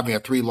like having a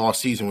 3-loss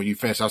season where you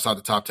finish outside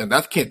the top 10.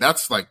 That can't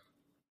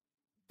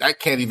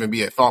even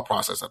be a thought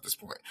process at this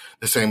point.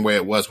 The same way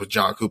it was with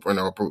John Cooper and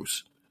Earl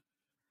Bruce.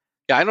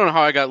 Yeah, I don't know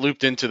how I got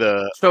looped into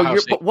the. So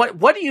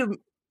what do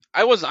you?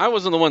 I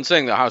wasn't the one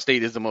saying that Ohio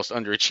State is the most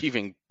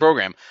underachieving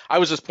program. I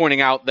was just pointing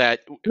out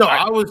that. No,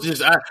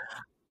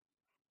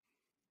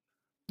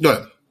 Go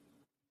ahead.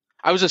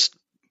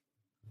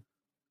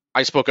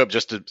 I spoke up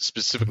just to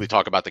specifically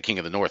talk about the King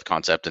of the North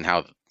concept and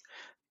how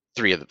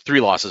three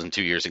losses in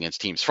 2 years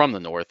against teams from the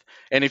North.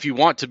 And if you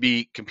want to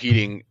be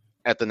competing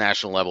at the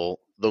national level,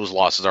 those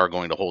losses are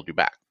going to hold you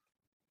back.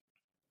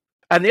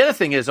 And the other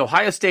thing is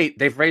Ohio State,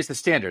 they've raised the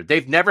standard.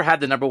 They've never had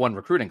the number one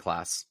recruiting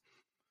class.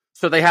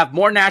 So they have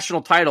more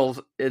national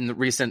titles in the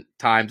recent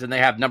times than they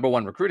have number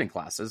one recruiting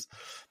classes.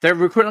 Their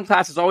recruiting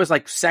class is always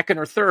like second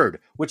or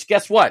third, which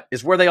guess what?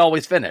 Is where they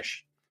always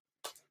finish.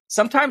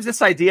 Sometimes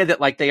this idea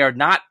that like they are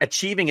not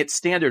achieving its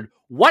standard.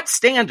 What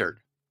standard?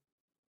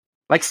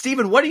 Like,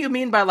 Stephen, what do you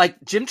mean by like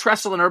Jim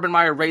Tressel and Urban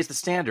Meyer raised the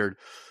standard,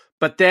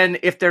 but then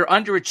if they're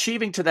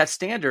underachieving to that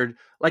standard,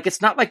 like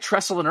it's not like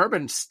Tressel and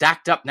Urban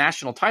stacked up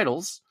national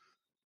titles.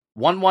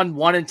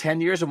 One in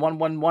 10 years and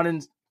one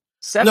in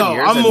 7 years.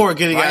 No, I'm more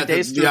getting at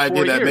the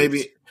idea that years.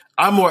 maybe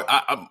I'm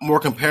more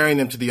comparing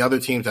them to the other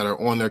teams that are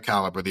on their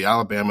caliber, the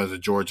Alabamas, the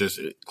Georgias,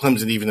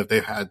 Clemson. Even if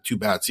they've had 2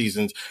 bad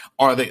seasons,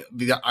 are they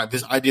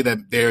this idea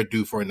that they're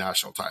due for a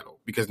national title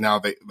because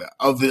now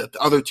of the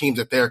other teams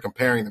that they're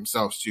comparing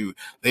themselves to,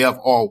 they have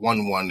all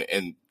won one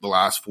in the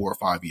last 4 or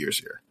 5 years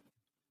here.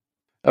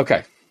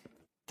 Okay.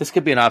 This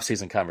could be an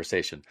off-season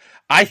conversation.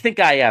 I think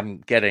I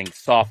am getting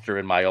softer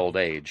in my old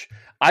age.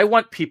 I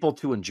want people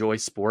to enjoy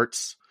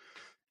sports,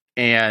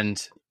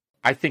 and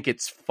I think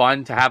it's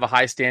fun to have a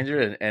high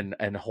standard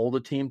and hold a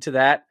team to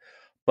that,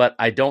 but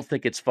I don't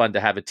think it's fun to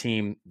have a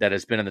team that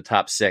has been in the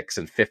top 6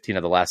 in 15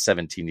 of the last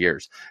 17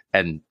 years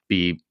and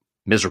be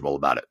miserable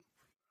about it.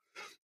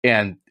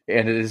 And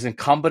it is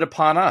incumbent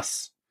upon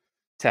us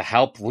to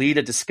help lead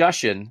a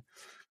discussion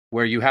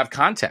where you have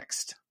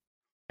context.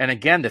 And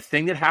again, the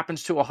thing that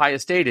happens to Ohio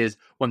State is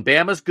when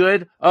Bama's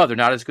good, oh, they're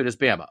not as good as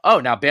Bama.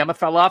 Oh, now Bama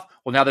fell off.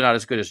 Well, now they're not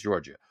as good as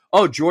Georgia.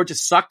 Oh, Georgia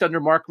sucked under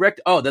Mark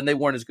Richt. Oh, then they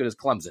weren't as good as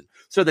Clemson.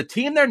 So the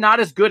team they're not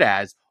as good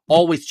as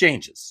always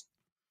changes.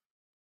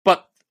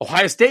 But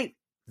Ohio State,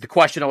 the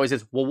question always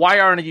is, well, why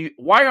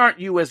aren't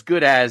you as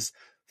good as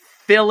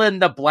fill in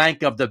the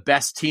blank of the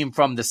best team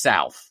from the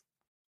South?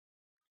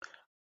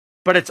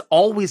 But it's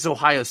always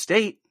Ohio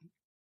State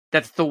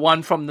that's the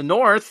one from the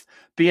North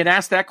being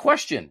asked that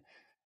question.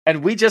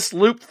 And we just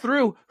looped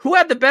through who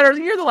had the better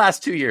year the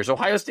last 2 years,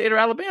 Ohio State or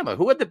Alabama?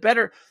 Who had the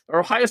better, or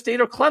Ohio State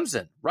or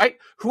Clemson, right?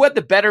 Who had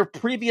the better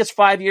previous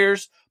 5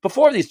 years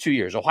before these 2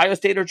 years, Ohio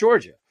State or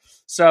Georgia?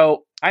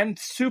 So I'm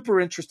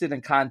super interested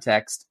in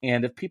context.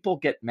 And if people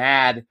get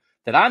mad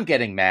that I'm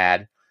getting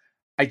mad,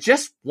 I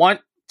just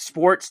want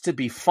sports to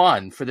be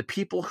fun for the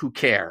people who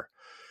care.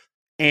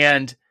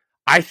 And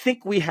I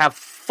think we have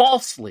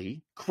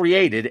falsely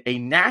created a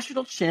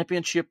national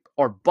championship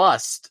or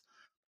bust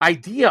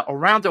idea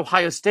around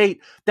Ohio State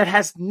that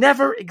has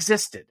never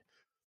existed,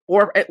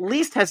 or at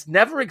least has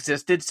never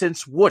existed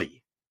since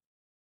Woody.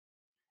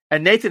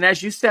 And Nathan,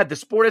 as you said, the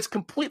sport has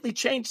completely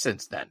changed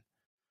since then.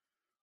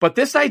 But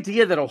this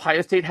idea that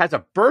Ohio State has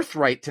a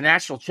birthright to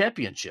national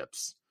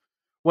championships,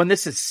 when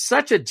this is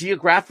such a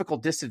geographical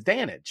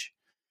disadvantage,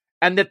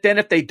 and that then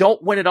if they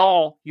don't win it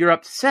all, you're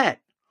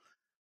upset.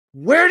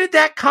 Where did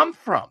that come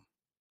from?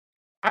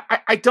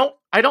 I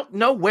don't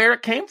know where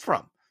it came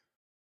from.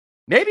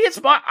 Maybe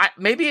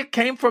it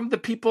came from the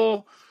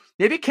people.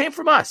 Maybe it came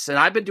from us. And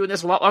I've been doing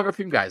this a lot longer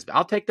for you guys.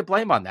 I'll take the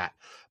blame on that.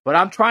 But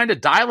I'm trying to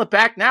dial it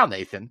back now,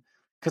 Nathan,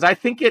 because I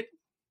don't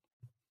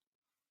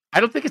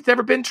think it's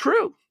ever been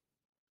true.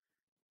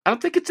 I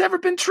don't think it's ever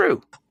been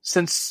true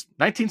since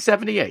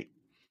 1978.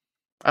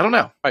 I don't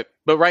know. Right.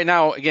 But right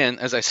now, again,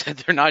 as I said,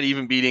 they're not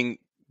even beating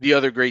the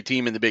other great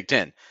team in the Big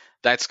Ten.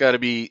 That's got to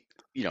be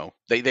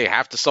they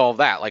have to solve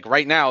that. Like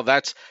right now,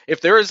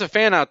 if there is a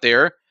fan out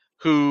there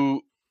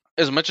who,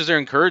 as much as they're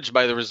encouraged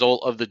by the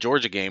result of the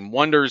Georgia game,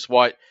 wonders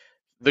what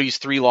these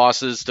 3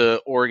 losses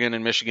to Oregon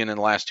and Michigan in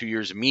the last 2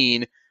 years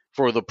mean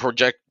for the what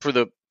do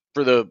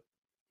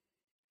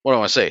I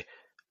want to say,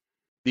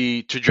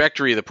 the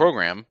trajectory of the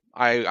program,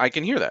 I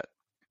can hear that.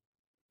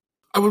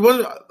 I would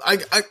wonder.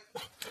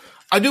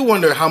 I do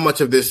wonder how much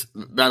of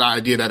that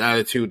idea, that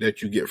attitude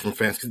that you get from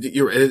fans, because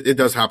it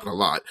does happen a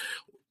lot,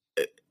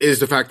 is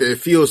the fact that it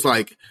feels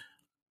like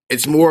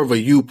it's more of a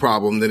you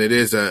problem than it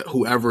is a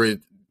whoever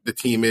the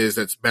team is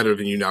that's better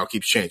than you now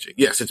keeps changing.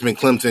 Yes, it's been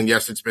Clemson.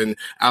 Yes, it's been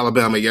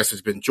Alabama. Yes,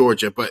 it's been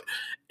Georgia. But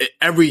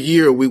every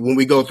year when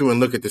we go through and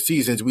look at the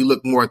seasons, we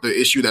look more at the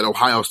issue that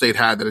Ohio State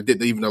had, that it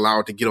didn't even allow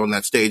it to get on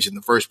that stage in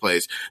the first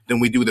place, than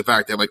we do the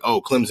fact that, like,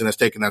 oh, Clemson has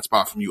taken that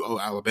spot from you. Oh,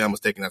 Alabama's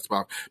taking that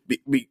spot.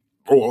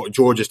 Or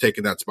Georgia's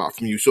taking that spot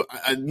from you. So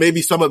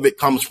maybe some of it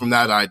comes from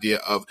that idea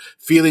of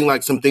feeling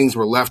like some things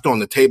were left on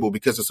the table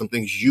because of some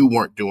things you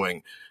weren't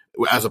doing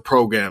as a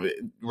program,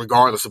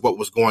 regardless of what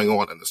was going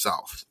on in the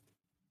South.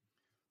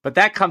 But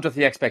that comes with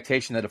the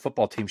expectation that a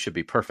football team should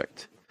be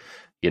perfect.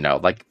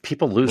 Like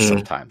people lose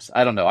sometimes.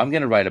 I don't know. I'm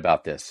going to write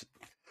about this.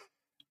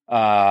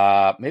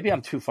 Maybe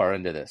I'm too far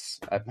into this.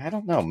 I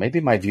don't know.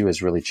 Maybe my view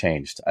has really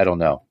changed. I don't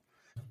know.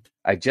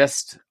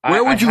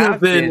 Where would you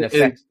have been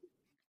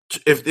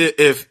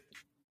if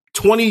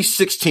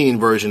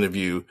 2016 version of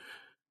you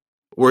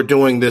were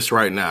doing this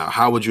right now?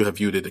 How would you have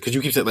viewed it? Because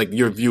you keep saying like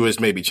your view is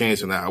maybe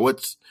changing now.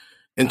 What's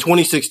in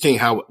 2016?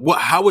 How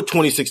would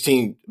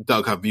 2016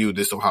 Doug have viewed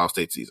this Ohio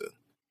State season?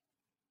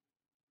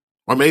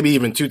 Or maybe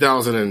even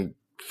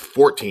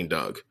 2014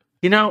 Doug?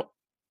 Maybe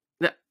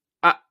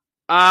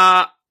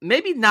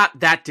not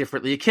that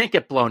differently. You can't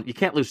get blown. You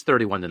can't lose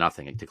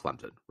 31-0 to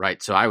Clemson,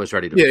 right? So I was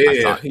ready to.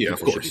 Yeah.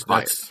 Of course,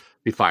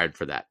 be fired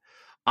for that.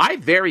 I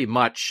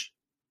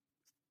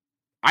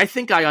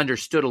think I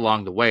understood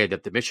along the way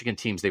that the Michigan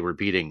teams they were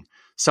beating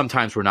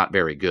sometimes were not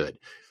very good.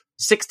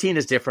 16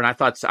 is different.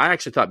 I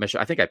actually thought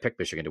Michigan. I think I picked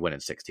Michigan to win in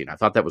 16. I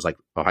thought that was like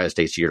Ohio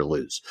State's year to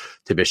lose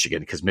to Michigan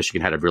because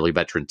Michigan had a really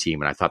veteran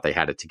team, and I thought they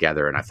had it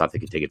together, and I thought they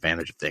could take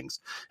advantage of things.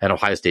 And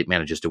Ohio State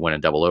manages to win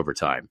in double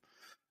overtime.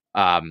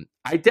 I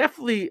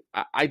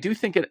do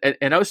think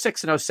in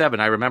 06 and 07,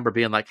 I remember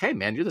being like, hey,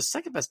 man, you're the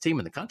second best team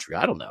in the country.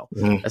 I don't know.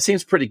 Mm-hmm. That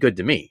seems pretty good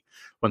to me.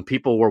 When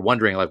people were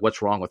wondering, like,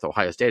 what's wrong with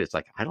Ohio State? It's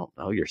like, I don't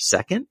know. You're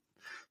second?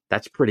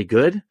 That's pretty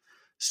good.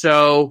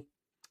 So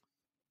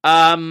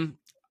I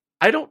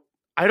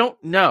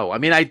don't know. I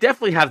mean, I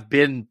definitely have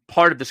been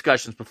part of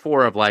discussions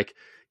before of like,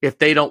 if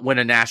they don't win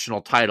a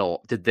national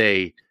title, did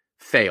they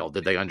fail?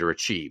 Did they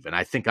underachieve? And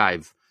I think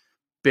I've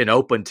been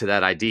open to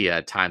that idea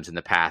at times in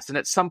the past. And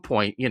at some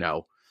point, you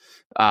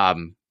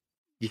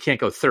can't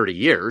go 30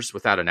 years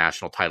without a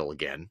national title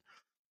again.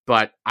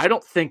 But I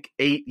don't think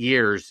 8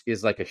 years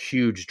is like a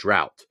huge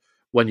drought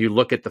when you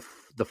look at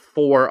the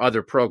 4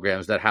 other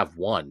programs that have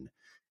won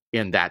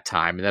in that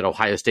time, and that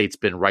Ohio State's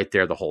been right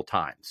there the whole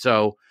time.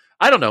 So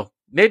I don't know.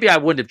 Maybe I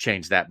wouldn't have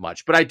changed that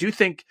much. But I do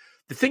think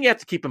the thing you have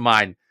to keep in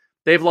mind,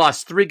 they've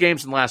lost 4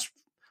 games in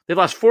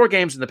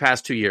the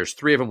past 2 years.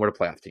 3 of them were to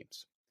playoff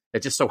teams.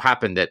 It just so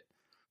happened that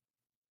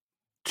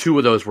 2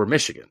 of those were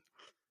Michigan.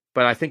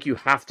 But I think you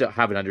have to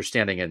have an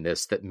understanding in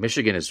this that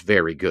Michigan is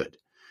very good.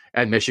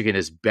 And Michigan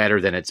is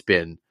better than it's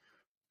been,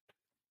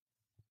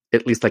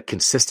 at least like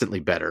consistently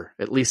better,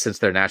 at least since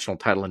their national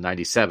title in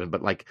 97.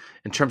 But like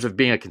in terms of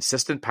being a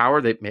consistent power,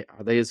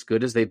 are they as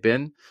good as they've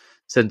been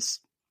since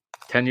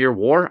 10-year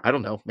war? I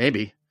don't know,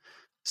 maybe.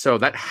 So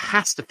that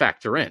has to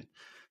factor in.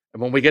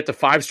 And when we get to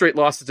 5 straight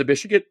losses to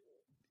Michigan,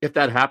 if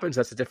that happens,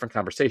 that's a different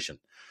conversation.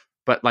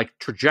 But like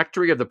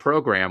trajectory of the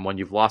program, when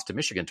you've lost to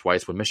Michigan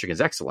twice, when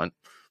Michigan's excellent,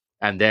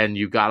 and then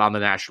you got on the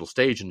national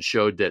stage and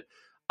showed that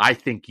I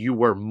think you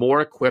were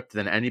more equipped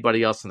than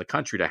anybody else in the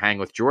country to hang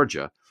with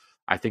Georgia,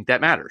 I think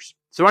that matters.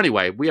 So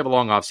anyway, we have a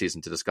long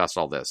offseason to discuss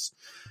all this.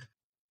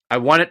 I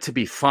want it to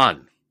be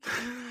fun.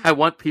 I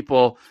want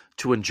people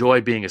to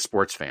enjoy being a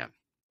sports fan.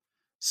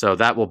 So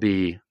that will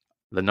be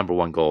the number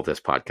one goal of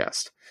this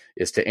podcast,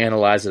 is to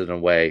analyze it in a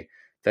way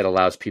that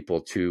allows people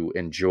to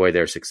enjoy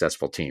their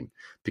successful team,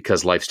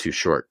 because life's too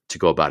short to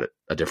go about it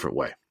a different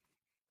way.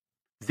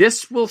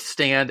 This will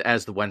stand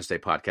as the Wednesday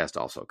podcast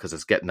also, because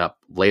it's getting up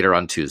later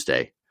on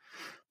Tuesday.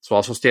 So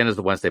also stand as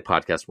the Wednesday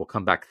podcast. We'll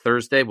come back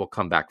Thursday. We'll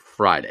come back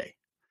Friday.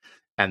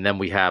 And then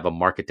we have a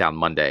Mark It Down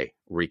Monday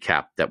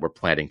recap that we're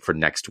planning for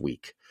next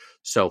week.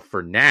 So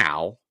for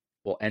now,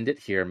 we'll end it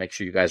here. Make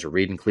sure you guys are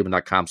reading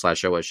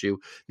cleveland.com/OSU.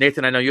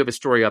 Nathan, I know you have a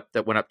story up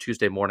that went up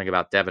Tuesday morning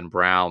about Devin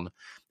Brown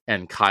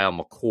and Kyle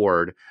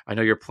McCord. I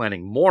know you're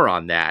planning more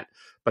on that,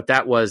 but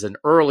that was an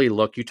early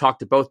look. You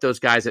talked to both those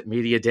guys at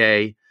Media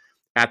Day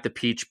at the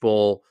Peach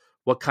Bowl.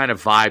 What kind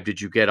of vibe did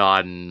you get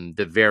on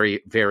the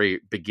very,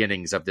 very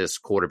beginnings of this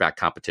quarterback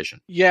competition?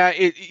 Yeah,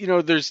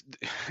 you're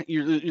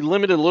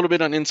limited a little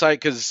bit on insight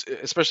because,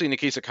 especially in the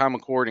case of Kyle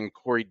McCord and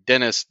Corey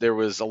Dennis, there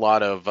was a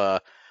lot of,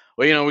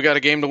 we got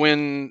a game to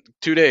win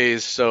 2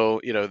 days,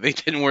 so they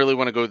didn't really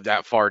want to go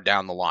that far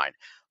down the line.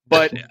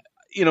 But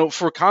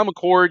for Kyle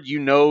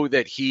McCord,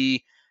 that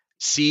he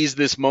sees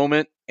this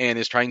moment and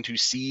is trying to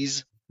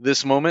seize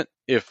this moment,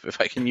 if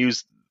I can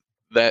use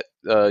that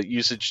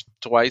usage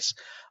twice,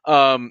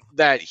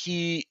 that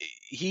he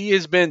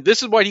has been,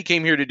 this is what he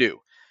came here to do.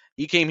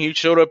 He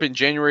showed up in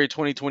January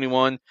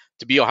 2021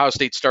 to be Ohio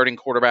State's starting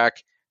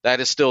quarterback. That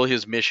is still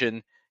his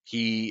mission.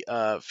 He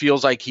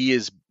feels like he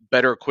is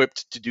better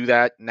equipped to do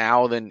that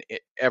now than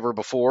ever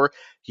before.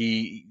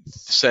 He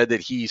said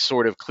that he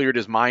sort of cleared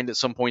his mind at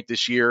some point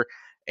this year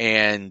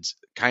and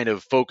kind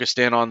of focused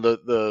in on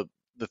the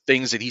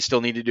things that he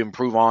still needed to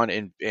improve on,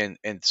 and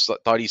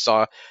thought he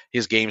saw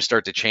his game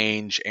start to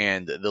change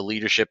and the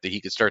leadership that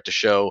he could start to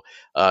show,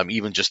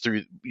 even just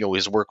through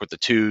his work with the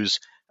twos,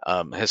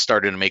 has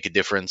started to make a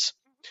difference.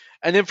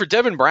 And then for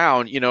Devin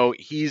Brown,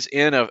 he's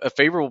in a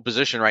favorable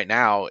position right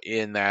now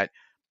in that,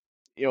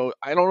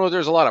 I don't know if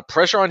there's a lot of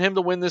pressure on him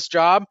to win this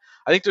job.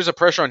 I think there's a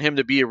pressure on him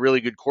to be a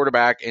really good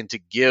quarterback and to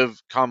give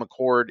Kyle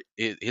McCord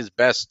his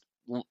best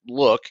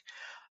look.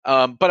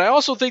 But I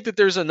also think that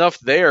there's enough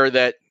there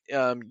that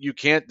you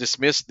can't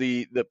dismiss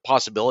the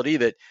possibility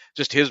that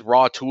just his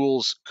raw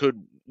tools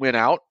could win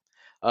out.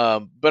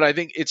 But I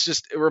think it's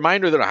just a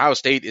reminder that Ohio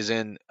State is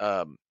in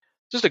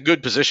just a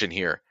good position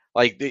here.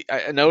 Like,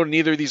 I know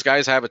neither of these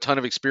guys have a ton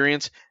of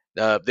experience.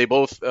 They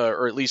both,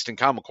 or at least in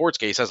Kyle McCord's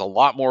case, has a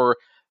lot more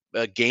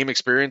game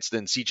experience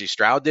than CJ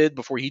Stroud did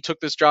before he took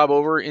this job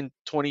over in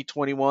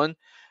 2021.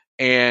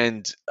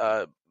 And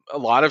a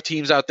lot of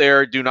teams out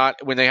there do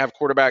not, when they have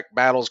quarterback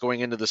battles going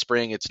into the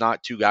spring, it's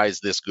not two guys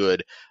this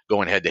good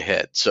going head to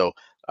head. So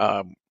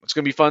it's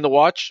going to be fun to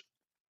watch.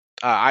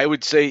 I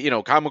would say,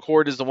 Kyle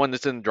McCord is the one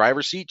that's in the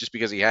driver's seat just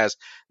because he has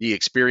the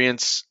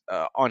experience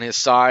on his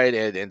side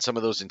and some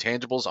of those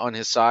intangibles on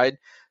his side.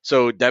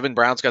 So Devin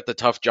Brown's got the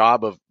tough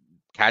job of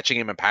catching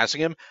him and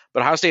passing him,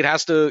 but Ohio State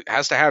has to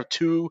have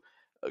two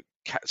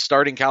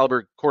starting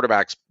caliber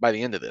quarterbacks by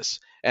the end of this.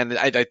 And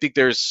I think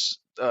there's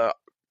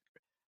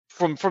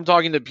from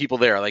talking to people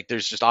there, like,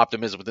 there's just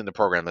optimism within the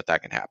program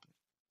that can happen.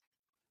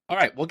 All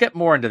right, we'll get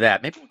more into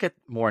that. Maybe we'll get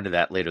more into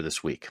that later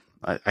this week.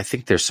 I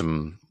think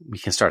we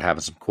can start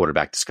having some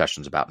quarterback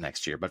discussions about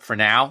next year. But for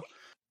now,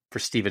 for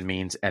Stephen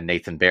Means and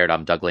Nathan Baird,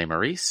 I'm Doug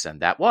Lesmerises,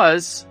 and that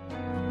was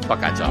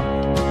Buckeye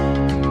Talk.